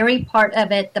the hairy part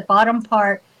of it, the bottom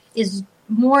part is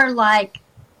more like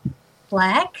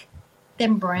black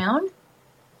than brown.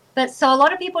 But so a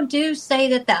lot of people do say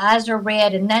that the eyes are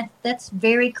red, and that's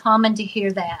very common to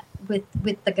hear that with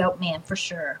the goat man for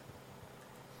sure.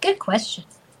 Good question.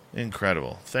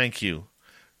 Incredible. Thank you.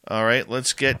 All right,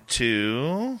 let's get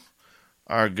to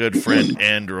our good friend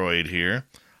Android here.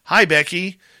 Hi,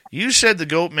 Becky. You said the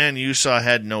goat man you saw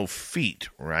had no feet,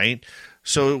 right?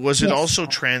 So was it also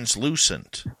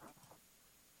translucent?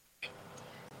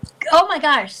 Oh my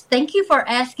gosh, thank you for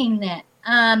asking that.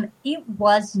 It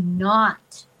was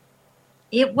not.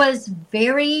 It was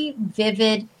very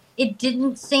vivid. It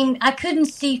didn't seem, I couldn't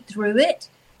see through it.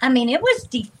 I mean, it was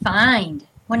defined.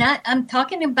 When I'm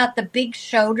talking about the big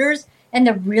shoulders and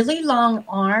the really long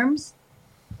arms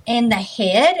and the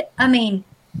head, I mean,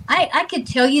 I could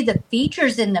tell you the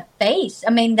features in the face.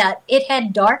 I mean, that it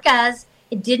had dark eyes.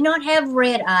 It did not have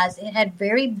red eyes. It had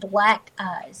very black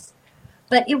eyes,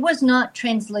 but it was not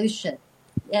translucent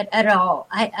at all.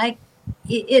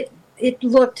 It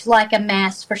looked like a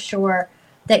mask for sure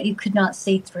that you could not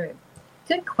see through.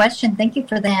 Good question. Thank you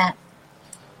for that.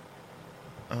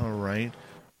 All right.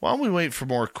 While we wait for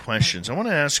more questions, I want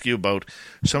to ask you about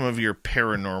some of your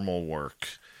paranormal work,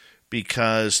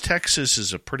 because Texas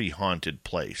is a pretty haunted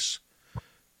place.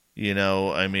 You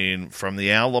know, I mean, from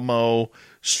the Alamo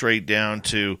straight down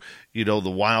to, you know, the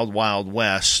wild, wild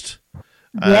West.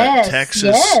 Yes,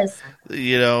 Texas, yes.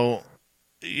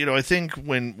 You know, I think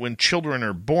when children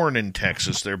are born in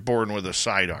Texas, they're born with a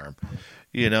sidearm,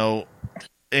 you know,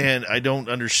 and I don't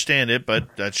understand it,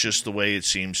 but that's just the way it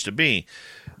seems to be.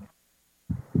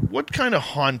 What kind of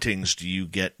hauntings do you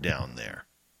get down there?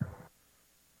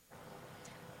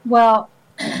 Well,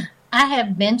 I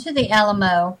have been to the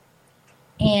Alamo,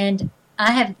 and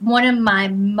I have one of my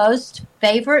most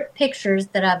favorite pictures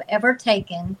that I've ever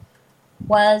taken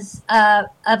was of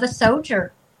a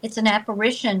soldier. It's an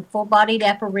apparition, full-bodied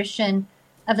apparition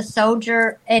of a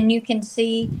soldier, and you can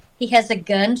see he has a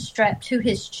gun strapped to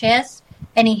his chest,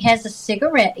 and he has a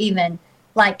cigarette even,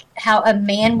 like how a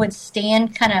man would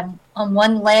stand kind of on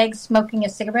one leg smoking a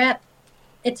cigarette.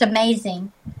 It's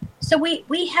amazing. So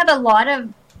we have a lot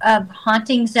of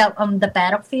hauntings out on the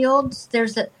battlefields.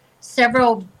 There's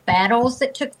several battles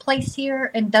that took place here,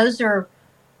 and those are,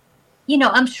 you know,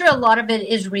 I'm sure a lot of it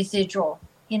is residual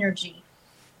energy.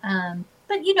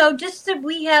 But, you know, just that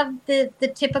we have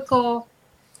the typical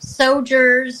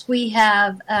soldiers. We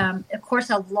have, of course,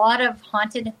 a lot of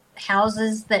haunted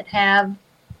houses that have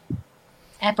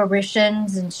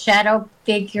apparitions and shadow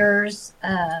figures.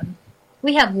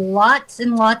 We have lots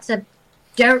and lots of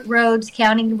dirt roads,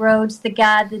 county roads.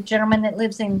 The gentleman that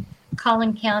lives in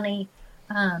Collin County,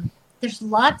 there's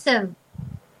lots of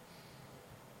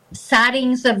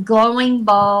sightings of glowing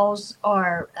balls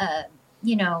or,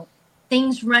 you know,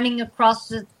 things running across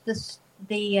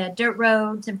the dirt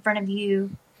roads in front of you,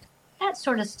 that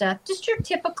sort of stuff. Just your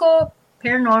typical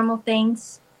paranormal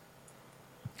things.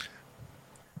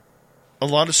 A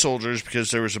lot of soldiers,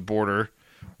 because there was a border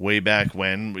way back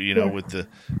when, you know, with the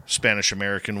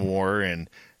Spanish-American War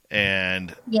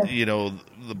and you know,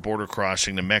 the border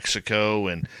crossing to Mexico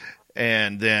and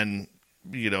then,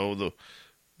 you know,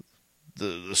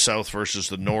 the South versus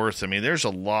the North. I mean, there's a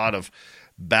lot of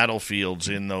battlefields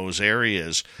in those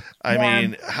areas. I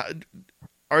mean,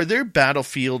 are there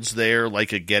battlefields there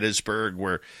like at Gettysburg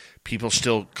where people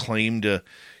still claim to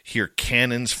hear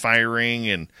cannons firing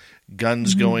and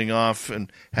guns going off?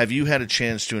 And have you had a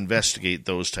chance to investigate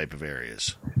those type of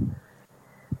areas?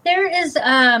 There is,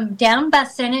 down by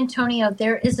San Antonio,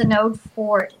 there is an old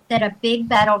fort that a big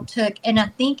battle took. And I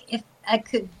think if I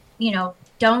could, you know,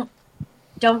 don't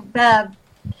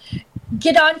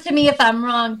get on to me if I'm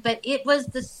wrong, but it was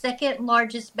the second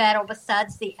largest battle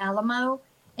besides the Alamo.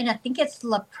 And I think it's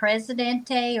La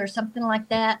Presidente or something like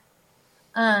that.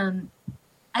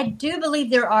 I do believe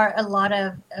there are a lot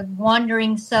of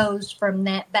wandering souls from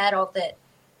that battle that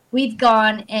we've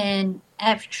gone and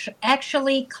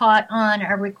actually caught on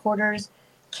our recorders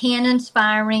cannons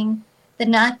firing. The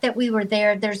night that we were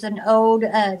there, there's an old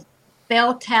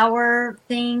bell tower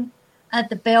thing.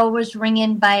 The bell was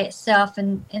ringing by itself,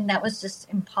 and that was just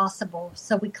impossible.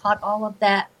 So we caught all of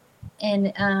that.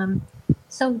 And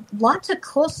so lots of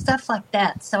cool stuff like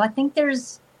that. So I think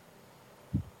there's,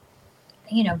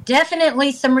 you know,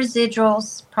 definitely some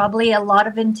residuals, probably a lot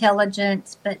of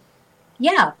intelligence. But,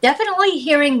 yeah, definitely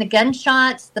hearing the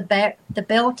gunshots, the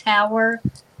bell tower,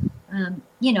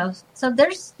 So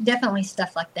there's definitely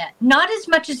stuff like that. Not as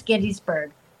much as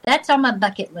Gettysburg. That's on my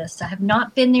bucket list. I have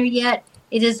not been there yet.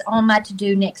 It is on my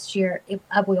to-do next year.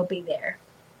 I will be there.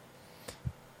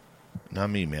 Not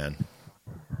me, man.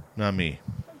 Not me.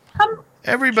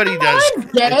 Everybody does.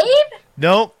 Dave?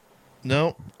 No.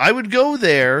 I would go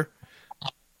there.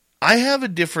 I have a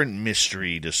different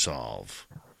mystery to solve.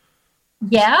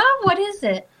 Yeah? What is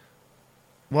it?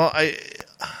 Well,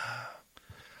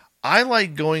 I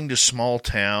like going to small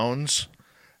towns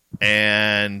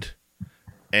and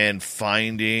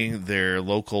finding their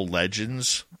local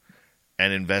legends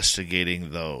and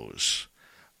investigating those.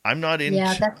 I'm not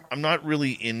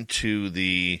really into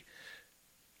the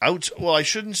well, I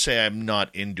shouldn't say I'm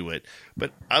not into it,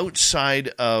 but outside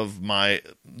of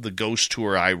the ghost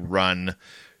tour I run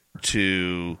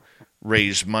to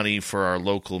raise money for our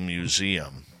local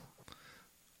museum,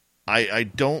 I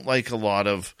don't like a lot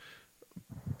of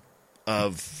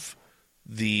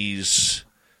these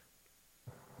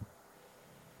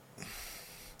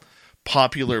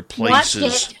popular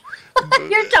places.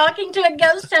 You're talking to a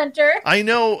ghost hunter. I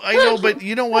know, but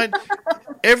you know what?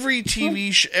 Every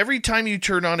time you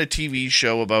turn on a TV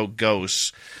show about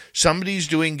ghosts, somebody's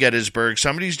doing Gettysburg,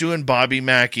 somebody's doing Bobby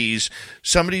Mackey's,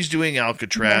 somebody's doing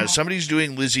Alcatraz, somebody's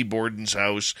doing Lizzie Borden's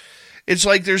house. It's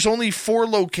like there's only 4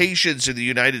 locations in the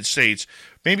United States,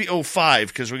 maybe 5,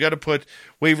 because we got to put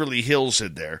Waverly Hills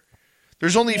in there.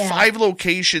 There's only 5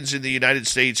 locations in the United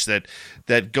States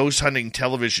that ghost hunting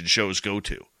television shows go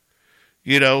to.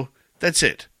 That's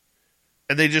it.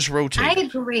 And they just rotate. I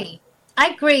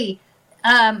agree.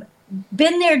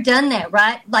 Been there, done that,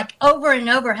 right? Like over and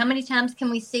over. How many times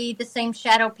can we see the same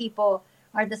shadow people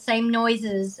or the same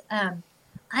noises?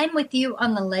 I'm with you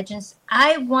on the legends.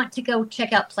 I want to go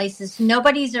check out places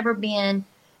nobody's ever been.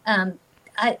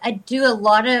 I do a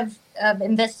lot of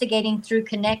investigating through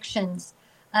connections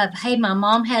of, hey, my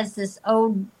mom has this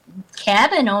old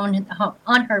cabin on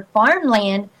her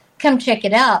farmland. Come check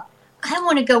it out. I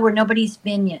want to go where nobody's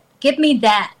been yet. Give me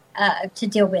that to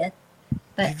deal with.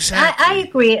 But exactly. I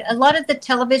agree. A lot of the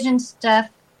television stuff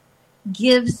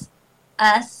gives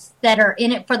us that are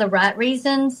in it for the right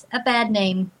reasons a bad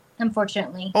name,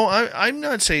 unfortunately. Oh, I'm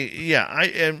not saying,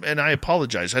 and I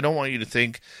apologize. I don't want you to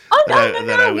think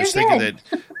that I was thinking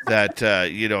that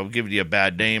I'm giving you a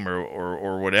bad name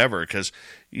or whatever, because,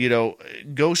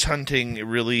 ghost hunting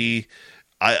really,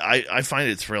 I find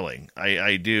it thrilling.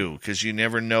 I do, because you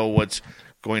never know what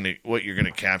you're going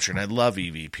to capture. And I love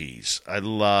EVPs. I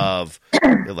love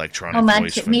electronic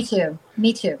voice. Me too.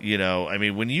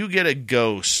 When you get a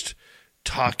ghost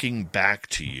talking back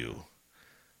to you,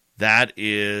 that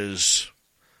is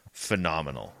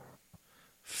phenomenal.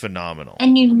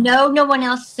 And no one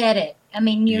else said it.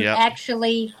 You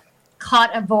actually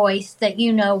caught a voice that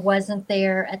wasn't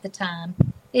there at the time.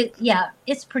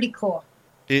 It's pretty cool.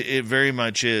 It very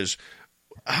much is.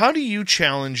 How do you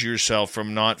challenge yourself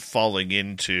from not falling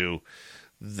into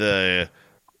the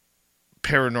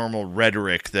paranormal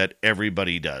rhetoric that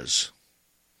everybody does?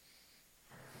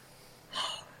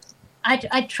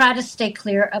 I try to stay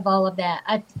clear of all of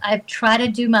that. I try to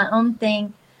do my own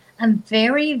thing. I'm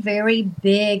very, very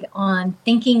big on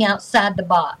thinking outside the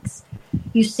box.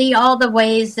 You see all the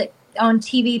ways that on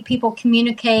TV people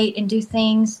communicate and do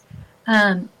things.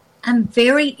 I'm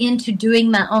very into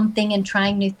doing my own thing and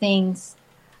trying new things.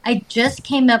 I just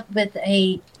came up with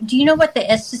do you know what the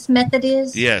Estes method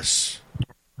is? Yes.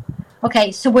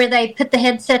 Okay, so where they put the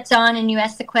headsets on and you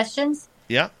ask the questions?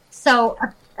 Yeah. So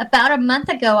about a month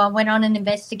ago, I went on an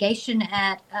investigation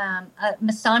at a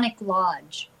Masonic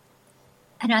lodge.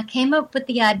 And I came up with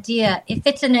the idea, if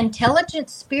it's an intelligent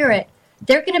spirit,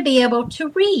 they're going to be able to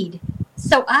read.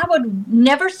 So I would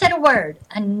never said a word.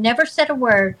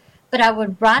 But I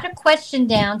would write a question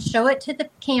down, show it to the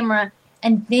camera,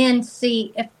 and then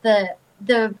see if the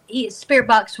spirit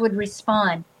box would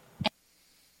respond.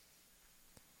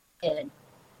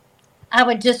 I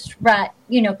would just write,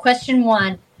 question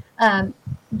 1,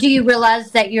 do you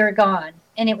realize that you're gone?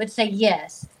 And it would say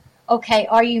yes. Okay,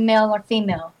 are you male or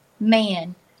female?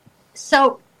 Man.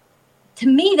 So to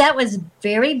me, that was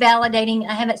very validating.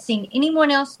 I haven't seen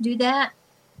anyone else do that.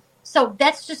 So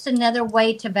that's just another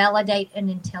way to validate an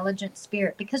intelligent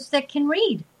spirit, because they can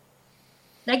read.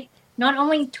 They not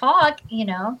only talk,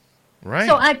 Right.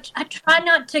 So I try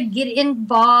not to get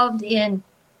involved in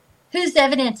whose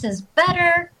evidence is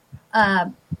better.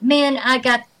 I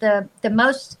got the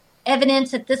most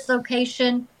evidence at this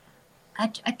location. I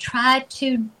try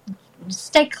to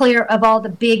stay clear of all the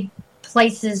big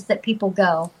places that people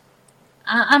go.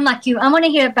 I'm like you. I want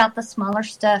to hear about the smaller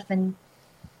stuff and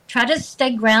try to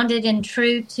stay grounded and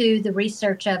true to the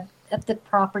research of the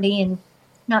property and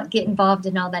not get involved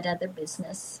in all that other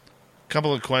business.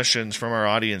 Couple of questions from our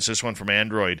audience. This one from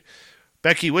Android.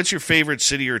 Becky, what's your favorite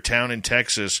city or town in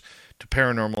Texas to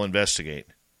paranormal investigate?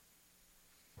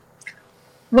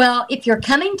 Well, if you're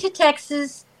coming to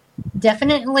Texas,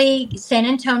 definitely San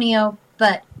Antonio,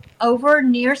 but over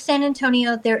near San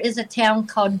Antonio, there is a town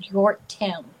called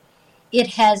Yorktown. It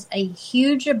has a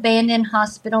huge abandoned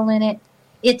hospital in it.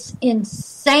 It's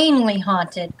insanely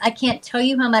haunted. I can't tell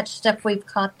you how much stuff we've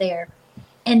caught there.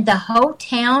 And the whole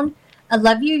town, I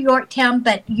love you, Yorktown,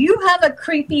 but you have a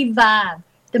creepy vibe.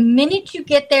 The minute you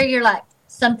get there, you're like,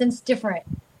 something's different.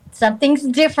 Something's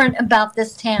different about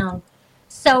this town.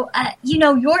 So,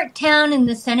 Yorktown in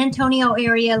the San Antonio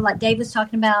area, like Dave was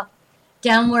talking about,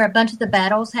 down where a bunch of the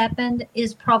battles happened,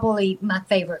 is probably my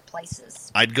favorite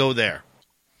places. I'd go there.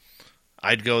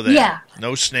 Yeah.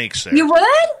 No snakes there. You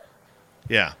would?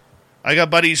 Yeah. I got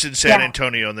buddies in San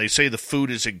Antonio, and they say the food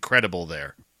is incredible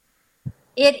there.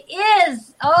 It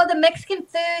is. Oh, the Mexican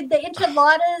food, the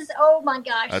enchiladas. Oh, my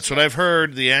gosh. That's what I've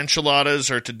heard. The enchiladas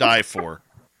are to die for.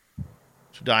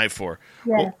 Yeah.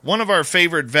 Well, one of our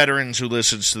favorite veterans who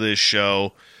listens to this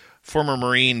show, former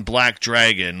Marine Black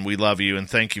Dragon, we love you and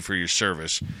thank you for your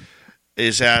service,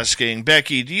 is asking,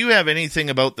 Becky, do you have anything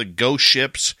about the ghost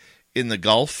ships in the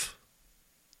Gulf?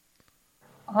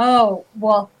 Oh,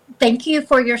 well, thank you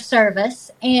for your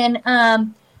service. And I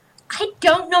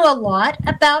don't know a lot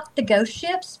about the ghost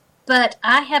ships, but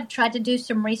I have tried to do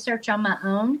some research on my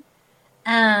own.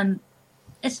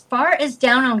 As far as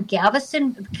down on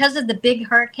Galveston, because of the big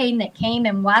hurricane that came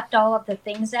and wiped all of the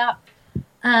things out,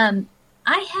 I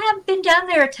have been down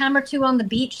there a time or two on the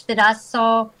beach that I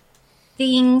saw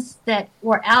things that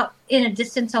were out in a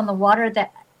distance on the water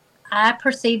that I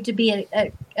perceived to be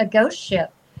a ghost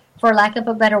ship, for lack of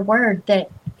a better word, that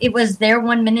it was there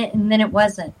 1 minute and then it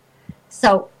wasn't.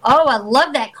 So, I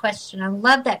love that question. I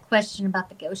love that question about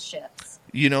the ghost ships.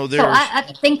 So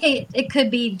I think it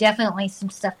could be definitely some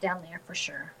stuff down there for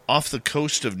sure. Off the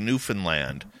coast of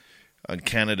Newfoundland, on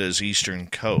Canada's eastern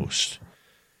coast,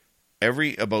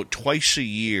 about twice a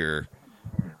year,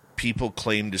 people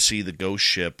claim to see the ghost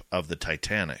ship of the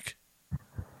Titanic.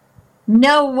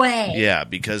 No way. Yeah,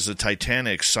 because the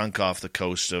Titanic sunk off the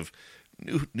coast of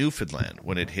Newfoundland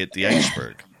when it hit the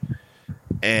iceberg.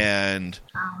 And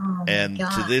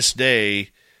to this day, a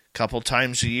couple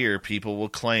times a year, people will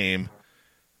claim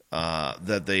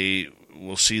that they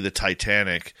will see the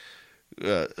Titanic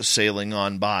sailing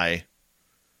on by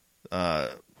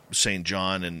St.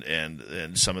 John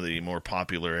and some of the more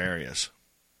popular areas.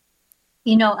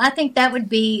 I think that would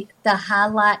be the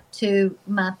highlight to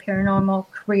my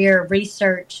paranormal career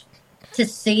research. To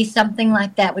see something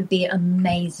like that would be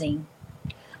amazing.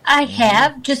 I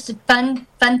have just a fun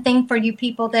thing for you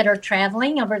people that are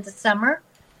traveling over the summer.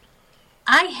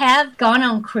 I have gone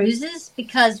on cruises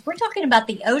because we're talking about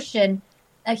the ocean,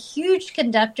 a huge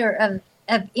conductor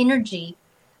of energy.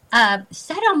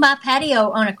 Sat on my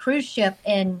patio on a cruise ship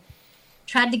and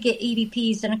tried to get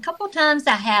EVPs. And a couple of times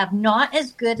I have, not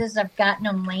as good as I've gotten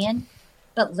on land.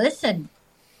 But listen,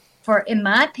 in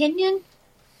my opinion,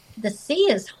 the sea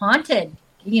is haunted.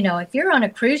 If you're on a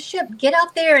cruise ship, get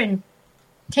out there and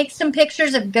take some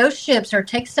pictures of ghost ships or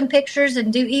take some pictures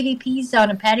and do EVPs on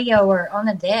a patio or on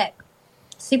a deck.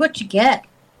 See what you get.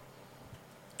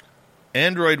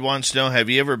 Android wants to know, have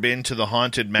you ever been to the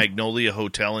haunted Magnolia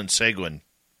Hotel in Seguin?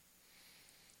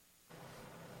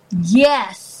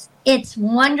 Yes, it's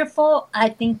wonderful. I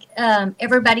think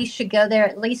everybody should go there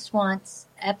at least once.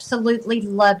 Absolutely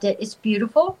loved it. It's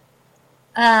beautiful.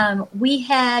 We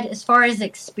had, as far as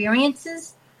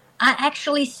experiences, I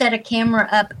actually set a camera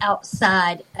up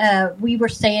outside. We were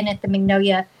staying at the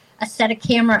Magnolia. I set a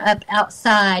camera up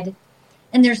outside,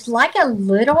 and there's like a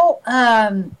little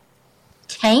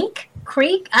tank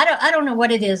creek. I don't know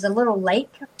what it is, a little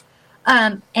lake.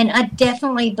 And I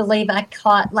definitely believe I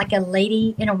caught like a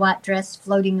lady in a white dress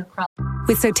floating across.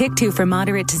 With Sotyktu for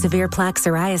moderate to severe plaque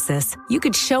psoriasis, you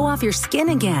could show off your skin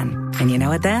again. And you know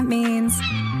what that means?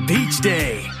 Beach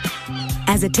day.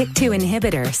 As a TYK2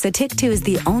 inhibitor, Sotyktu is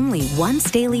the only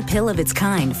once-daily pill of its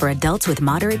kind for adults with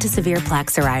moderate to severe plaque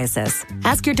psoriasis.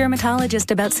 Ask your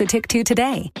dermatologist about Sotyktu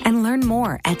today and learn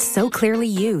more at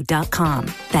SoClearlyYou.com.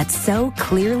 That's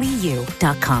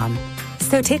SoClearlyYou.com.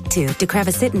 Sotyktu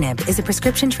deucravacitinib is a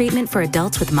prescription treatment for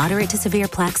adults with moderate to severe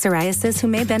plaque psoriasis who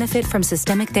may benefit from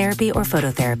systemic therapy or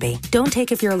phototherapy. Don't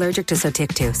take if you're allergic to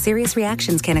Sotyktu. Serious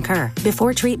reactions can occur.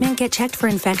 Before treatment, get checked for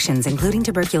infections, including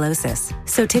tuberculosis.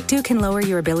 Sotyktu can lower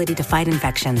your ability to fight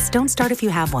infections. Don't start if you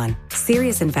have one.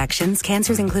 Serious infections,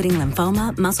 cancers including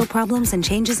lymphoma, muscle problems, and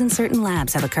changes in certain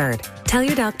labs have occurred. Tell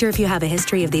your doctor if you have a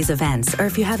history of these events, or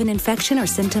if you have an infection or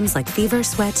symptoms like fever,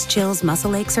 sweats, chills,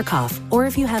 muscle aches, or cough, or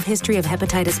if you have history of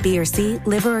hepatitis B or C,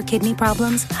 liver or kidney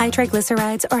problems, high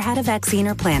triglycerides, or had a vaccine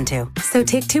or plan to.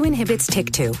 Sotyktu inhibits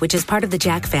TYK2, which is part of the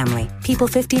JAK family. People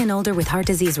 50 and older with heart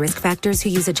disease risk factors who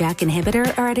use a JAK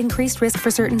inhibitor are at increased risk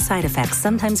for certain side effects,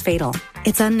 sometimes fatal.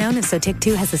 It's unknown if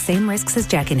Sotyktu has the same risks as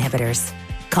JAK inhibitors.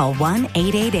 Call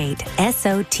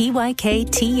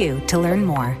 1-888-SOTYKTU to learn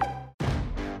more.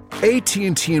 AT&T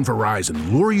and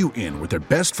Verizon lure you in with their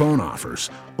best phone offers,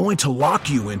 only to lock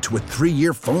you into a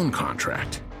 3-year phone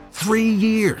contract. 3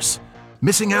 years.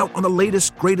 Missing out on the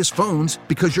latest, greatest phones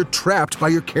because you're trapped by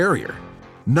your carrier.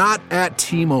 Not at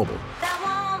T-Mobile.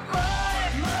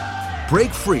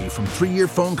 Break free from 3-year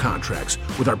phone contracts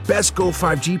with our best Go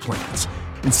 5G plans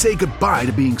and say goodbye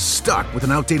to being stuck with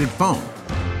an outdated phone.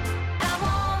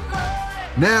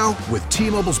 Now, with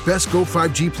T-Mobile's best Go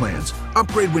 5G plans,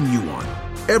 upgrade when you want.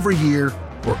 Every year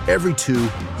or every 2,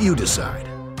 you decide.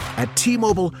 At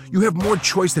T-Mobile, you have more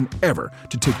choice than ever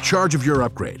to take charge of your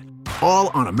upgrade. All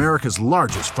on America's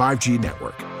largest 5G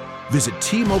network. Visit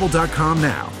T-Mobile.com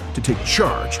now to take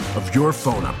charge of your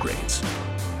phone upgrades.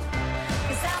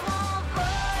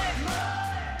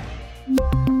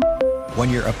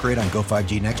 One-year upgrade on Go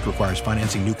 5G Next requires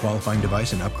financing new qualifying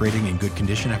device and upgrading in good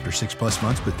condition after 6+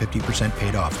 months with 50%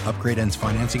 paid off. Upgrade ends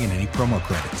financing and any promo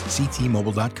credits. See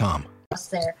T-Mobile.com.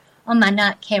 There on my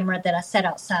night camera that I set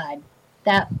outside.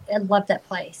 I love that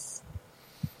place.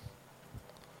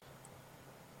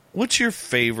 What's your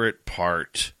favorite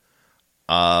part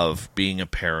of being a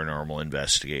paranormal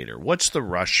investigator? What's the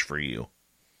rush for you?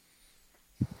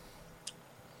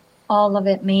 All of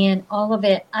it, man. All of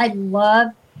it. I love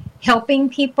helping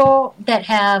people that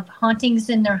have hauntings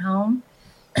in their home.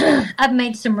 I've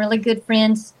made some really good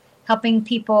friends helping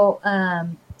people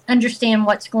understand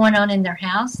what's going on in their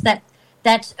house.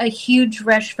 That's a huge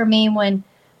rush for me when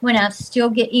I still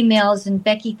get emails and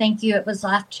Becky, thank you. It was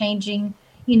life-changing,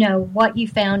 what you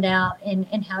found out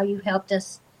and how you helped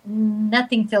us.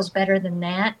 Nothing feels better than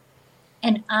that.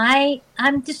 And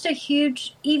I'm just a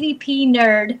huge EVP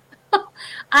nerd.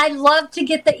 I love to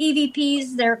get the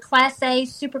EVPs. They're Class A,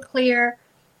 super clear,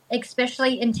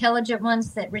 especially intelligent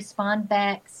ones that respond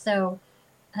back. So,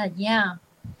 yeah,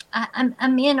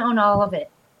 I'm in on all of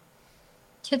it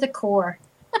to the core.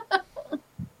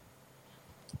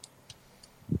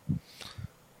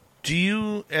 Do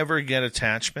you ever get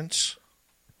attachments?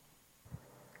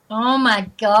 Oh, my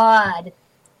God.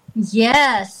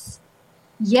 Yes.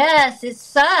 Yes, it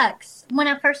sucks. When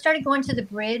I first started going to the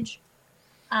bridge,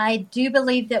 I do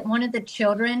believe that one of the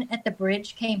children at the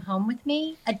bridge came home with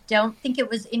me. I don't think it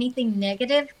was anything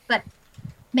negative, but,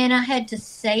 man, I had to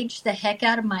sage the heck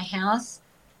out of my house.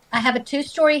 I have a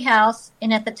 2-story house,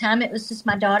 and at the time it was just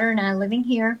my daughter and I living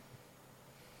here.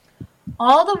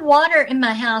 All the water in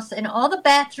my house and all the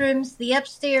bathrooms, the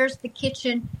upstairs, the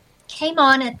kitchen, came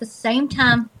on at the same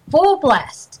time, full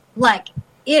blast. Like,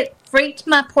 it freaked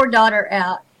my poor daughter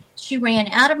out. She ran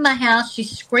out of my house.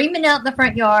 She's screaming out in the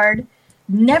front yard,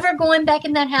 never going back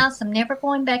in that house. I'm never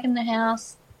going back in the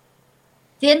house.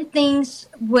 Then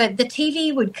the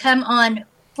TV would come on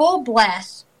full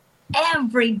blast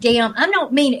every damn, I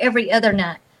don't mean every other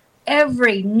night,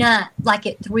 every night, like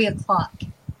at 3:00.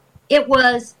 It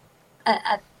was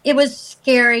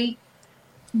scary.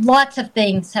 Lots of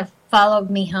things have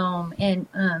followed me home. And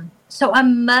so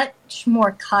I'm much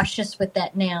more cautious with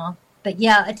that now. But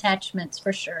yeah, attachments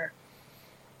for sure.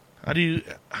 How do you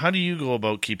go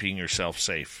about keeping yourself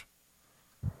safe?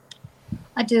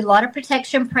 I do a lot of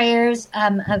protection prayers.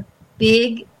 I'm a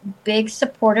big, big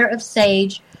supporter of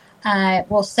sage. I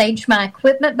will sage my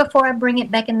equipment before I bring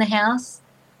it back in the house.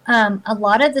 A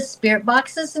lot of the spirit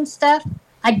boxes and stuff,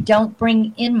 I don't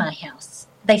bring in my house.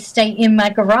 They stay in my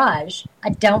garage. I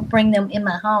don't bring them in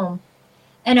my home.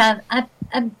 And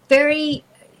I'm very,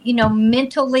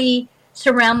 mentally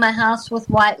surround my house with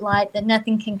white light that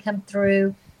nothing can come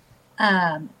through.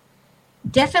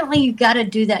 Definitely you got to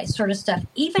do that sort of stuff.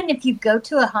 Even if you go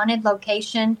to a haunted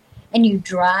location and you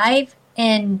drive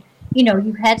and,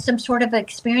 you had some sort of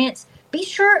experience, be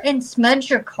sure and smudge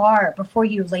your car before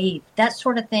you leave. That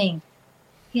sort of thing.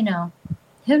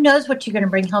 Who knows what you're going to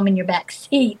bring home in your back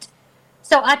seat.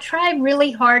 So I try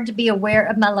really hard to be aware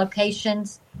of my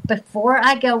locations before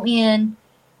I go in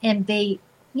and be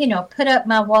put up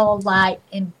my wall of light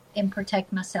and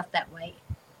protect myself that way.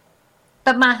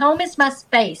 But my home is my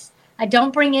space. I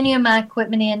don't bring any of my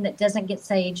equipment in that doesn't get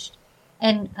saged.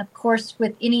 And, of course,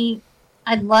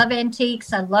 I love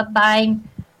antiques. I love buying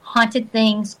haunted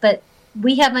things. But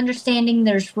we have understanding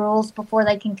there's rules before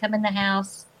they can come in the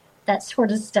house, that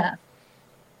sort of stuff.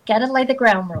 Got to lay the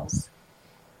ground rules.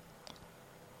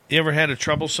 You ever had a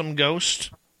troublesome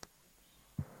ghost?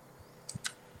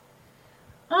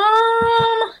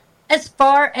 As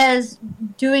far as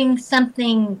doing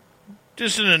something...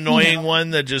 Just an annoying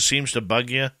one that just seems to bug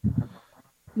you?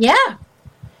 Yeah.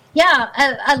 Yeah,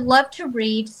 I love to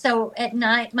read. So at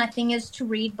night, my thing is to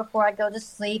read before I go to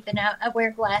sleep. And I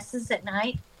wear glasses at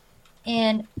night.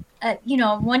 And,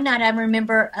 one night I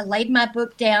remember I laid my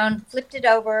book down, flipped it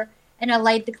over, and I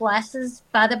laid the glasses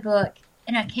by the book.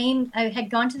 And I had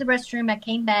gone to the restroom. I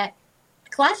came back.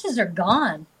 The glasses are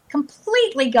gone,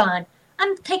 completely gone.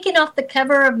 I'm taking off the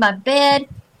cover of my bed.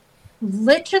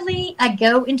 Literally, I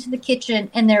go into the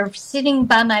kitchen, and they're sitting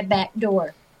by my back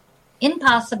door.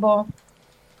 Impossible.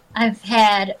 I've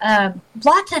had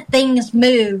lots of things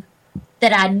move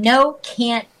that I know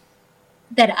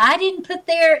that I didn't put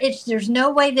there. There's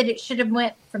no way that it should have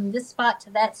went from this spot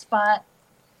to that spot.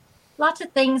 Lots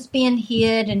of things being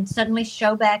hid and suddenly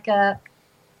show back up.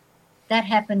 That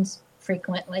happens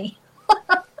frequently.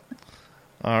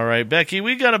 All right, Becky,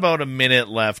 we got about a minute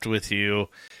left with you,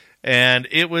 and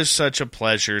it was such a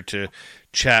pleasure to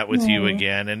chat with you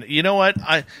again. And you know what?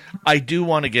 I do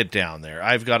want to get down there.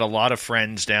 I've got a lot of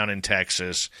friends down in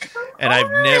Texas, and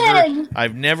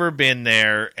I've never been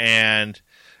there. And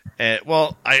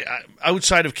I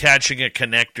outside of catching a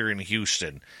connector in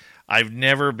Houston, I've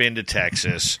never been to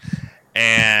Texas,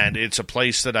 and it's a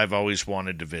place that I've always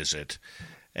wanted to visit,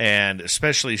 and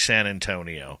especially San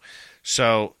Antonio.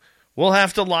 So we'll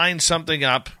have to line something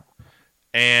up,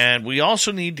 and we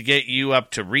also need to get you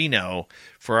up to Reno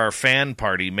for our fan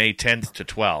party, May 10th to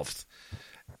 12th.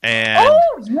 And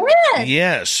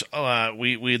yes,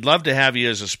 we'd love to have you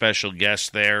as a special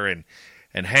guest there and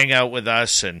hang out with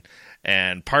us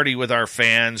and party with our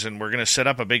fans, and we're going to set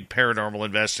up a big paranormal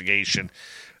investigation,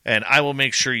 and I will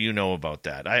make sure you know about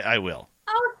that. I will.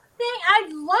 Oh,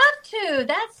 I'd love to.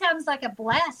 That sounds like a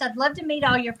blast. I'd love to meet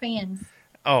all your fans.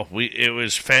 Oh, it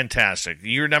was fantastic.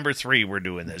 Year number 3, we're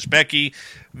doing this. Becky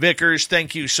Vickers,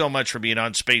 thank you so much for being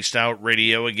on Spaced Out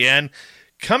Radio again.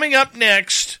 Coming up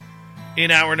next,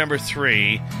 in hour number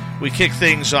 3, we kick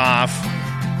things off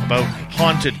about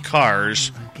haunted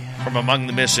cars from Among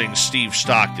the Missing, Steve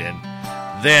Stockton.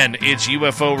 Then it's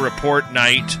UFO Report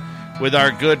Night with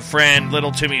our good friend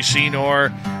Little Timmy Senor,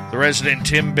 the resident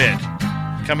Timbit,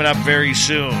 coming up very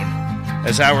soon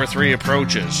as hour 3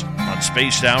 approaches on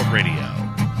Spaced Out Radio.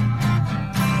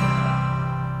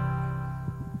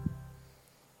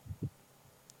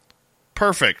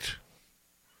 Perfect.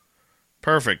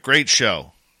 Great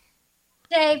show.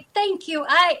 Dave, thank you.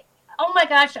 Oh my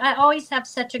gosh, I always have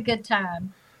such a good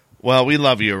time. Well, we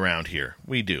love you around here.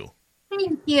 We do.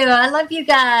 Thank you. I love you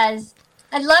guys.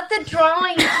 I love the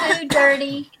drawing too,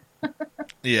 Dirty.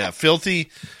 Yeah,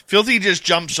 Filthy just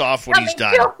jumps off when he's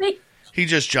done. Filthy. He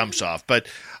just jumps off. But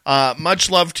much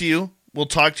love to you. We'll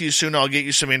talk to you soon. I'll get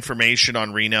you some information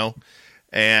on Reno.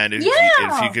 And if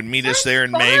you can meet us there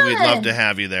in May, we'd love to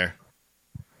have you there.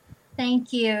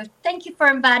 Thank you. Thank you for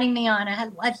inviting me on.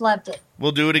 I've loved it.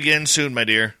 We'll do it again soon, my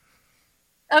dear.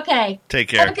 Okay. Take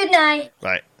care. Have a good night.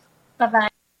 Bye. Bye-bye.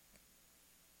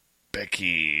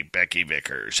 Becky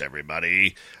Vickers,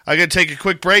 everybody. I got to take a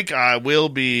quick break. I will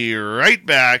be right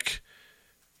back.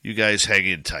 You guys hang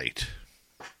in tight.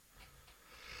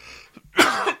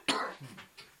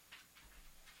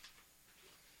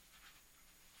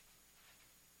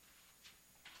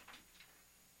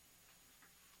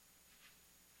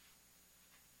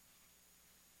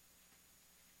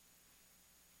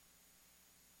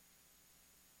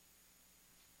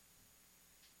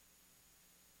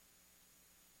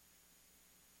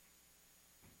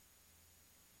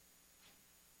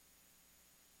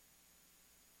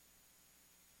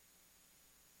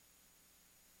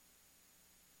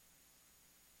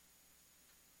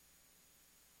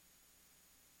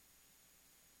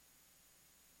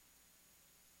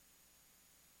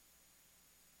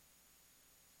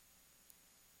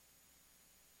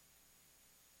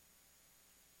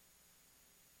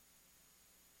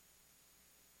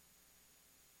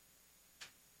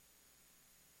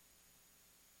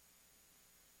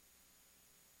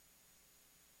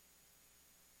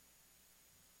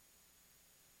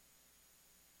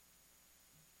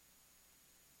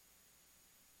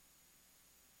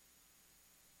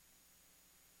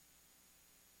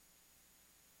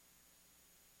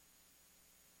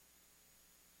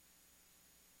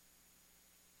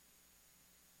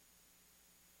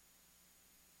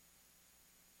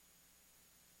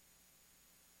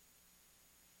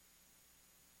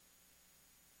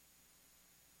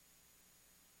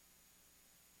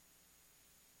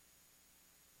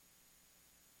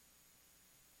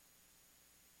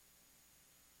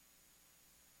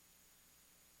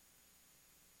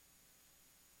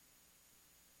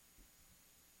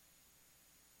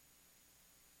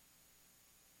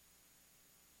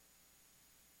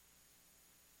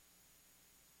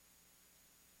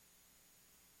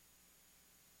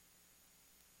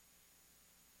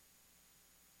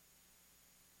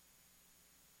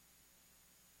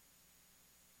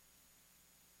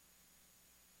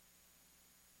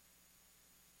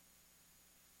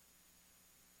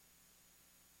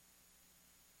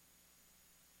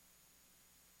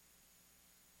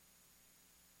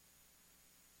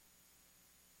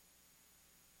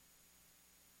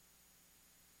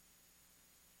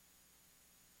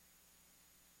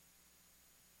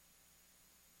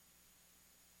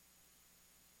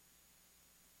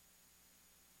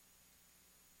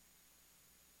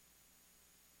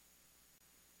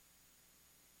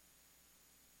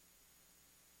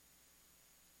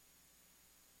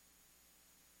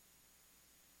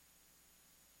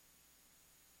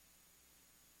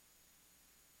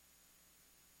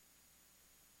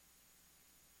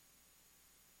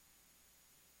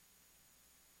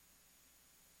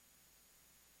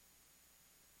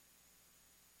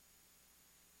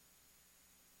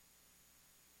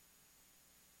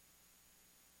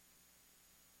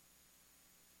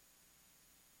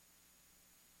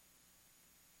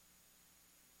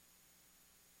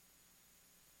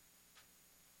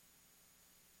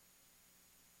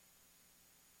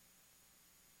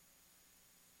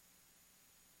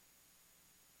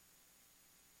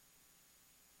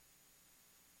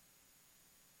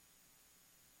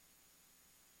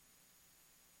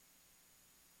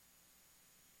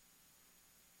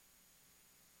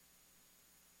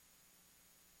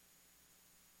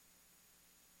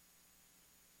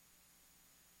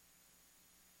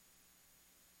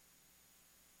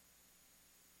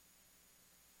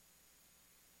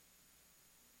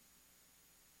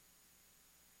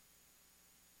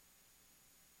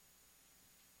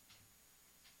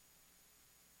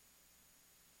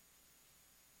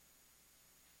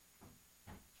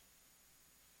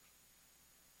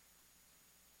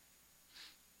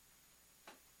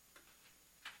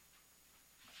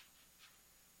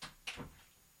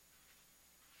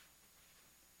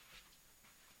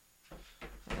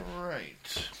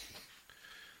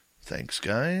 Thanks,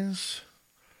 guys.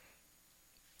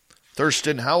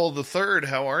 Thurston Howell III,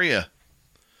 how are you?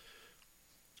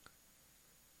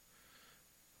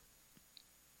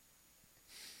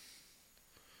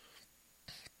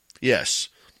 Yes.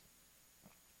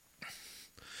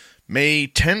 May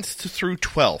 10th through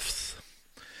 12th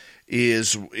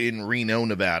is in Reno,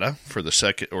 Nevada for the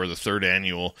second or the third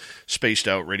annual Spaced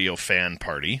Out Radio Fan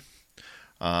Party.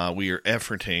 We are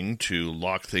efforting to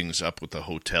lock things up with the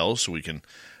hotel so we can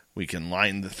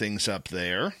line the things up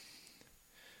there.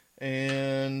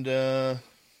 And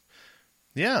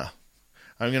yeah,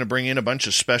 I'm going to bring in a bunch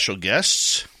of special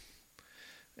guests.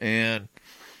 And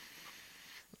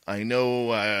I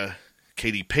know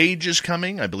Katie Page is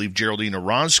coming. I believe Geraldine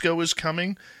Orozco is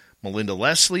coming. Melinda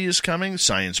Leslie is coming.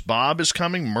 Science Bob is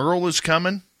coming. Merle is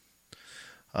coming.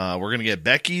 We're going to get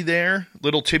Becky there.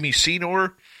 Little Timmy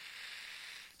Senor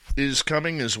is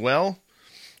coming as well.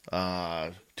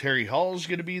 Terry Hall is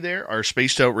going to be there. Our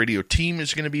Spaced Out Radio team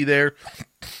is going to be there.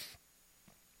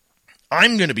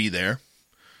 I'm going to be there.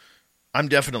 I'm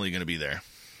definitely going to be there.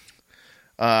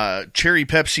 Cherry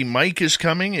Pepsi Mike is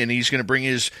coming, and he's going to bring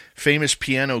his famous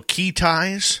piano key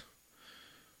ties,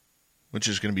 which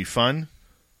is going to be fun.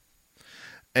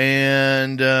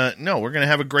 And, no, we're going to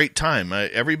have a great time.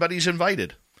 Everybody's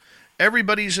invited.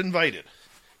 Everybody's invited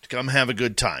to come have a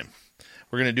good time.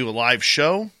 We're going to do a live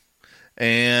show.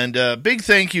 And big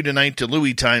thank you tonight to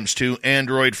Louis ×2,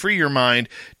 Android, Free Your Mind,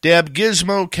 Deb,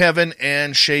 Gizmo, Kevin,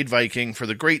 and Shade Viking for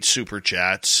the great super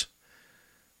chats.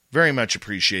 Very much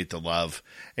appreciate the love.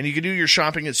 And you can do your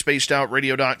shopping at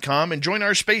spacedoutradio.com and join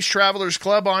our Space Travelers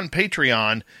Club on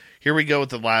Patreon. Here we go with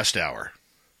the last hour.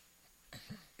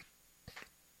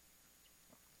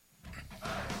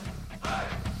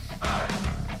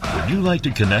 Would you like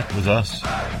to connect with us?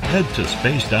 Head to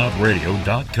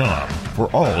spacedoutradio.com for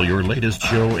all your latest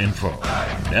show info.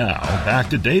 Now, back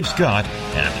to Dave Scott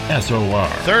and SOR.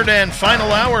 Third and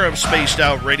final hour of Spaced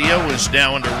Out Radio is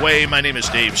now underway. My name is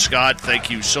Dave Scott. Thank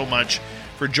you so much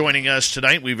for joining us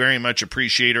tonight. We very much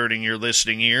appreciate earning your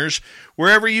listening ears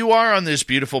wherever you are on this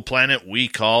beautiful planet we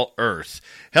call Earth.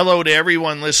 Hello to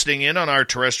everyone listening in on our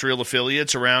terrestrial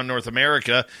affiliates around North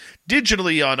America,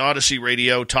 digitally on Odyssey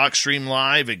Radio, TalkStream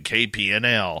Live, and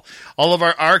KPNL. All of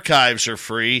our archives are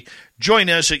free. Join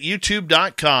us at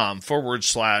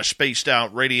youtube.com/Spaced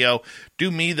Out Radio.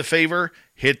 Do me the favor,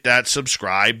 hit that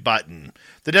subscribe button.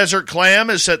 The Desert Clam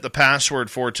has set the password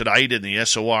for tonight in the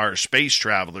SOR Space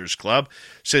Travelers Club.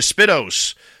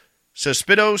 Cespitos.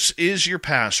 Cespitos is your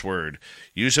password.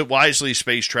 Use it wisely,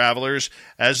 Space Travelers,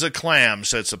 as the Clam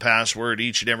sets the password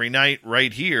each and every night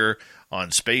right here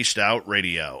on Spaced Out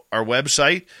Radio. Our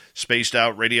website,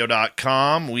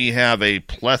 spacedoutradio.com. We have a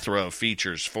plethora of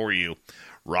features for you.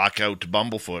 Rock out to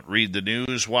Bumblefoot, read the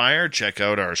news wire, check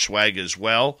out our swag as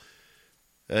well.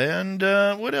 And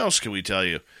what else can we tell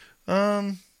you?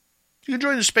 You can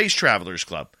join the Space Travelers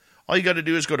Club. All you got to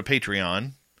do is go to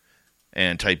Patreon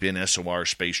and type in SOR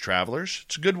Space Travelers.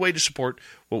 It's a good way to support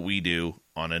what we do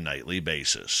on a nightly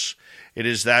basis. It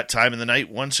is that time of the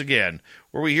night once again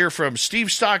where we hear from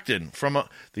Steve Stockton from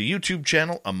the YouTube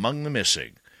channel Among the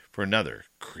Missing for another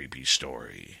creepy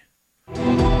story.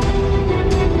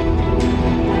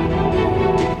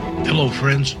 Hello,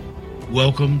 friends.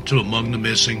 Welcome to Among the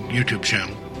Missing YouTube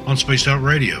channel on Spaced Out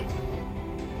Radio.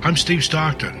 I'm Steve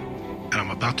Stockton, and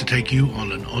I'm about to take you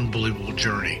on an unbelievable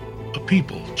journey of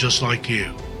people just like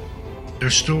you. Their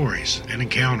stories and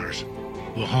encounters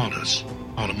will haunt us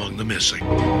on Among the Missing.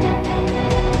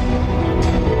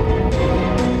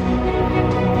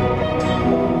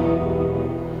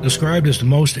 Described as the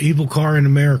most evil car in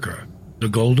America, the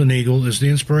Golden Eagle is the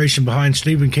inspiration behind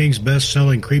Stephen King's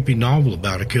best-selling creepy novel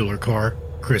about a killer car,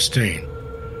 Christine.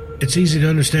 It's easy to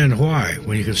understand why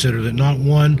when you consider that not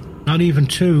one, not even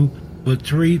two, but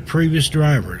three previous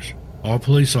drivers, all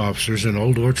police officers in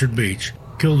Old Orchard Beach,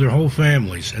 killed their whole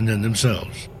families and then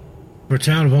themselves. For a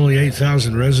town of only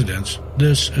 8,000 residents,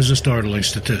 this is a startling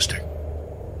statistic.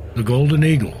 The Golden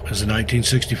Eagle is a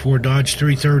 1964 Dodge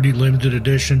 330 limited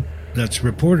edition that's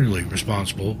reportedly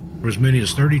responsible for as many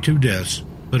as 32 deaths,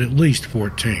 but at least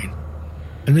 14.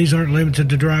 And these aren't limited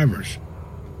to drivers.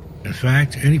 In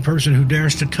fact, any person who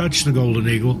dares to touch the Golden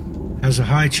Eagle has a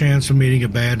high chance of meeting a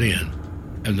bad end,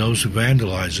 and those who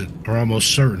vandalize it are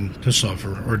almost certain to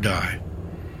suffer or die.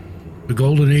 The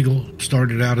Golden Eagle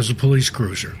started out as a police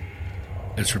cruiser.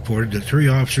 It's reported that 3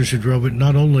 officers who drove it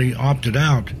not only opted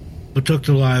out, but took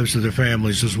the lives of their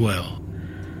families as well.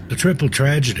 The triple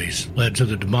tragedies led to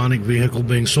the demonic vehicle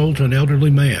being sold to an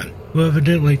elderly man who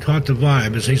evidently caught the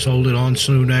vibe as he sold it on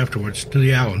soon afterwards to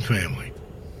the Allen family.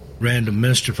 Random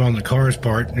mischief on the car's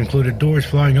part included doors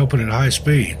flying open at high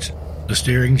speeds, the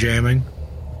steering jamming,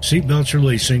 seatbelts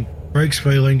releasing, brakes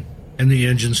failing, and the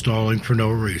engine stalling for no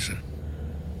reason.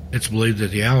 It's believed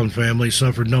that the Allen family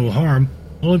suffered no harm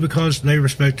only because they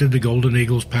respected the Golden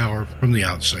Eagle's power from the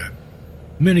outset.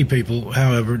 Many people,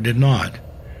 however, did not,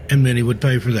 and many would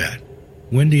pay for that.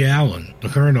 Wendy Allen, the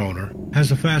current owner,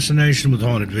 has a fascination with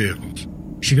haunted vehicles.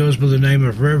 She goes by the name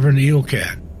of Reverend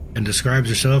Eelcat and describes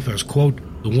herself as, quote,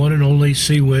 the one and only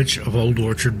sea witch of Old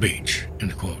Orchard Beach,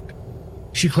 end quote.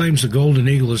 She claims the Golden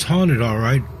Eagle is haunted, all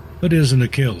right, but isn't a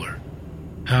killer.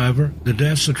 However, the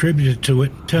deaths attributed to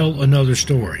it tell another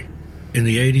story. In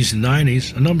the 80s and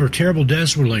 90s, a number of terrible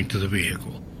deaths were linked to the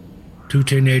vehicle. 2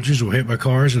 teenagers were hit by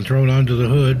cars and thrown onto the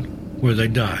hood, where they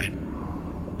died.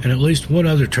 And at least one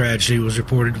other tragedy was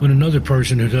reported when another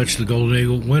person who touched the Golden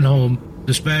Eagle went home,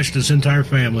 dispatched his entire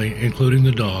family, including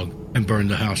the dog, and burned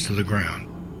the house to the ground.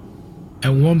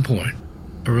 At one point,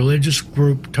 a religious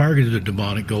group targeted the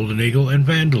demonic Golden Eagle and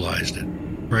vandalized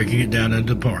it, breaking it down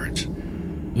into parts.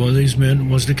 One of these men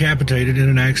was decapitated in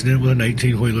an accident with an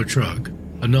 18-wheeler truck.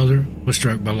 Another was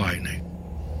struck by lightning.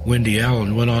 Wendy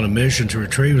Allen went on a mission to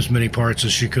retrieve as many parts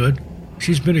as she could.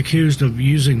 She's been accused of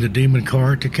using the demon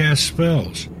car to cast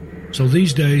spells. So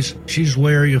these days, she's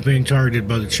wary of being targeted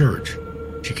by the church.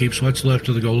 She keeps what's left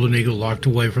of the Golden Eagle locked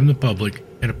away from the public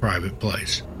in a private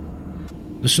place.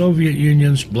 The Soviet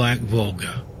Union's Black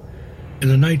Volga. In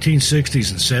the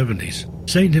 1960s and 70s,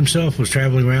 Satan himself was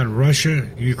traveling around Russia,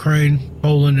 Ukraine,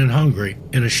 Poland, and Hungary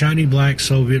in a shiny black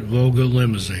Soviet Volga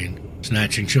limousine,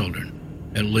 snatching children.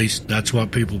 At least that's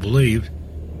what people believed,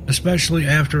 especially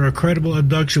after a credible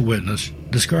abduction witness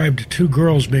described 2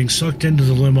 girls being sucked into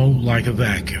the limo like a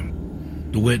vacuum.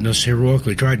 The witness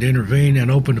heroically tried to intervene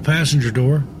and open the passenger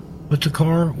door, but the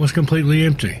car was completely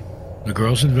empty. The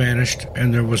girls had vanished,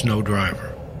 and there was no driver.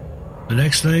 The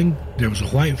next thing, there was a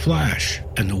white flash,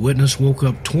 and the witness woke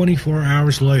up 24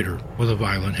 hours later with a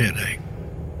violent headache.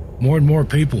 More and more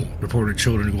people reported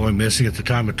children going missing at the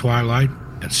time of twilight,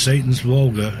 and Satan's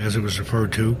Volga, as it was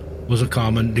referred to, was a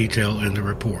common detail in the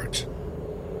reports.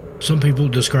 Some people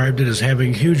described it as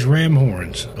having huge ram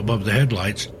horns above the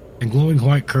headlights and glowing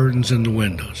white curtains in the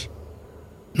windows.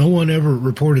 No one ever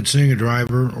reported seeing a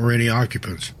driver or any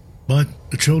occupants, but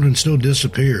the children still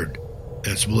disappeared.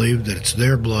 It's believed that it's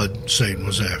their blood Satan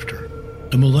was after.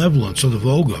 The malevolence of the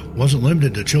Volga wasn't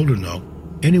limited to children, though.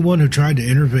 Anyone who tried to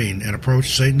intervene and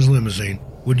approach Satan's limousine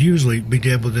would usually be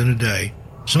dead within a day,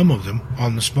 some of them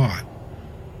on the spot.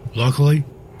 Luckily,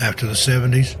 after the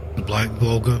 70s, the Black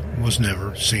Volga was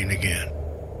never seen again.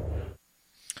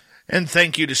 And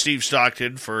thank you to Steve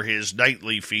Stockton for his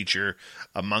nightly feature,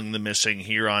 Among the Missing,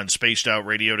 here on Spaced Out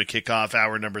Radio to kick off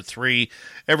hour number 3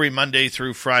 every Monday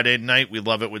through Friday night. We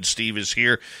love it when Steve is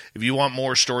here. If you want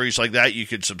more stories like that, you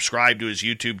can subscribe to his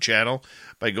YouTube channel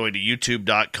by going to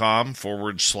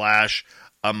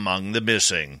youtube.com/Among the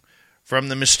Missing. From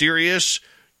the mysterious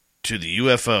to the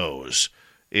UFOs,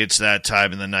 it's that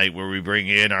time of the night where we bring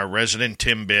in our resident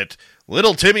Timbit,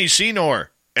 Little Timmy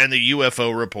Senor, and the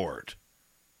UFO Report.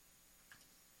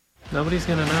 Nobody's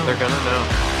gonna know. They're gonna know.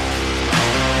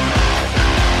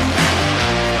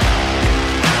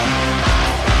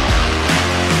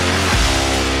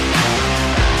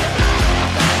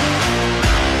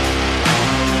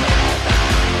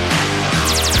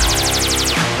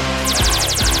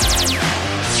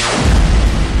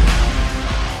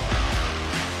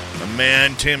 The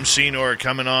man, Tim Senor,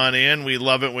 coming on in. We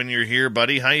love it when you're here,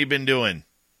 buddy. How you been doing?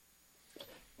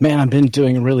 Man, I've been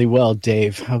doing really well,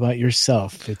 Dave. How about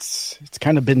yourself? It's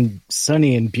kind of been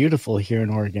sunny and beautiful here in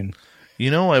Oregon.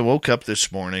 You know, I woke up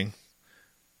this morning,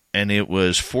 and it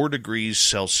was 4 degrees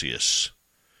Celsius.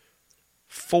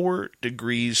 4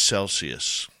 degrees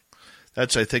Celsius.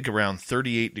 That's, I think, around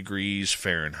 38 degrees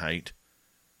Fahrenheit.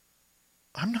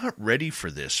 I'm not ready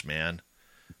for this, man.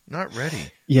 Not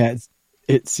ready. Yeah,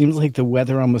 it seems like the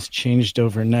weather almost changed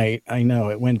overnight. I know.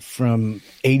 It went from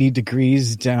 80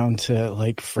 degrees down to,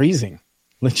 like, freezing,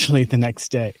 literally the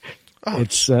next day. Oh,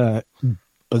 it's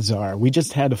bizarre. We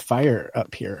just had a fire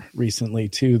up here recently,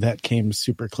 too, that came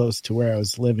super close to where I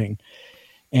was living.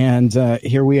 And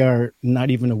here we are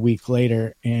not even a week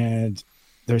later, and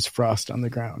there's frost on the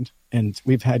ground. And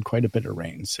we've had quite a bit of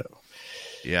rain, so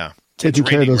yeah, taking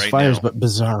care of those right fires, now. But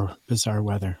bizarre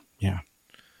weather. Yeah.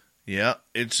 Yeah,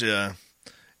 it's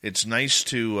nice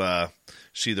to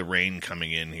see the rain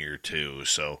coming in here, too.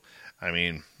 So, I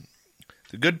mean,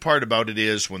 the good part about it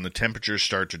is when the temperatures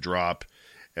start to drop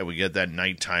and we get that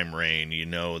nighttime rain, you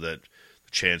know that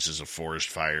the chances of forest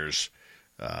fires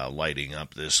lighting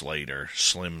up this late are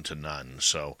slim to none.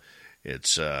 So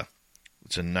it's a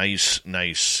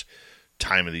nice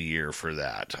time of the year for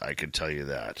that. I could tell you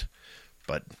that.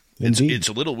 But It's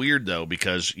a little weird, though,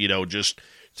 because, just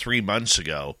 3 months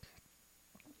ago,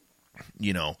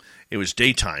 it was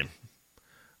daytime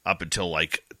up until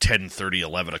like 10:30,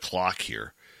 11 o'clock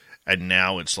here. And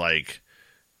now it's like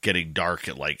getting dark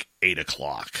at like 8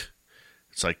 o'clock.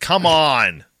 It's like, come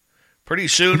on. Pretty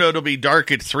soon it'll be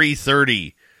dark at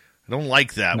 3:30. I don't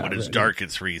like that when it's dark at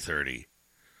 3:30.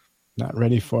 Not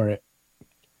ready for it.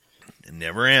 I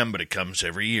never am, but it comes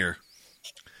every year.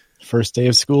 First day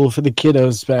of school for the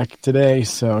kiddos back today.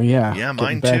 So, yeah,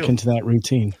 mine back too. into that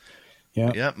routine.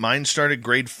 Yeah, mine started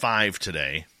grade 5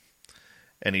 today,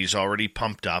 and he's already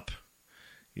pumped up.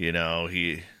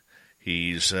 He's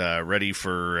ready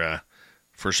for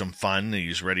some fun.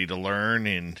 He's ready to learn,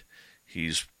 and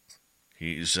he's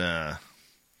pretty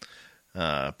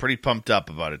pumped up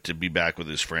about it to be back with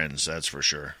his friends. That's for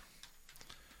sure.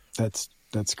 That's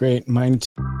great. Mine too.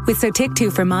 With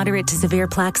Sotyktu for moderate to severe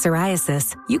plaque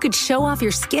psoriasis, you could show off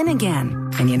your skin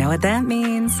again. And you know what that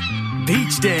means?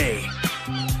 Beach Day.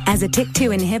 As a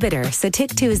TYK2 inhibitor,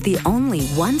 Sotyktu is the only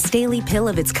once-daily pill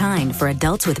of its kind for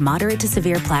adults with moderate to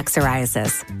severe plaque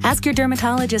psoriasis. Ask your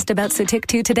dermatologist about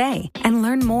Sotyktu today and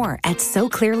learn more at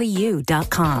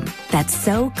SoClearlyYou.com. That's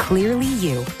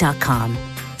SoClearlyYou.com.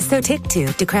 Sotyktu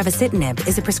deucravacitinib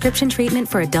is a prescription treatment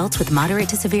for adults with moderate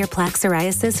to severe plaque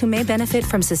psoriasis who may benefit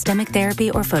from systemic therapy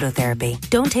or phototherapy.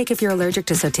 Don't take if you're allergic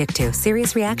to Sotyktu.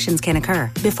 Serious reactions can occur.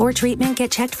 Before treatment,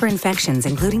 get checked for infections,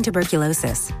 including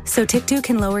tuberculosis. Sotyktu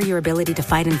can lower your ability to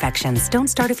fight infections. Don't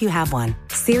start if you have one.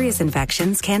 Serious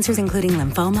infections, cancers including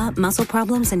lymphoma, muscle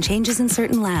problems, and changes in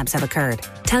certain labs have occurred.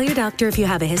 Tell your doctor if you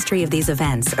have a history of these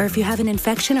events, or if you have an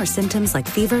infection or symptoms like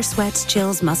fever, sweats,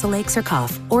 chills, muscle aches, or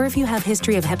cough, or if you have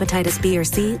history of hepatitis B or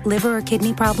C, liver or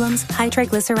kidney problems, high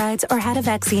triglycerides, or had a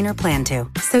vaccine or plan to.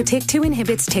 Sotyktu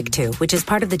inhibits TYK2, which is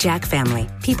part of the JAK family.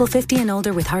 People 50 and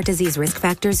older with heart disease risk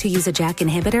factors who use a JAK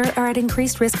inhibitor are at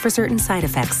increased risk for certain side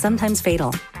effects, sometimes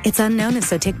fatal. It's unknown if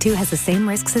Sotyktu has the same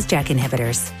risks as JAK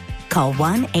inhibitors. Call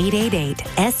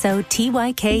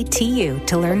 1-888-SOTYKTU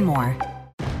to learn more.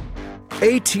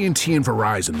 AT&T and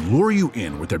Verizon lure you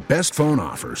in with their best phone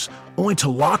offers, only to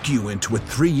lock you into a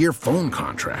 3-year phone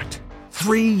contract.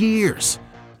 3 years.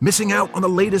 Missing out on the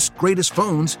latest, greatest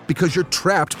phones because you're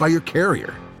trapped by your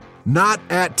carrier. Not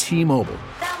at T-Mobile.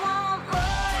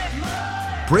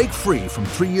 Break free from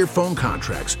 3-year phone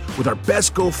contracts with our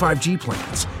best Go 5G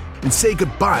plans and say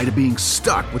goodbye to being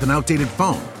stuck with an outdated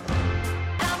phone.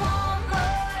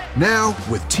 Now,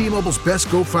 with T-Mobile's best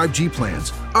Go 5G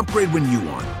plans, upgrade when you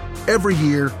want. Every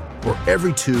year or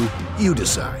every 2, you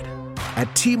decide.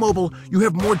 At T-Mobile, you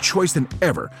have more choice than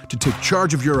ever to take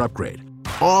charge of your upgrade.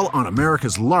 All on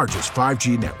America's largest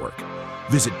 5G network.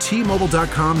 Visit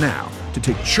T-Mobile.com now to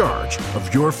take charge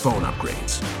of your phone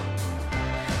upgrades.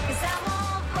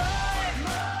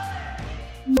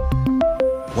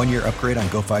 One-year upgrade on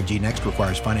Go 5G Next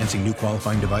requires financing new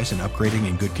qualifying device and upgrading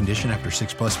in good condition after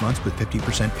 6+ months with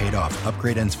 50% paid off.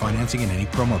 Upgrade ends financing and any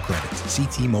promo credits. See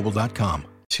T-Mobile.com.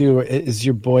 Is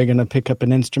your boy going to pick up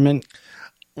an instrument?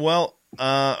 Well,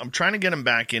 I'm trying to get him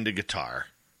back into guitar.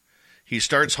 He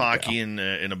starts hockey in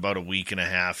about a week and a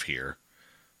half here.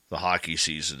 The hockey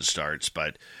season starts.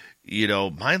 But,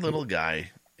 my little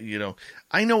guy,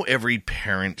 I know every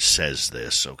parent says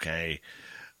this, okay?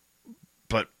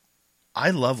 But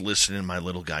I love listening to my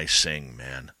little guy sing,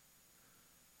 man.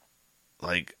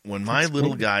 Like, when my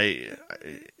little guy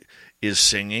is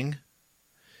singing,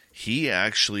 he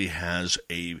actually has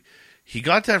he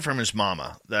got that from his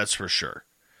mama, that's for sure.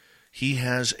 He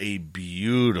has a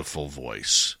beautiful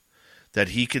voice that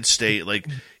he could stay, like,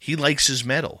 he likes his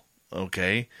metal,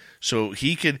 okay? So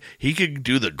he could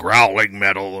do the growling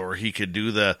metal, or he could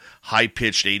do the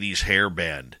high-pitched 80s hair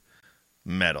band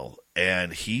metal,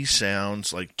 and he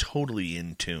sounds like totally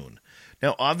in tune.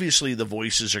 Now, obviously, the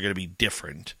voices are going to be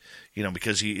different,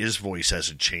 because his voice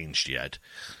hasn't changed yet,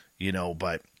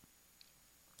 but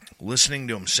listening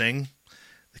to him sing,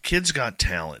 the kid's got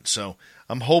talent. So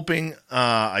I'm hoping,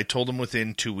 I told him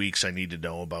within 2 weeks I need to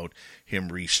know about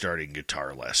him restarting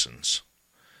guitar lessons.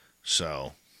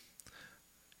 So,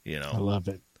 I love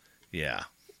it. Yeah.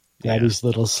 Daddy's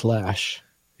little Slash.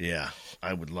 Yeah.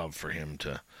 I would love for him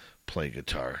to play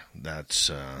guitar.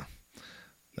 That's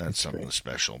something great.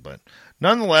 Special. But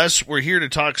nonetheless, we're here to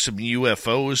talk some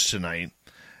UFOs tonight.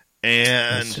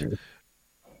 And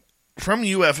from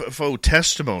UFO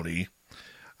testimony,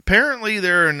 apparently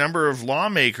there are a number of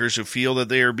lawmakers who feel that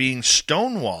they are being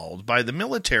stonewalled by the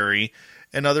military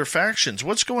and other factions.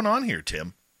 What's going on here,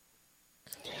 Tim?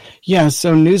 Yeah,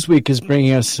 so Newsweek is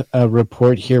bringing us a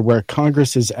report here where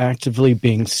Congress is actively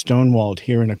being stonewalled,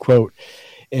 here in a quote,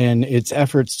 in its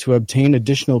efforts to obtain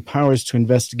additional powers to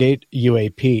investigate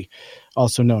UAP.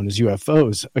 also known as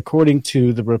UFOs, according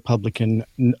to the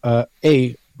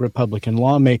a Republican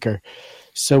lawmaker.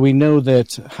 So we know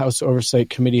that House Oversight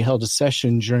Committee held a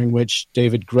session during which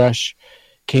David Grush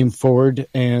came forward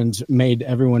and made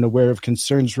everyone aware of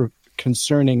concerns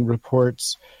concerning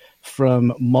reports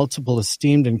from multiple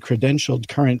esteemed and credentialed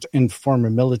current and former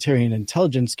military and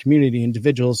intelligence community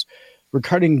individuals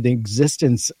regarding the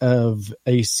existence of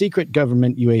a secret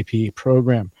government UAP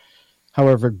program.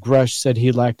 However, Grush said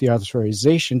he lacked the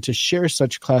authorization to share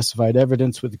such classified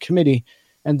evidence with the committee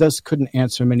and thus couldn't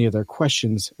answer many of their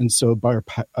questions. And so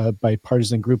a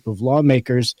bipartisan group of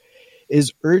lawmakers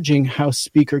is urging House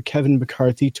Speaker Kevin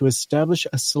McCarthy to establish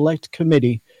a select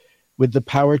committee with the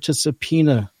power to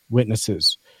subpoena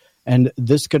witnesses. And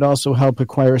this could also help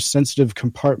acquire a sensitive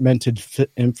compartmented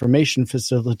information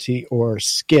facility, or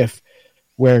SCIF,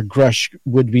 where Grush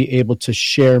would be able to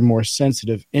share more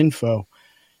sensitive info.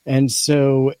 And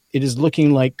so it is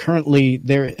looking like currently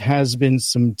there has been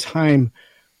some time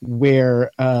where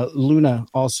Luna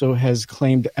also has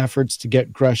claimed efforts to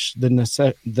get Grush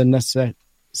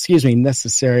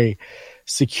necessary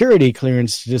security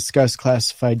clearance to discuss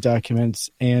classified documents,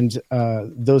 and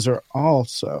those are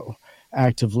also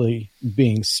actively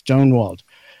being stonewalled.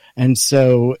 And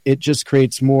so it just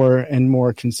creates more and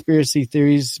more conspiracy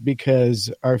theories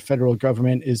because our federal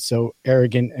government is so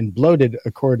arrogant and bloated,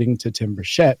 according to Tim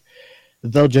Burchett,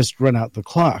 they'll just run out the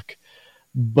clock.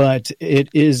 But it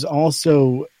is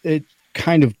also a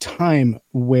kind of time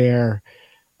where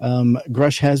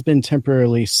Grush has been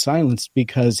temporarily silenced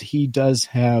because he does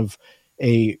have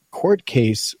a court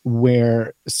case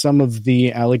where some of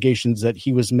the allegations that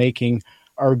he was making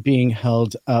are being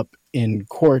held up in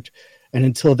court. And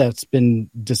until that's been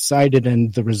decided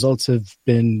and the results have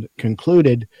been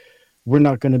concluded, we're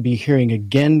not going to be hearing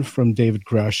again from David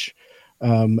Grush,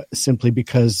 simply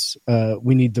because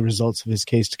we need the results of his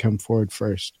case to come forward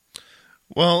first.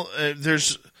 Well,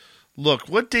 look,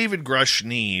 what David Grush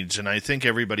needs, and I think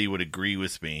everybody would agree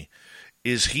with me,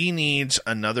 is he needs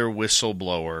another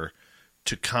whistleblower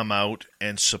to come out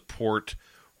and support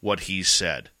what he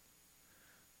said.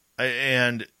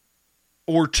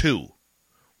 Or two.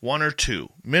 One or two.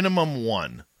 Minimum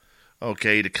one.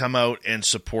 Okay, to come out and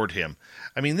support him.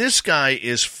 I mean, this guy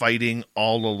is fighting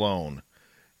all alone.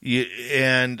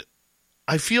 And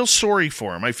I feel sorry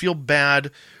for him. I feel bad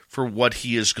for what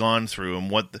he has gone through and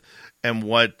what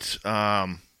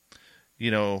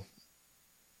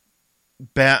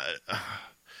bad.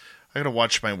 I gotta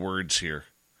watch my words here.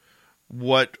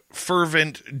 What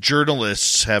fervent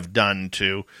journalists have done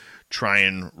to try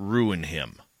and ruin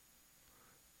him.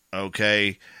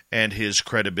 Okay, and his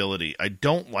credibility. I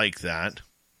don't like that.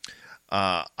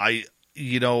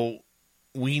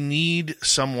 We need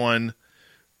someone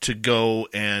to go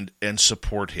and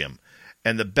support him.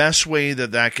 And the best way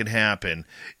that can happen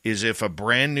is if a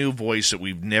brand new voice that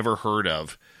we've never heard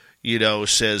of,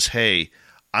 says, hey,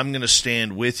 I'm going to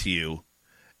stand with you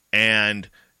and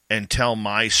tell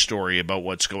my story about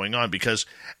what's going on. Because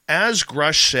as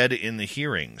Grush said in the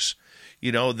hearings,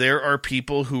 there are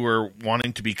people who are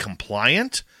wanting to be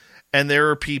compliant, and there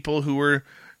are people who are,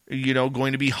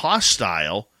 going to be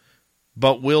hostile,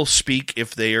 but will speak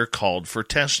if they are called for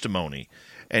testimony.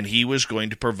 And he was going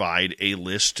to provide a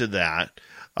list to that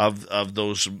of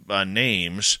those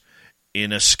names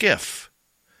in a SCIF.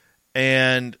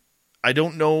 And I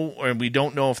don't know, and we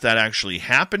don't know if that actually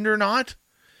happened or not.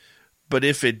 But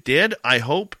if it did, I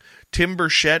hope Tim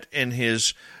Burchett and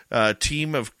his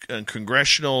team of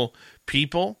congressional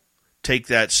people take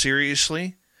that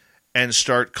seriously and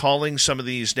start calling some of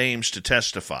these names to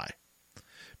testify.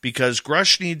 Because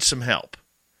Grush needs some help.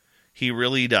 He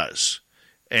really does.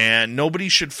 And nobody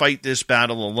should fight this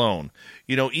battle alone.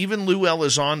 Even Lou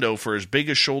Elizondo, for as big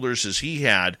a shoulders as he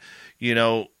had,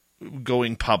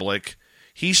 going public,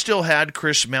 he still had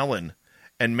Chris Mellon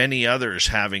and many others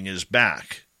having his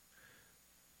back.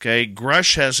 Okay,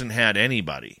 Grush hasn't had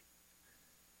anybody.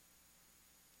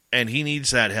 And he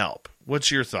needs that help.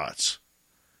 What's your thoughts?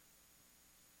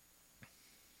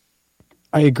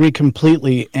 I agree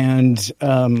completely. And,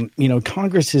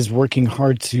 Congress is working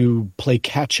hard to play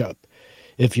catch up,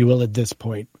 if you will, at this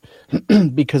point,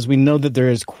 because we know that there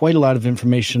is quite a lot of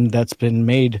information that's been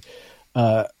made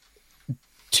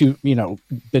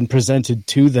been presented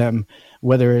to them,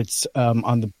 whether it's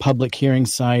on the public hearing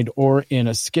side or in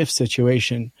a SCIF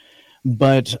situation.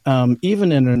 But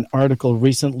even in an article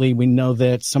recently, we know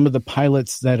that some of the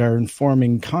pilots that are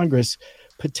informing Congress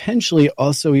potentially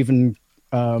also even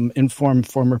inform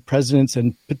former presidents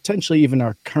and potentially even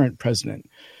our current president.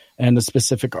 And a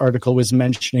specific article was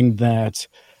mentioning that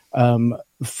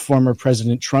former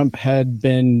President Trump had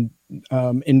been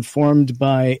informed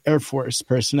by Air Force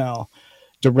personnel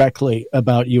directly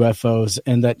about UFOs,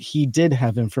 and that he did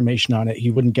have information on it.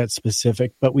 He wouldn't get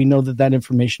specific, but we know that that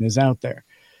information is out there.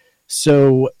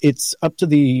 So it's up to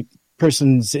the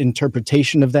person's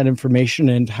interpretation of that information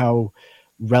and how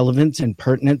relevant and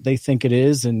pertinent they think it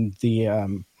is, and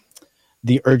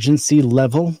the urgency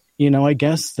level, I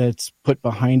guess, that's put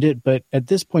behind it. But at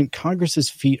this point,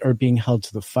 Congress's feet are being held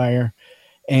to the fire,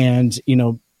 and,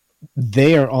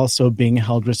 they are also being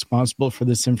held responsible for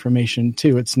this information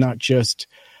too. It's not just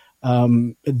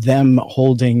them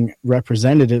holding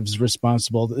representatives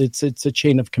responsible. It's a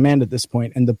chain of command at this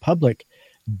point, and the public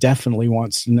definitely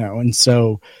wants to know. And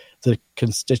so the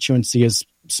constituency has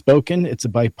spoken. It's a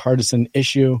bipartisan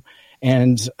issue,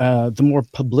 and the more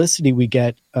publicity we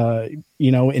get, in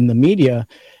the media,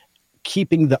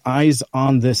 keeping the eyes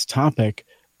on this topic,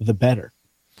 the better.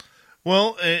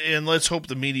 Well, and let's hope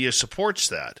the media supports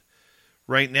that.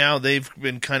 Right now, they've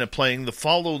been kind of playing the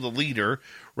follow the leader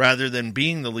rather than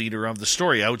being the leader of the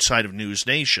story outside of News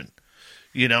Nation.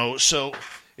 So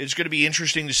it's going to be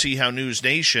interesting to see how News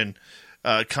Nation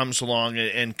comes along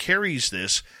and carries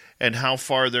this, and how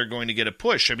far they're going to get a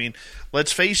push. I mean,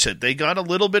 let's face it, they got a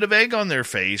little bit of egg on their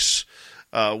face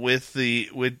with the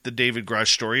David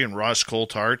Grush story, and Ross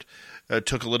Coulthart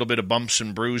took a little bit of bumps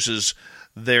and bruises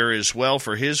there as well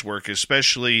for his work,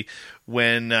 especially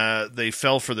when they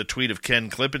fell for the tweet of Ken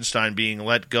Klippenstein being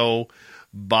let go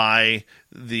by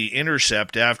The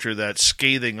Intercept after that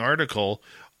scathing article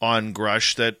on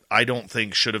Grush that I don't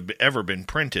think should have ever been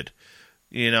printed.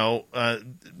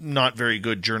 Not very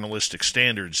good journalistic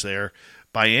standards there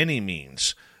by any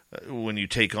means when you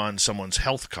take on someone's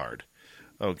health card.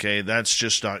 Okay, that's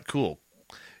just not cool.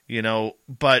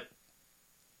 But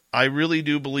I really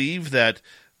do believe that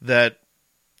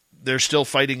they're still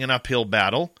fighting an uphill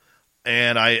battle,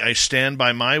 and I stand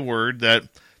by my word that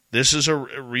this is a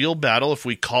real battle. If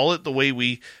we call it the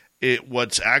way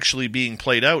what's actually being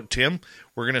played out, Tim,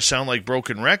 we're going to sound like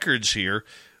broken records here,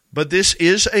 but this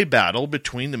is a battle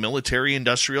between the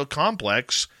military-industrial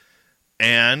complex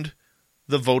and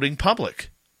the voting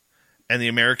public and the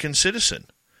American citizen.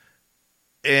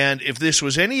 And if this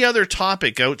was any other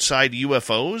topic outside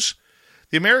UFOs,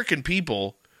 the American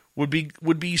people would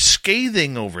be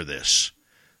scathing over this.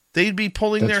 They'd be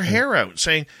pulling their hair out,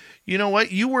 saying, you know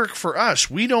what, you work for us.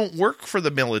 We don't work for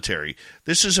the military.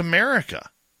 This is America,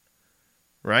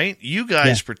 right? You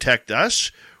guys protect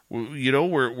us.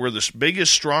 We're the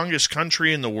biggest, strongest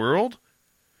country in the world,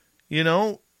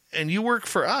 and you work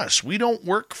for us. We don't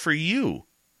work for you.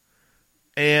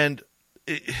 And,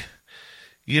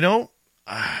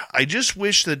 I just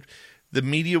wish that the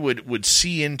media would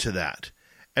see into that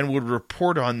and would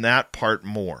report on that part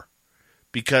more.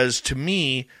 Because to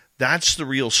me, that's the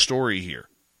real story here.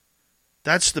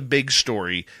 That's the big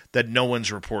story that no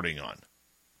one's reporting on.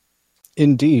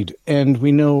 Indeed. And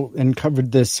we know, and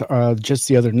covered this just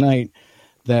the other night,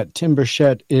 that Tim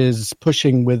Burchett is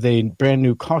pushing with a brand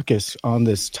new caucus on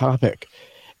this topic.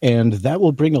 And that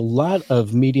will bring a lot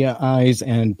of media eyes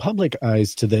and public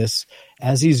eyes to this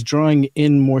as he's drawing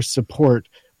in more support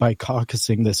by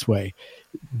caucusing this way.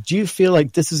 Do you feel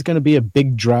like this is going to be a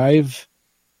big drive?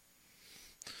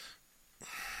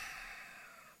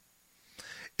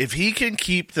 If he can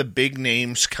keep the big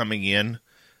names coming in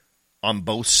on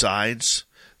both sides,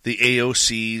 the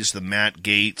AOCs, the Matt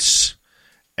Gaetz,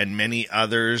 and many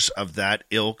others of that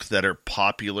ilk that are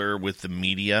popular with the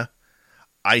media,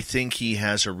 I think he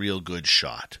has a real good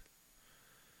shot.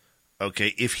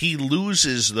 Okay, if he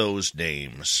loses those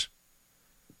names,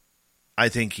 I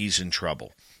think he's in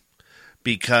trouble.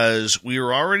 Because we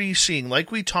are already seeing,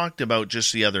 like we talked about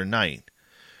just the other night,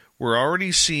 we're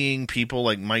already seeing people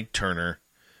like Mike Turner,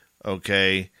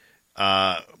 okay,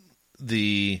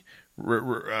 the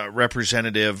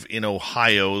representative in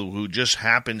Ohio who just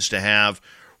happens to have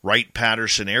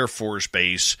Wright-Patterson Air Force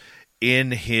Base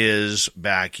in his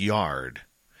backyard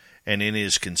and in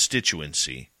his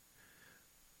constituency.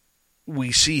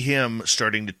 We see him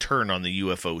starting to turn on the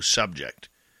UFO subject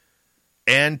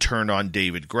and turn on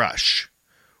David Grush,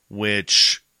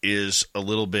 which is a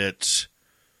little bit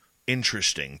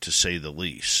interesting, to say the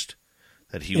least,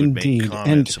 that he would make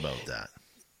comments about that.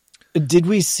 Did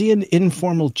we see an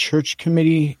informal church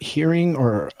committee hearing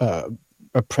or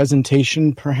a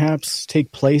presentation perhaps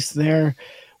take place there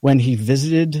when he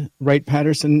visited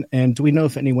Wright-Patterson? And do we know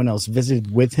if anyone else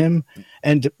visited with him?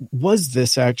 And was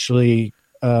this actually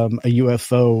a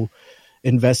UFO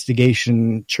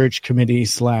investigation church committee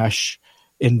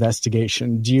 /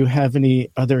 investigation? Do you have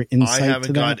any other insight to that? I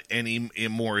haven't got any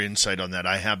more insight on that.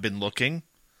 I have been looking,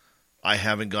 I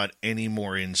haven't got any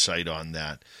more insight on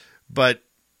that. But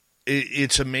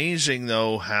it's amazing,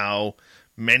 though, how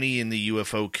many in the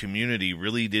UFO community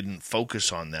really didn't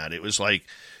focus on that. It was like,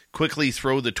 quickly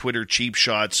throw the Twitter cheap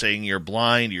shot saying you're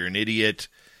blind, you're an idiot,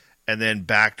 and then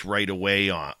backed right away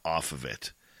off of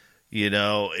it. You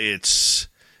know, it's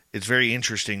very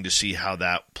interesting to see how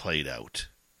that played out.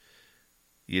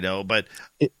 You know, but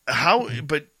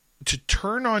to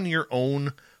turn on your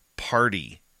own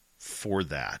party for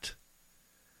that,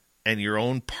 and your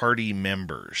own party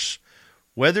members,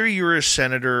 whether you're a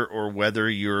senator or whether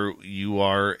you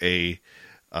are a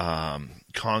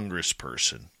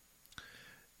congressperson,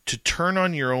 to turn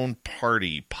on your own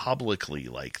party publicly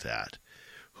like that,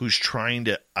 who's trying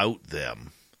to out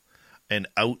them and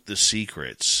out the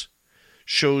secrets,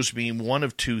 shows me one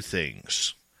of two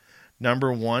things.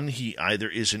 Number one, he either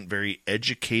isn't very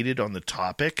educated on the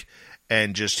topic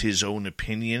and just his own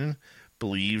opinion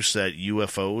believes that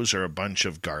UFOs are a bunch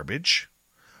of garbage.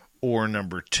 Or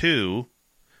number two,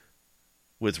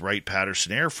 with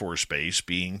Wright-Patterson Air Force Base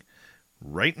being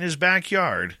right in his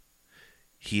backyard,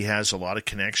 he has a lot of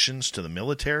connections to the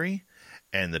military,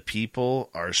 and the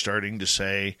people are starting to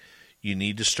say, you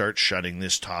need to start shutting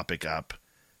this topic up,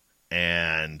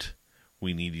 and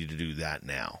we need you to do that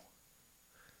now.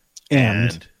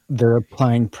 And they're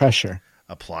applying pressure.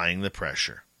 Applying the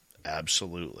pressure.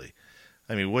 Absolutely.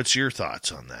 I mean, what's your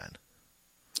thoughts on that?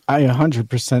 I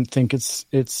 100% think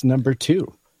it's number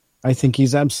two. I think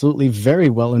he's absolutely very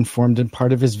well informed, and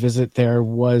part of his visit there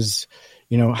was,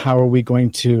 how are we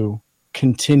going to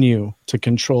continue to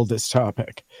control this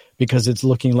topic, because it's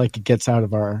looking like it gets out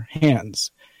of our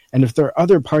hands. And if there are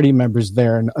other party members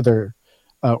there and other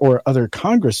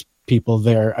Congress people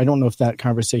there, I don't know if that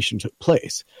conversation took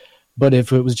place. But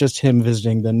if it was just him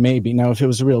visiting, then maybe. Now, if it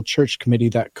was a real church committee,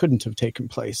 that couldn't have taken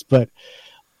place. But,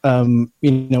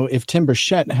 if Tim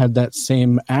Burchett had that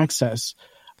same access,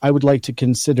 I would like to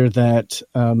consider that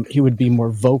he would be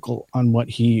more vocal on what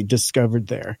he discovered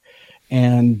there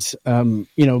and,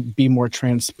 be more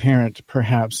transparent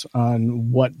perhaps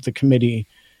on what the committee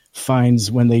finds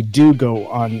when they do go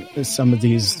on some of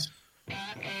these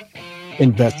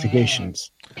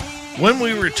investigations. When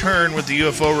we return with the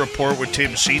UFO Report with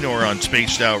Tim Senor on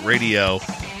Spaced Out Radio,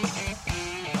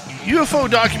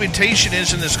 UFO documentation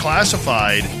isn't as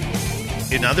classified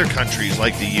in other countries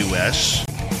like the U.S.,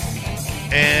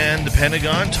 and the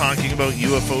Pentagon talking about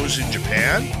UFOs in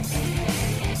Japan.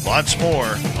 Lots more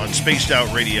on Spaced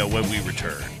Out Radio when we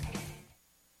return.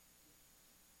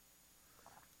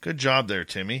 Good job there,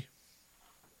 Timmy.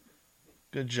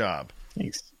 Good job.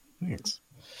 Thanks. It's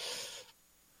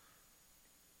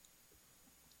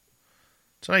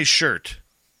a nice shirt.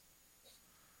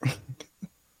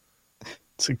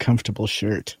 It's a comfortable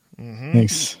shirt. Mm-hmm.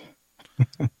 Thanks.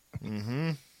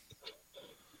 Mm-hmm.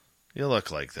 You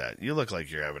look like that. You look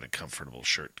like you're having a comfortable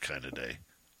shirt kind of day.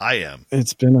 I am.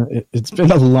 It's been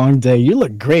a long day. You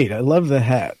look great. I love the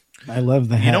hat. You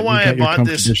know why I bought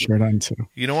this shirt on too?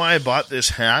 You know why I bought this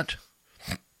hat?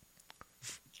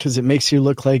 Because it makes you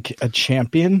look like a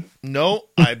champion? No,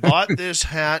 I bought this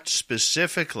hat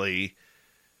specifically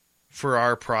for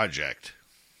our project.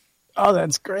 Oh,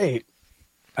 that's great.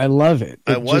 I love it.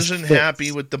 I wasn't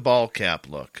happy with the ball cap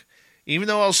look. Even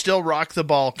though I'll still rock the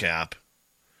ball cap.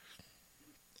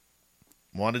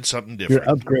 Wanted something different.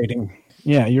 You're upgrading.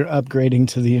 Yeah, you're upgrading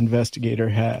to the investigator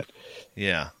hat.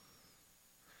 Yeah.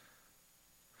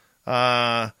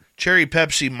 Cherry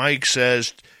Pepsi Mike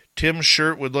says, Tim's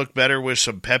shirt would look better with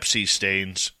some Pepsi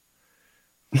stains.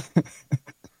 I'm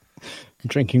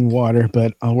drinking water,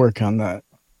 but I'll work on that.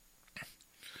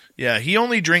 Yeah, he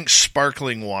only drinks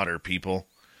sparkling water, people.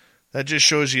 That just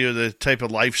shows you the type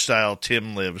of lifestyle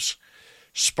Tim lives.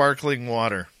 Sparkling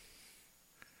water.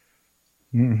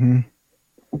 Mm-hmm.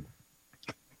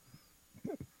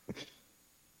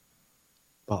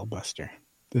 Ballbuster.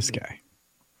 This guy.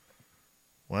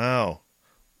 Wow.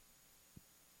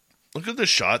 Look at the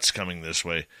shots coming this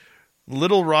way.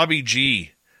 Little Robbie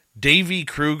G. Davey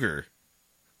Kruger.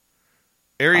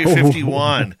 Area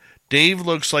 51. Dave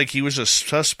looks like he was a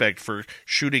suspect for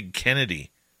shooting Kennedy.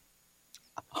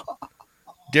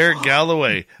 Derek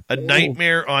Galloway. A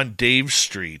nightmare on Dave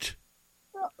Street.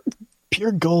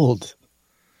 Pure gold.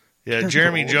 Yeah, Pure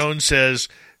Jeremy gold. Jones says,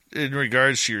 in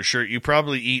regards to your shirt, you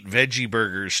probably eat veggie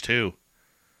burgers too.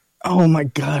 Oh my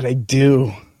God, I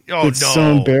do. Oh, it's no. so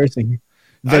embarrassing.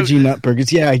 Veggie nut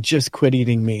burgers. Yeah, I just quit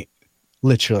eating meat.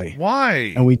 Literally.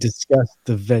 Why? And we discussed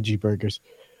the veggie burgers.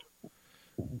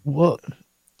 Well,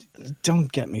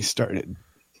 don't get me started.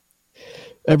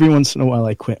 Every once in a while,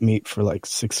 I quit meat for like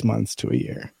 6 months to a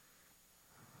year.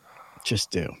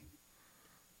 Just do.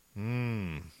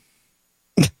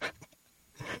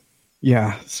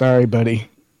 Yeah, sorry, buddy.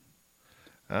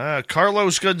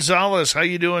 Carlos Gonzalez, how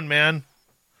you doing, man?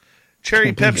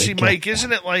 Cherry Pepsi, Mike,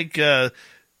 isn't it like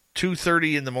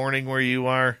 2:30 in the morning where you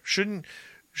are? Shouldn't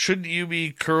you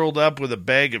be curled up with a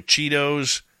bag of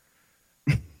Cheetos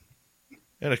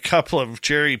and a couple of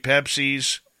Cherry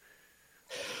Pepsis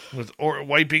or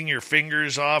wiping your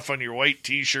fingers off on your white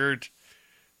T-shirt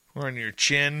or on your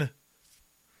chin?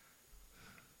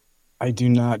 I do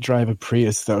not drive a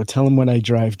Prius, though. Tell him what I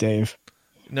drive, Dave.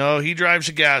 No, he drives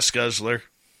a gas guzzler.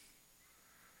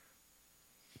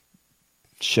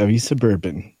 Chevy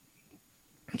Suburban.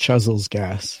 Chuzzles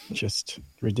gas. Just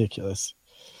ridiculous.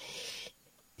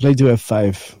 But I do have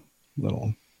 5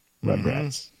 little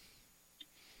rugrats.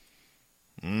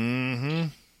 Mm-hmm.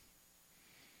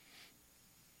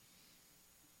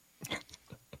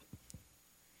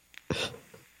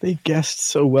 They guessed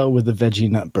so well with the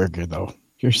veggie nut burger, though.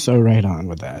 You're so right on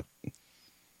with that.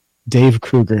 Dave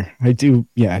Kruger.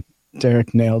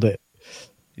 Derek nailed it.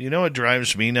 You know what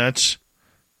drives me nuts?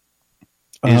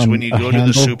 Is when you go to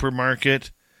the supermarket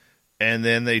and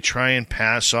then they try and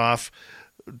pass off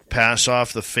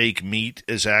the fake meat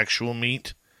as actual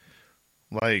meat.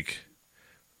 Like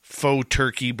faux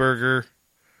turkey burger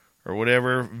or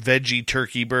whatever, veggie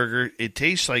turkey burger. It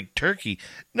tastes like turkey.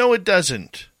 No, it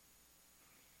doesn't.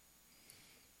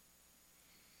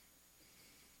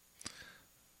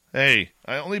 Hey,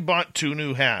 I only bought 2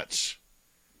 new hats.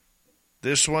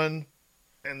 This one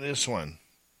and this one.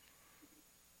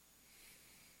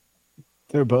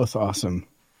 They're both awesome.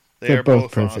 They're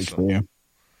both perfect awesome. for you.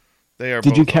 They are.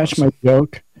 Did both you catch awesome. my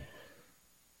joke?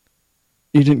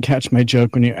 You didn't catch my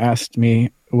joke when you asked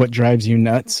me what drives you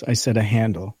nuts. I said a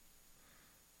handle.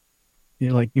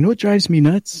 You're like, you know what drives me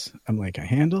nuts? I'm like, a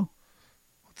handle?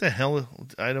 What the hell?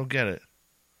 I don't get it.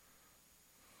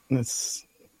 It's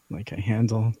like a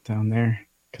handle down there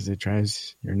because it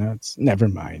drives your nuts. Never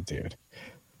mind, dude.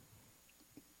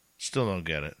 Still don't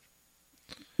get it.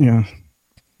 Yeah.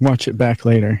 Watch it back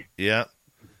later. Yeah.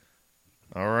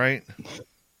 All right.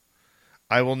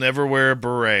 I will never wear a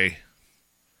beret.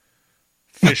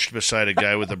 Fished beside a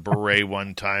guy with a beret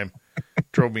one time.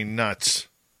 Drove me nuts.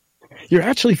 You're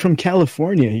actually from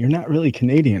California. You're not really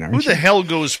Canadian, aren't you? Who the hell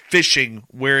goes fishing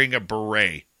wearing a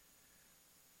beret?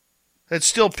 That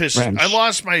still pisses me. I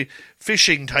lost my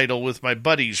fishing title with my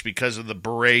buddies because of the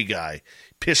beret guy.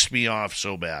 Pissed me off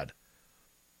so bad.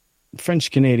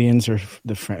 French Canadians or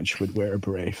the French would wear a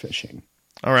beret fishing.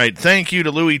 All right. Thank you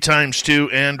to Louis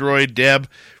 ×2, Android, Deb,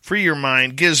 Free Your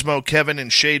Mind, Gizmo, Kevin,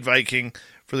 and Shade Viking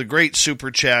for the great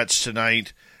super chats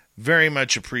tonight. Very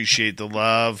much appreciate the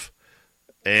love.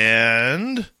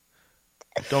 And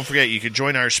don't forget, you can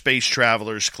join our Space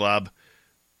Travelers Club.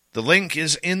 The link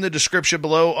is in the description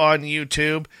below on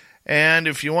YouTube. And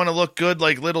if you want to look good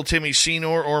like little Timmy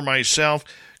Senor or myself,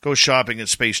 go shopping at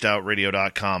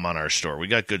spacedoutradio.com on our store. We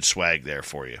got good swag there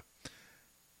for you.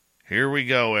 Here we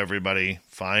go, everybody.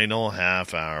 Final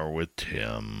half hour with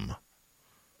Tim.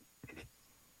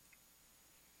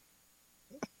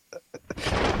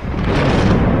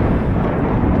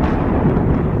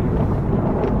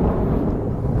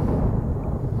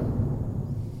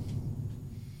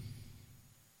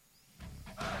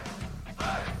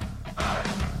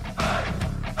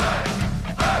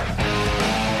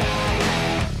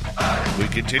 We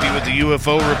continue with the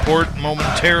UFO report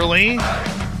momentarily.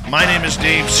 My name is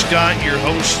Dave Scott, your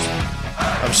host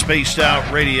of Spaced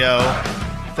Out Radio.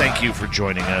 Thank you for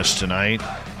joining us tonight.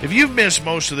 If you've missed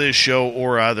most of this show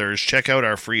or others, check out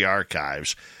our free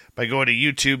archives by going to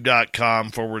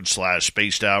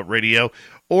youtube.com/Spaced Out Radio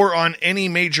or on any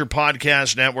major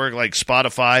podcast network like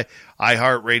Spotify,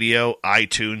 iHeartRadio,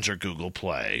 iTunes, or Google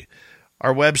Play.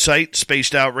 Our website,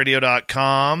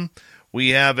 spacedoutradio.com.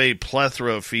 We have a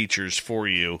plethora of features for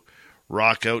you.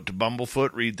 Rock out to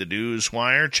Bumblefoot, read the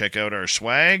Newswire, check out our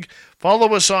swag.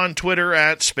 Follow us on Twitter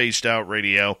at Spaced Out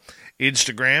Radio,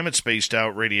 Instagram at Spaced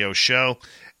Out Radio Show,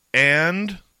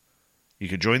 and you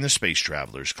can join the Space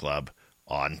Travelers Club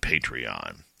on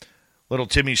Patreon. Little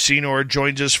Timmy Senor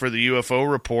joins us for the UFO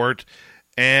report,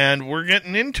 and we're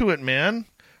getting into it, man.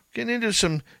 Getting into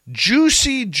some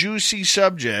juicy, juicy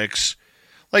subjects.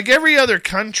 Like every other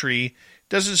country,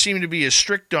 doesn't seem to be as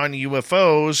strict on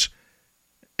UFOs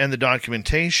and the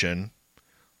documentation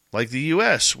like the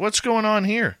U.S. What's going on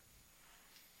here?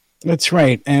 That's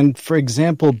right. And for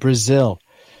example, Brazil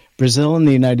and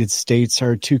the United States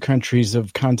are 2 countries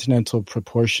of continental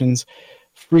proportions,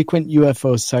 frequent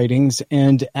UFO sightings,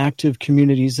 and active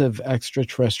communities of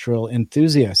extraterrestrial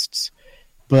enthusiasts.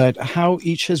 But how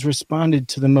each has responded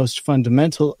to the most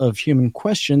fundamental of human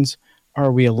questions,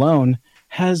 are we alone,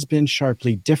 has been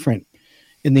sharply different.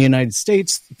 In the United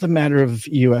States, the matter of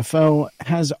UFO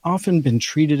has often been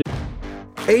treated.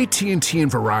 AT&T and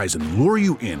Verizon lure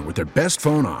you in with their best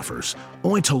phone offers,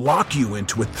 only to lock you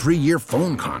into a 3-year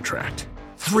phone contract.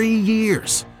 3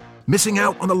 years. Missing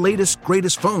out on the latest,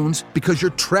 greatest phones because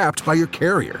you're trapped by your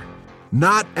carrier.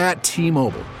 Not at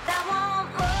T-Mobile.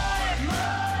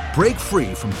 Break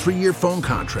free from 3-year phone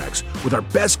contracts with our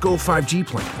best Go 5G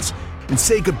plans and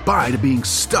say goodbye to being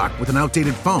stuck with an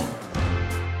outdated phone.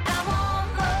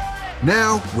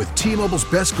 Now, with T-Mobile's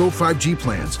best Go 5G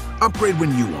plans, upgrade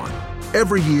when you want.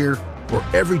 Every year or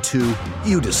every 2,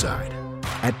 you decide.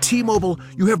 At T-Mobile,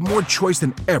 you have more choice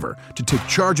than ever to take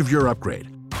charge of your upgrade.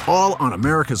 All on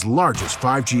America's largest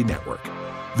 5G network.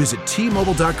 Visit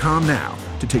T-Mobile.com now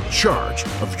to take charge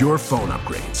of your phone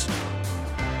upgrades.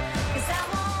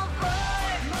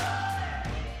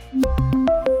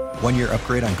 One-year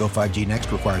upgrade on Go 5G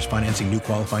Next requires financing new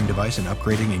qualifying device and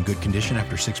upgrading in good condition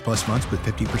after 6+ months with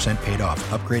 50% paid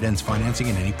off. Upgrade ends financing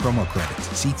and any promo credits.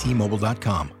 See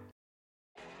T-Mobile.com.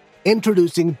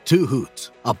 Introducing Two Hoots,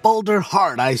 a bolder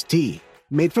hard iced tea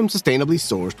made from sustainably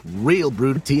sourced, real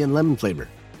brewed tea and lemon flavor.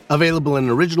 Available in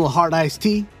original hard iced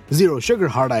tea, zero sugar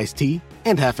hard iced tea,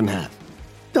 and half and half.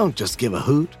 Don't just give a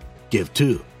hoot, give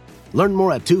two. Learn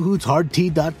more at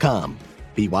twohootsHardTea.com.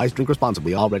 Be wise, drink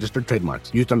responsibly. All registered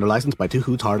trademarks. Used under license by Two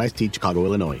Hoots Hard Iced Tea, Chicago,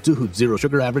 Illinois. Two Hoots Zero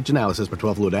Sugar average analysis per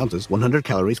 12 fluid ounces. 100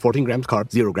 calories, 14 grams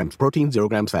carbs, 0 grams protein, 0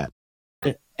 grams fat.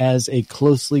 As a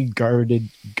closely guarded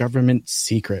government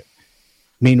secret.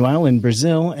 Meanwhile, in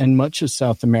Brazil and much of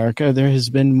South America, there has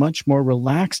been much more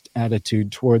relaxed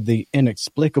attitude toward the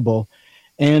inexplicable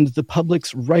and the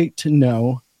public's right to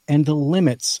know and the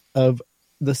limits of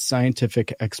the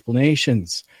scientific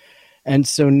explanations. And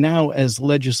so now, as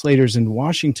legislators in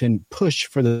Washington push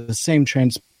for the same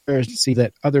transparency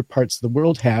that other parts of the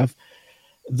world have,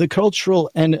 the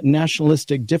cultural and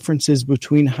nationalistic differences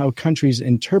between how countries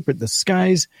interpret the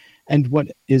skies and what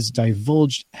is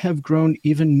divulged have grown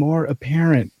even more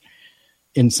apparent.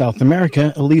 In South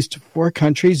America, at least 4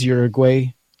 countries,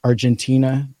 Uruguay,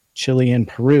 Argentina, Chile, and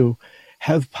Peru,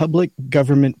 have public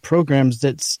government programs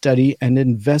that study and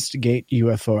investigate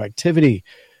UFO activity.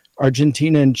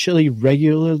 Argentina and Chile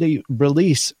regularly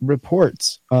release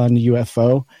reports on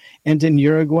UFO, and in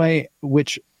Uruguay,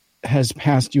 which has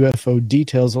passed UFO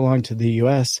details along to the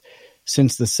U.S.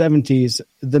 since the 70s,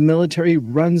 the military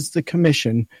runs the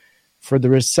commission for the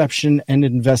reception and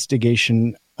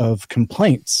investigation of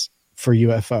complaints for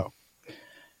UFO.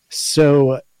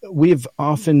 So we've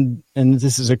often, and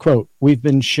this is a quote, "We've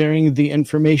been sharing the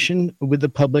information with the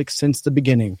public since the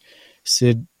beginning,"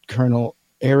 said Colonel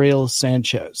Ariel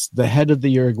Sanchez, the head of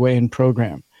the Uruguayan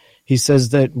program. He says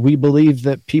that we believe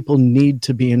that people need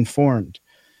to be informed.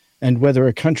 And whether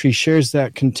a country shares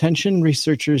that contention,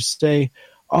 researchers say,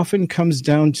 often comes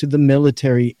down to the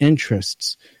military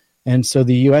interests. And so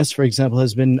the U.S., for example,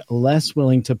 has been less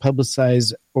willing to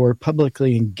publicize or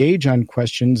publicly engage on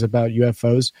questions about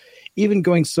UFOs, even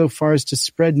going so far as to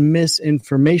spread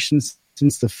misinformation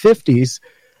since the 50s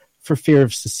for fear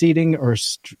of seceding or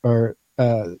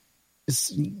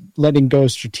letting go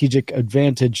of strategic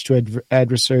advantage to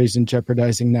adversaries and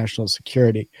jeopardizing national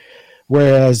security.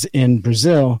 Whereas in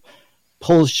Brazil,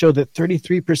 polls show that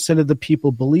 33% of the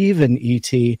people believe in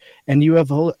ET, and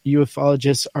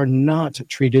ufologists are not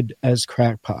treated as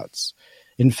crackpots.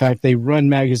 In fact, they run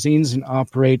magazines and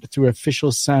operate through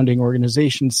official sounding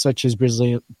organizations such as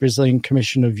Brazilian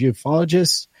Commission of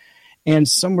Ufologists, and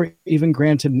some were even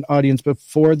granted an audience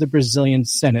before the Brazilian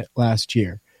Senate last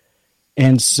year.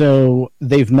 And so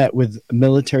they've met with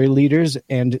military leaders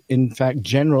and, in fact,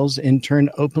 generals in turn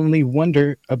openly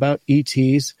wonder about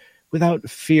ETs without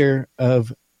fear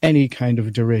of any kind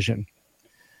of derision.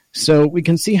 So we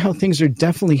can see how things are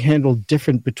definitely handled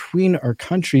different between our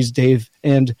countries, Dave,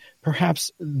 and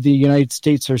perhaps the United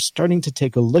States are starting to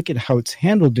take a look at how it's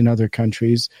handled in other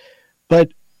countries.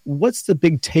 But what's the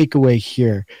big takeaway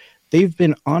here? They've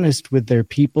been honest with their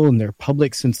people and their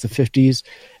public since the 50s,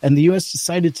 and the U.S.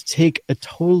 decided to take a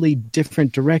totally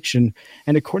different direction.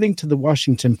 And according to the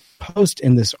Washington Post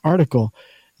in this article,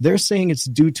 they're saying it's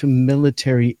due to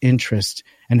military interest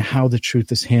and how the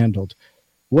truth is handled.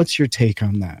 What's your take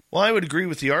on that? Well, I would agree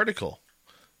with the article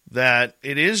that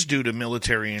it is due to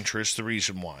military interest, the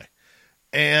reason why.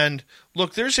 And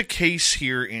look, there's a case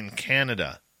here in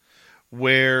Canada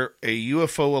where a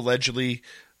UFO allegedly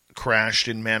crashed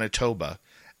in Manitoba,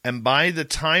 and by the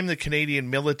time the Canadian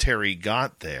military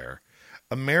got there,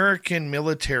 American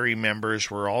military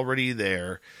members were already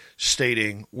there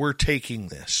stating, "We're taking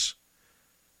this."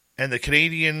 And the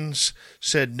Canadians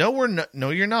said, "No, we're not. No,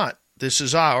 you're not. This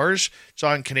is ours. It's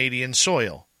on Canadian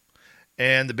soil."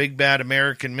 And the big bad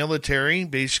American military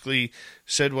basically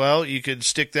said, well, you could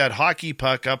stick that hockey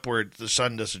puck up where the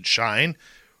sun doesn't shine.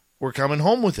 We're coming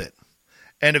home with it.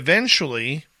 And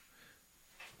eventually,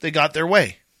 they got their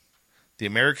way. The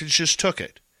Americans just took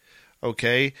it.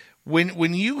 Okay?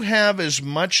 When you have as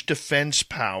much defense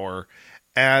power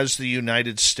as the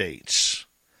United States,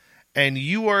 and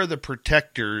you are the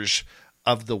protectors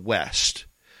of the West,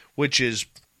 which is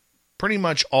pretty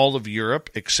much all of Europe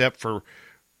except for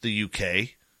the UK,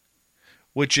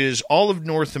 which is all of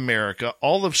North America,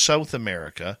 all of South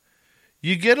America,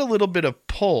 you get a little bit of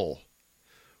pull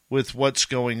with what's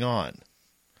going on.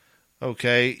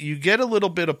 Okay? You get a little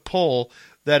bit of pull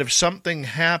that if something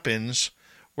happens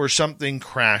or something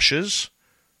crashes,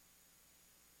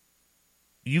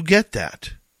 you get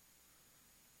that.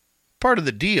 Part of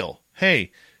the deal.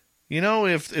 Hey, you know,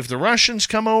 if the Russians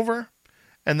come over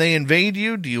and they invade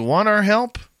you, do you want our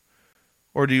help?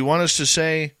 Or do you want us to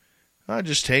say, oh,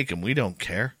 just take them, we don't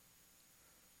care?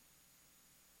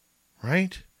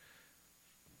 Right?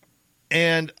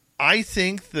 And I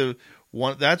think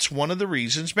that's one of the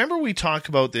reasons. Remember we talk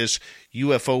about this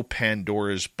UFO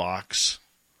Pandora's box?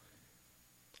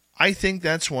 I think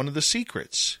that's one of the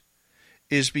secrets,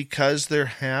 is because there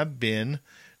have been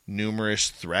numerous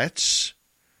threats,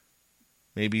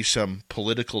 maybe some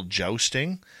political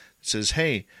jousting. It says,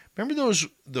 hey, remember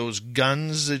those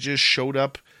guns that just showed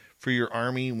up for your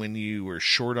army when you were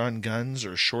short on guns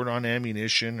or short on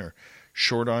ammunition or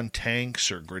short on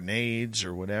tanks or grenades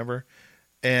or whatever,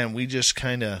 and we just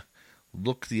kind of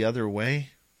looked the other way?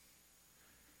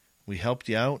 We helped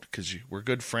you out because we're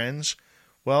good friends.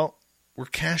 Well, we're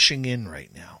cashing in right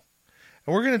now.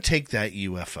 And we're going to take that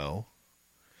UFO.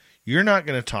 You're not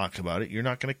going to talk about it. You're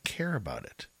not going to care about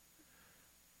it.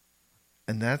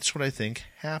 And that's what I think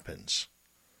happens.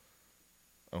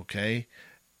 Okay?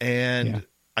 And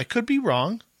I could be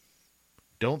wrong.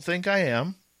 Don't think I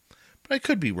am. But I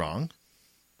could be wrong.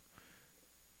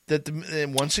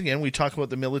 And once again, we talk about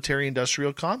the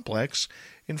military-industrial complex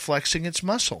in flexing its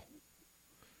muscle.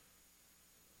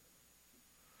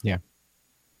 Yeah.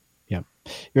 Yeah.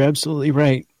 You're absolutely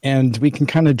right. And we can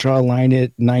kind of draw a line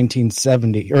at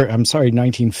 1950,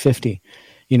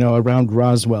 around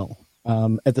Roswell.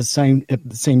 At the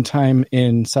same time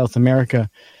in South America,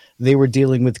 they were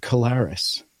dealing with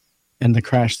Colares and the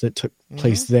crash that took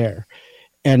place there.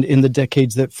 And in the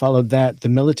decades that followed that, the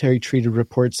military treated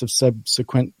reports of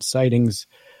subsequent sightings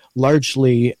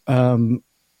largely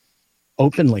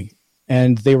openly,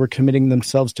 and they were committing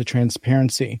themselves to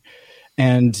transparency.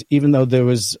 And even though there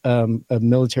was a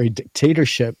military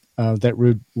dictatorship that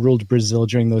ruled Brazil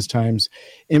during those times,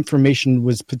 information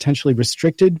was potentially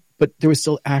restricted, but there was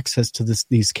still access to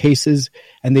these cases,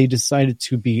 and they decided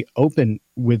to be open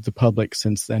with the public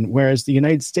since then. Whereas the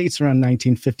United States around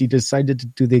 1950 decided to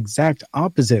do the exact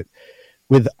opposite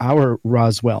with our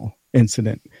Roswell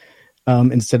incident.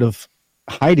 Instead of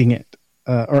hiding it,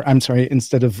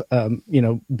 instead of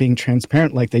being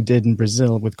transparent like they did in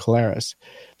Brazil with Colares,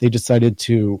 they decided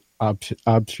to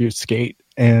obfuscate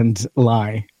and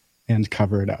lie and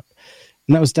cover it up.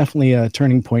 And that was definitely a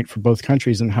turning point for both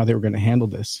countries and how they were going to handle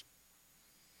this.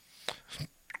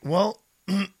 Well,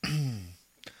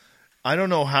 I don't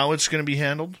know how it's going to be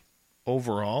handled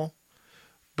overall,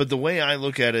 but the way I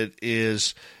look at it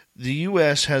is the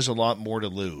U.S. has a lot more to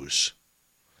lose.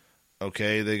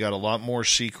 Okay, they got a lot more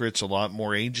secrets, a lot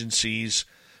more agencies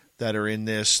that are in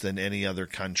this than any other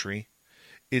country.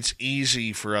 It's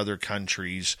easy for other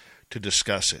countries to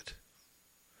discuss it.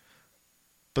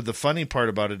 But the funny part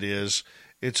about it is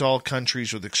it's all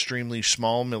countries with extremely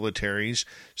small militaries,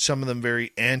 some of them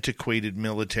very antiquated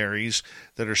militaries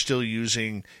that are still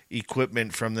using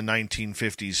equipment from the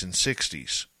 1950s and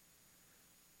 60s.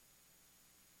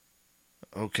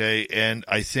 Okay, and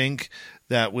I think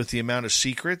that with the amount of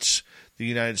secrets, the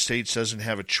United States doesn't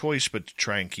have a choice but to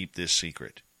try and keep this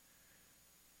secret.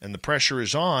 And the pressure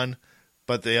is on,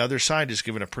 but the other side is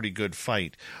giving a pretty good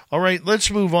fight. All right, let's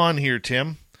move on here,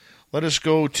 Tim. Let us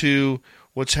go to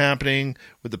what's happening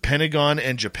with the Pentagon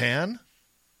and Japan.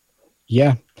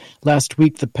 Yeah. Last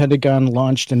week, the Pentagon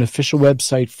launched an official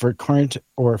website for current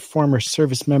or former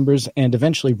service members and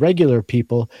eventually regular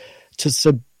people to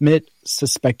submit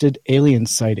suspected alien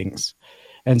sightings.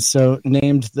 And so,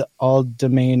 named the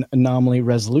All-Domain Anomaly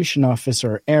Resolution Office,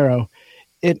 or AARO,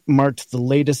 it marked the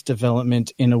latest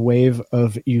development in a wave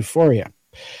of euphoria.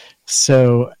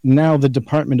 So now the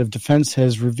Department of Defense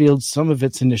has revealed some of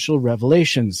its initial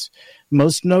revelations.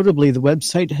 Most notably, the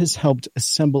website has helped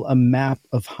assemble a map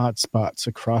of hotspots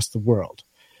across the world,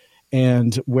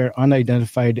 and where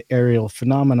unidentified aerial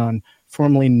phenomenon,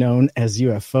 formerly known as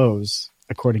UFOs,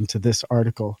 according to this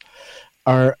article,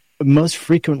 are most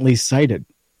frequently cited.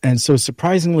 And so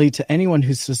surprisingly to anyone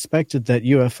who suspected that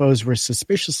UFOs were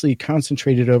suspiciously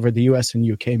concentrated over the US and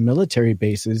UK military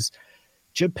bases,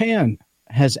 Japan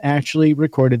has actually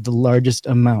recorded the largest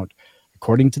amount,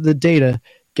 according to the data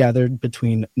gathered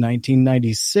between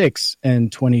 1996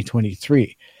 and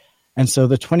 2023. And so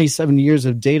the 27 years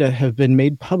of data have been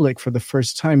made public for the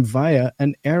first time via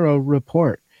an ARROW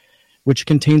report, which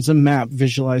contains a map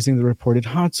visualizing the reported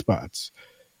hotspots.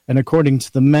 And according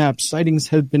to the map, sightings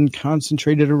have been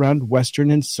concentrated around western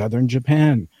and southern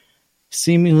Japan,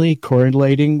 seemingly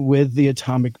correlating with the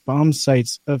atomic bomb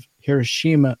sites of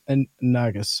Hiroshima and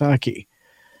Nagasaki.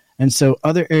 And so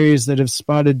other areas that have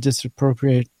spotted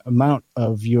disappropriate amount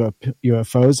of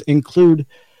UFOs include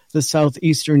the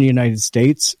southeastern United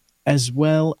States, as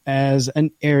well as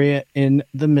an area in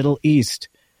the Middle East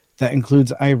that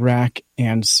includes Iraq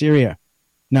and Syria.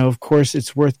 Now, of course,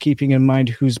 it's worth keeping in mind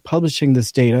who's publishing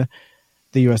this data,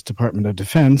 the U.S. Department of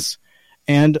Defense,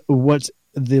 and what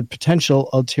the potential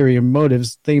ulterior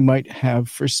motives they might have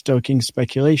for stoking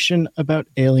speculation about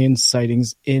alien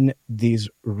sightings in these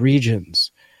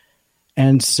regions.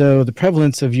 And so the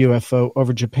prevalence of UFO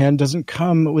over Japan doesn't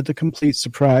come with a complete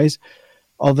surprise,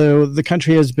 although the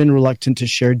country has been reluctant to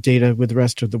share data with the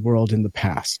rest of the world in the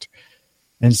past.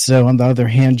 And so, on the other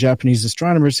hand, Japanese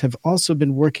astronomers have also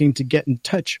been working to get in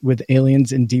touch with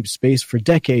aliens in deep space for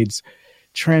decades,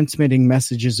 transmitting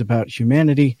messages about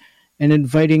humanity and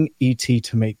inviting ET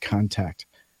to make contact.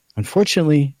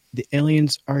 Unfortunately, the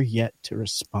aliens are yet to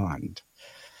respond.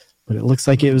 But it looks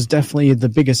like it was definitely the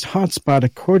biggest hotspot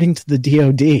according to the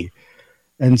DoD.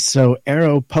 And so,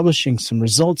 ARROW publishing some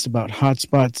results about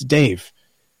hotspots. Dave,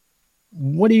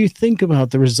 what do you think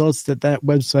about the results that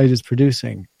website is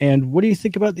producing? And what do you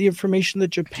think about the information that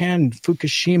Japan,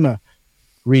 Fukushima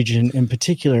region in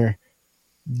particular,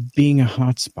 being a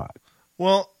hotspot?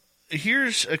 Well,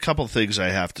 here's a couple things I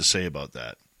have to say about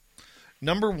that.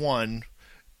 Number one,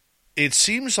 it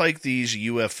seems like these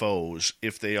UFOs,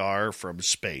 if they are from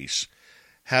space,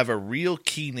 have a real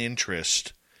keen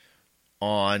interest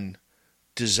on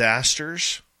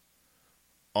disasters,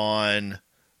 on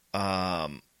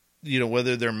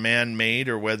whether they're man-made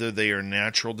or whether they are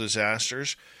natural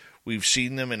disasters. We've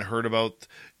seen them and heard about,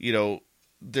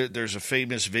 there's a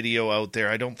famous video out there,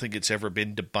 I don't think it's ever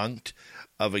been debunked,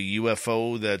 of a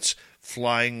UFO that's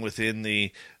flying within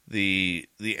the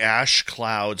ash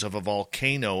clouds of a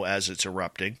volcano as it's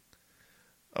erupting.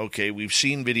 Okay, we've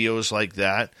seen videos like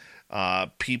that.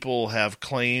 People have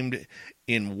claimed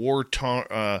in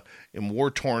war-torn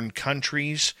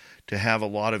countries to have a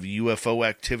lot of UFO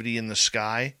activity in the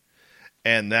sky.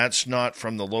 And that's not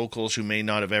from the locals who may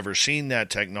not have ever seen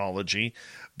that technology,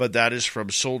 but that is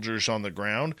from soldiers on the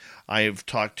ground. I have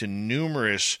talked to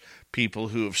numerous people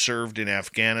who have served in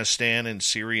Afghanistan and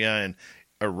Syria and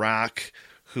Iraq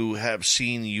who have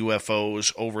seen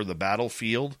UFOs over the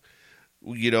battlefield.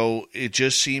 It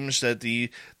just seems that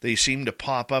they seem to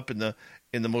pop up in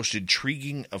the most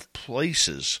intriguing of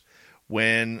places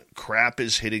when crap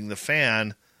is hitting the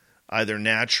fan, either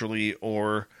naturally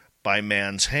or by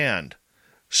man's hand.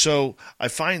 So I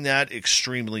find that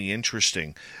extremely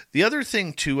interesting. The other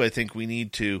thing, too, I think we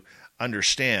need to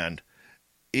understand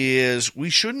is we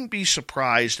shouldn't be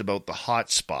surprised about the hot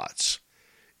spots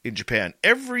in Japan.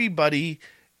 Everybody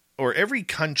or every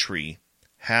country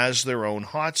has their own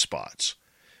hot spots.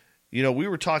 We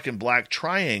were talking black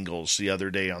triangles the other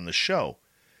day on the show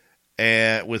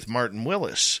with Martin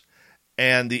Willis.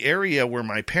 And the area where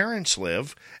my parents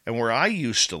live and where I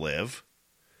used to live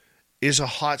is a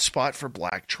hot spot for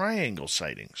black triangle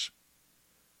sightings.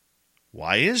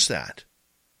 Why is that?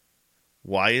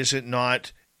 Why is it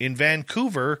not in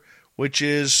Vancouver, which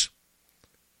is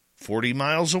 40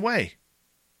 miles away?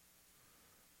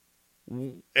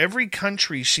 Every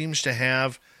country seems to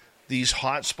have these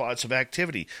hot spots of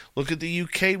activity. Look at the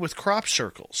UK with crop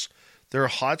circles. They're a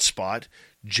hot spot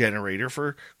generator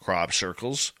for crop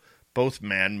circles, both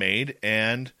man-made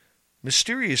and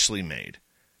mysteriously made.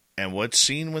 And what's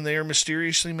seen when they are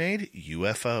mysteriously made?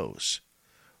 UFOs.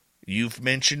 You've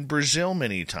mentioned Brazil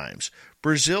many times.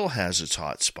 Brazil has its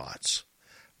hot spots.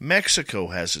 Mexico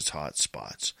has its hot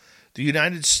spots. The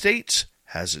United States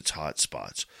has its hot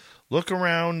spots. Look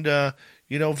around,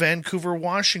 Vancouver,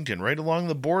 Washington, right along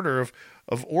the border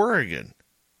of Oregon.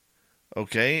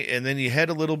 Okay, and then you head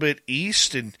a little bit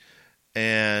east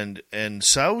and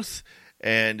south,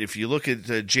 and if you look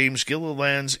at James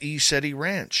Gilliland's ESETI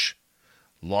Ranch,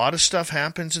 a lot of stuff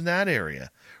happens in that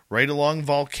area, right along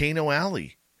Volcano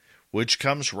Alley, which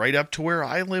comes right up to where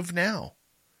I live now.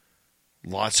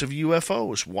 Lots of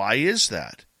UFOs. Why is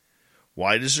that?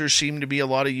 Why does there seem to be a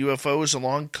lot of UFOs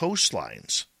along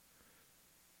coastlines?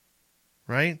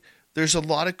 right? There's a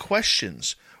lot of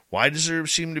questions. Why does there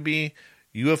seem to be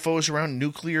UFOs around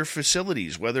nuclear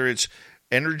facilities, whether it's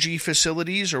energy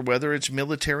facilities or whether it's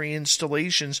military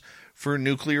installations for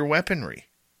nuclear weaponry?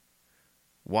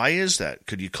 Why is that?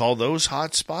 Could you call those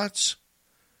hot spots?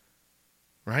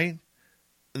 Right?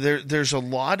 There's a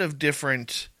lot of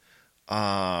different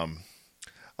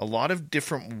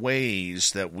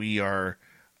ways that we are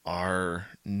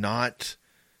not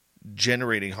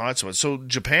generating hotspots. So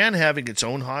Japan having its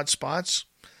own hotspots,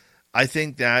 I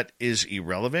think that is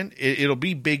irrelevant. It'll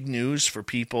be big news for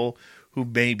people who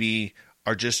maybe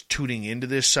are just tuning into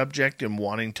this subject and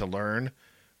wanting to learn.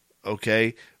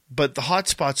 Okay, but the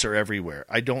hotspots are everywhere.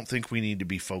 I don't think we need to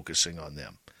be focusing on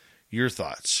them. Your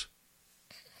thoughts?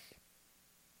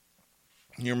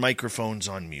 Your microphone's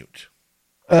on mute.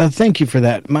 Thank you for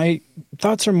that. My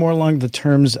thoughts are more along the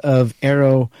terms of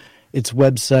Arrow, its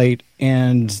website,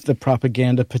 and the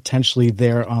propaganda potentially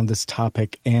there on this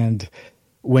topic. And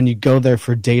when you go there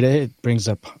for data, it brings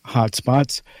up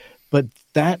hotspots. But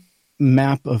that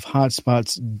map of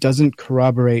hotspots doesn't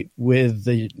corroborate with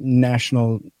the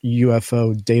National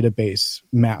UFO Database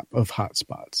map of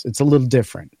hotspots. It's a little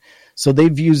different. So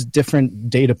they've used different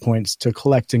data points to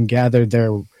collect and gather their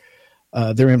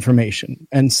information.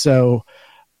 And so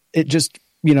it just,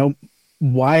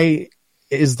 why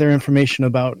is there information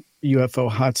about UFO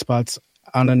hotspots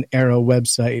on an Arrow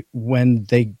website when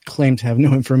they claim to have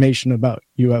no information about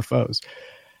UFOs?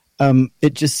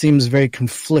 It just seems very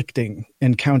conflicting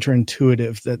and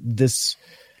counterintuitive that this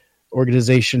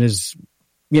organization is,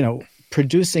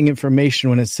 producing information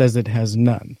when it says it has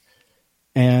none.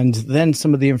 And then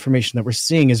some of the information that we're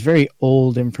seeing is very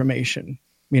old information,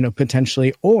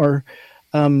 potentially, or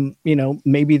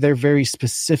maybe they're very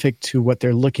specific to what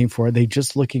they're looking for. Are they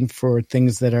just looking for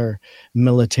things that are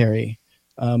military?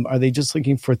 Are they just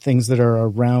looking for things that are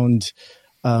around,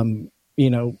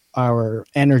 our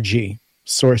energy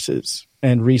sources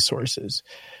and resources?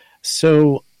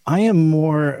 So I am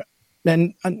more,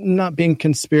 and I'm not being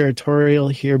conspiratorial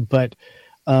here, but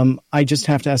I just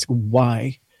have to ask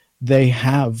why they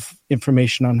have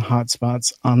information on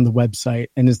hotspots on the website.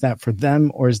 And is that for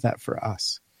them or is that for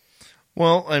us?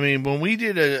 Well, I mean, when we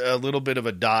did a little bit of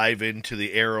a dive into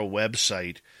the Arrow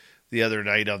website the other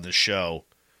night on the show,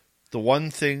 the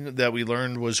one thing that we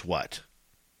learned was what?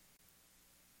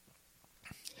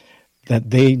 That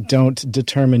they don't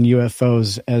determine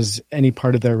UFOs as any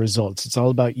part of their results. It's all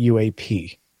about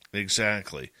UAP.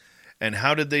 Exactly. And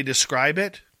how did they describe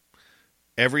it?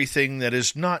 Everything that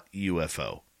is not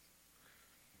UFO,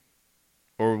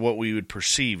 or what we would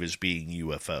perceive as being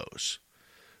UFOs.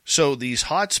 So these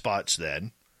hotspots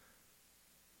then,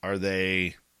 are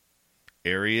they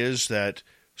areas that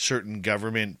certain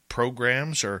government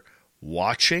programs are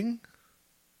watching?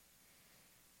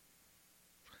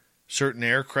 Certain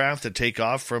aircraft that take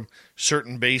off from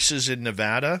certain bases in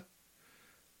Nevada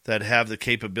that have the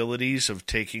capabilities of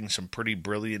taking some pretty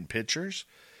brilliant pictures?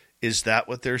 Is that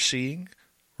what they're seeing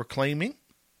or claiming?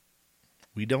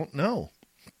 We don't know.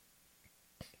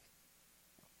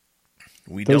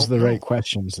 Those are the right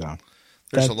questions, though.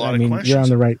 There's a lot of questions. You're on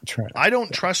the right track. I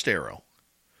don't trust Arrow.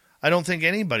 I don't think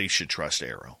anybody should trust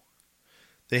Arrow.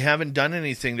 They haven't done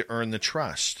anything to earn the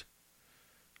trust.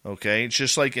 Okay? It's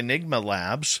just like Enigma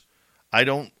Labs. I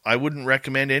wouldn't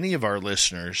recommend any of our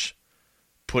listeners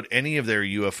put any of their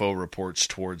UFO reports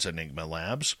towards Enigma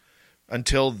Labs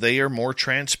until they are more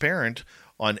transparent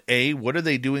on A, what are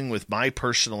they doing with my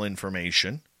personal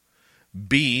information?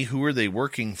 B, who are they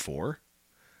working for?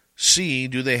 C,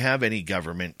 do they have any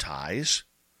government ties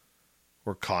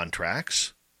or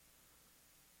contracts?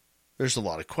 There's a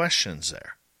lot of questions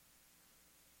there.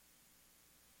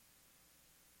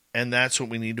 And that's what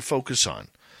we need to focus on.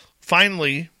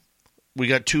 Finally, we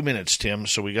got 2 minutes, Tim,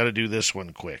 so we got to do this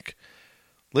one quick.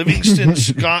 Livingston,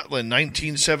 Scotland,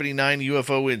 1979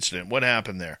 UFO incident. What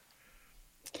happened there?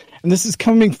 And this is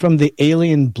coming from the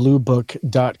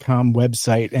alienbluebook.com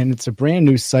website, and it's a brand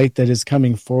new site that is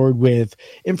coming forward with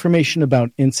information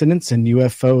about incidents and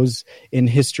UFOs in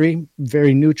history.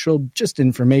 Very neutral, just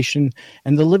information.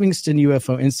 And the Livingston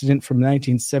UFO incident from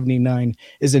 1979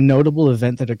 is a notable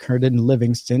event that occurred in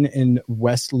Livingston in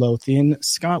West Lothian,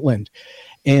 Scotland.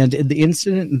 And the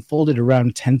incident unfolded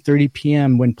around 10:30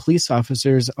 p.m. when police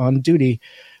officers on duty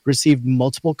received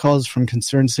multiple calls from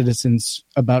concerned citizens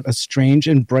about a strange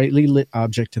and brightly lit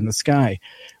object in the sky.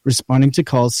 Responding to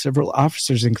calls, several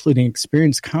officers, including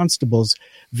experienced constables,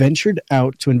 ventured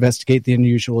out to investigate the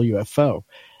unusual UFO.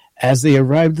 As they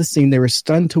arrived at the scene, they were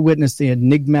stunned to witness the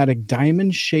enigmatic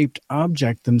diamond-shaped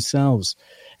object themselves.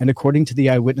 And according to the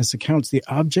eyewitness accounts, the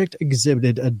object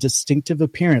exhibited a distinctive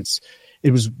appearance.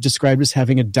 It was described as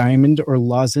having a diamond or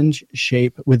lozenge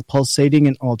shape with pulsating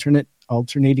and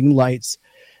alternating lights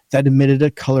that emitted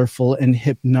a colorful and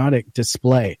hypnotic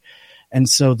display. And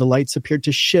so the lights appeared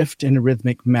to shift in a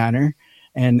rhythmic manner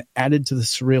and added to the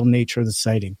surreal nature of the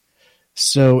sighting.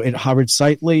 So it hovered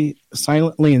silently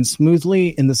and smoothly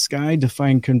in the sky,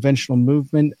 defying conventional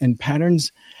movement and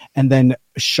patterns, and then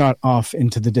shot off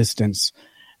into the distance.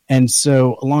 And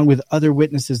so, along with other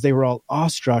witnesses, they were all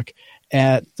awestruck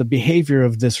at the behavior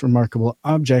of this remarkable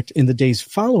object. In the days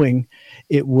following,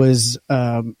 it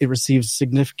received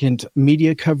significant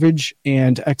media coverage,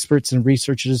 and experts and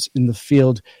researchers in the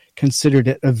field considered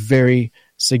it a very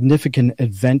significant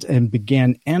event and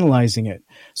began analyzing it.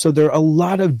 So there are a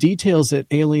lot of details at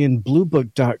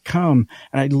alienbluebook.com,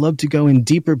 and I'd love to go in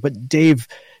deeper, but Dave,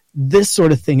 this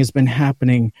sort of thing has been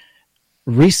happening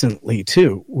recently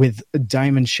too with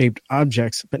diamond-shaped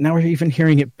objects, but now we're even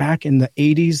hearing it back in the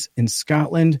 80s in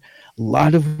Scotland. A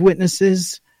lot of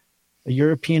witnesses, a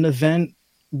European event.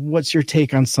 What's your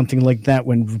take on something like that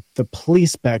when the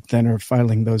police back then are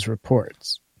filing those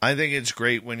reports? I think it's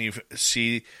great when you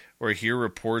see or hear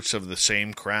reports of the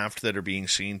same craft that are being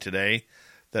seen today,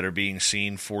 that are being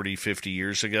seen 40, 50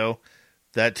 years ago.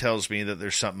 That tells me that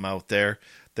there's something out there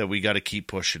that we got to keep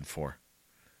pushing for.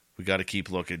 We got to keep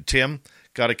looking. Tim,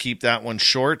 got to keep that one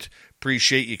short.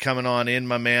 Appreciate you coming on in,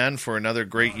 my man, for another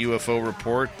great UFO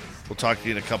report. We'll talk to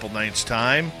you in a couple nights'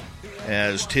 time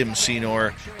as Tim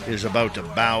Senor is about to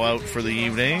bow out for the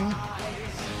evening.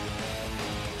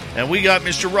 And we got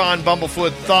Mr. Ron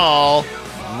Bumblefoot Thal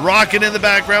rocking in the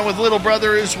background with Little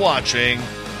Brother Is Watching.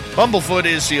 Bumblefoot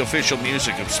is the official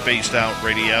music of Spaced Out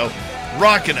Radio,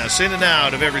 rocking us in and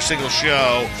out of every single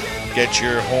show. Get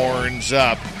your horns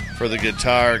up for the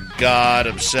guitar god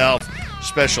himself.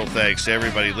 Special thanks to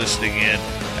everybody listening in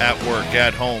at work,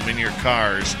 at home, in your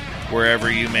cars,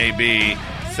 wherever you may be.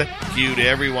 Thank you to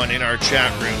everyone in our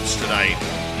chat rooms tonight.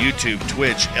 YouTube,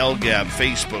 Twitch, LGAB,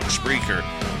 Facebook, Spreaker,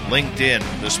 LinkedIn,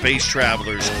 the Space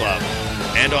Travelers Club,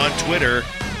 and on Twitter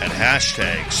at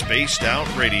hashtag Spaced Out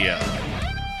Radio.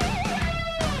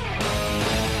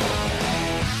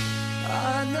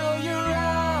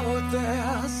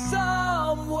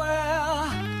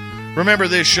 Remember,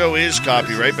 this show is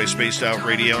copyright by Spaced Out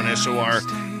Radio and SOR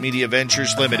Media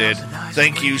Ventures Limited.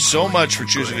 Thank you so much for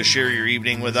choosing to share your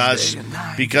evening with us,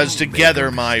 because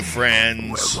together, my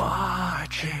friends,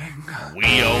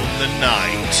 we own the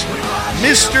night.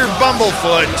 Mr.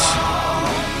 Bumblefoot,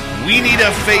 we need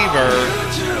a favor.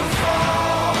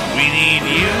 We need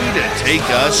you to take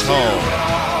us home.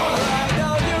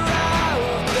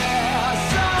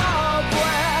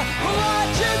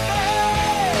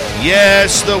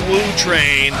 Yes, the Woo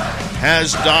train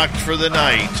has docked for the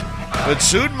night, but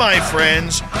soon, my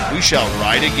friends, we shall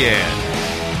ride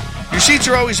again. Your seats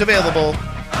are always available.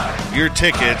 Your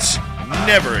tickets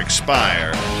never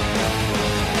expire.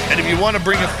 And if you want to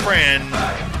bring a friend,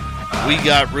 we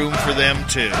got room for them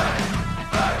too.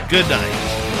 Good night.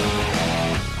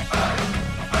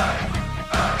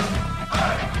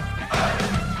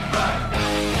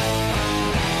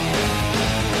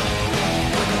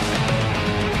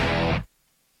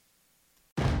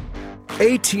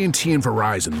 AT&T and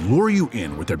Verizon lure you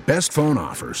in with their best phone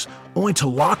offers, only to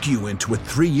lock you into a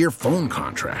 3-year phone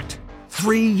contract.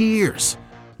 3 years.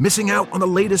 Missing out on the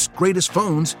latest, greatest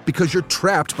phones because you're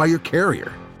trapped by your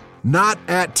carrier. Not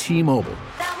at T-Mobile.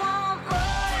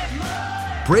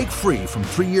 Break free from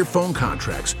 3-year phone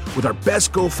contracts with our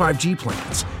Best Go 5G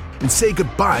plans and say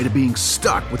goodbye to being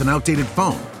stuck with an outdated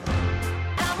phone.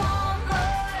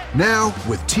 Now,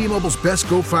 with T-Mobile's Best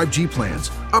Go 5G plans,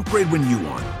 upgrade when you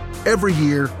want. Every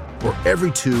year or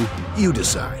every 2, you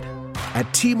decide.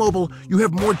 At T-Mobile, you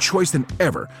have more choice than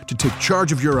ever to take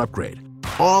charge of your upgrade.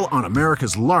 All on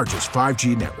America's largest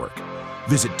 5G network.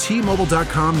 Visit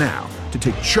T-Mobile.com now to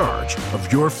take charge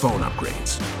of your phone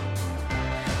upgrades.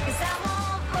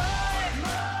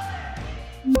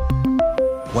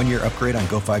 One-year upgrade on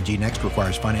Go 5G Next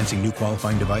requires financing new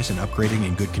qualifying device and upgrading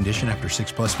in good condition after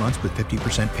 6+ months with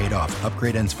 50% paid off.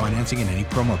 Upgrade ends financing and any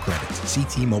promo credits. See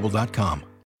T-Mobile.com.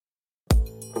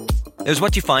 There's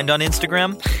what you find on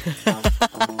Instagram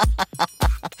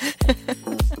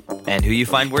and who you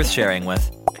find worth sharing with.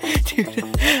 Dude,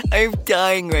 I'm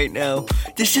dying right now.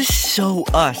 This is so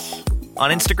us. On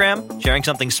Instagram, sharing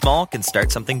something small can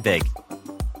start something big.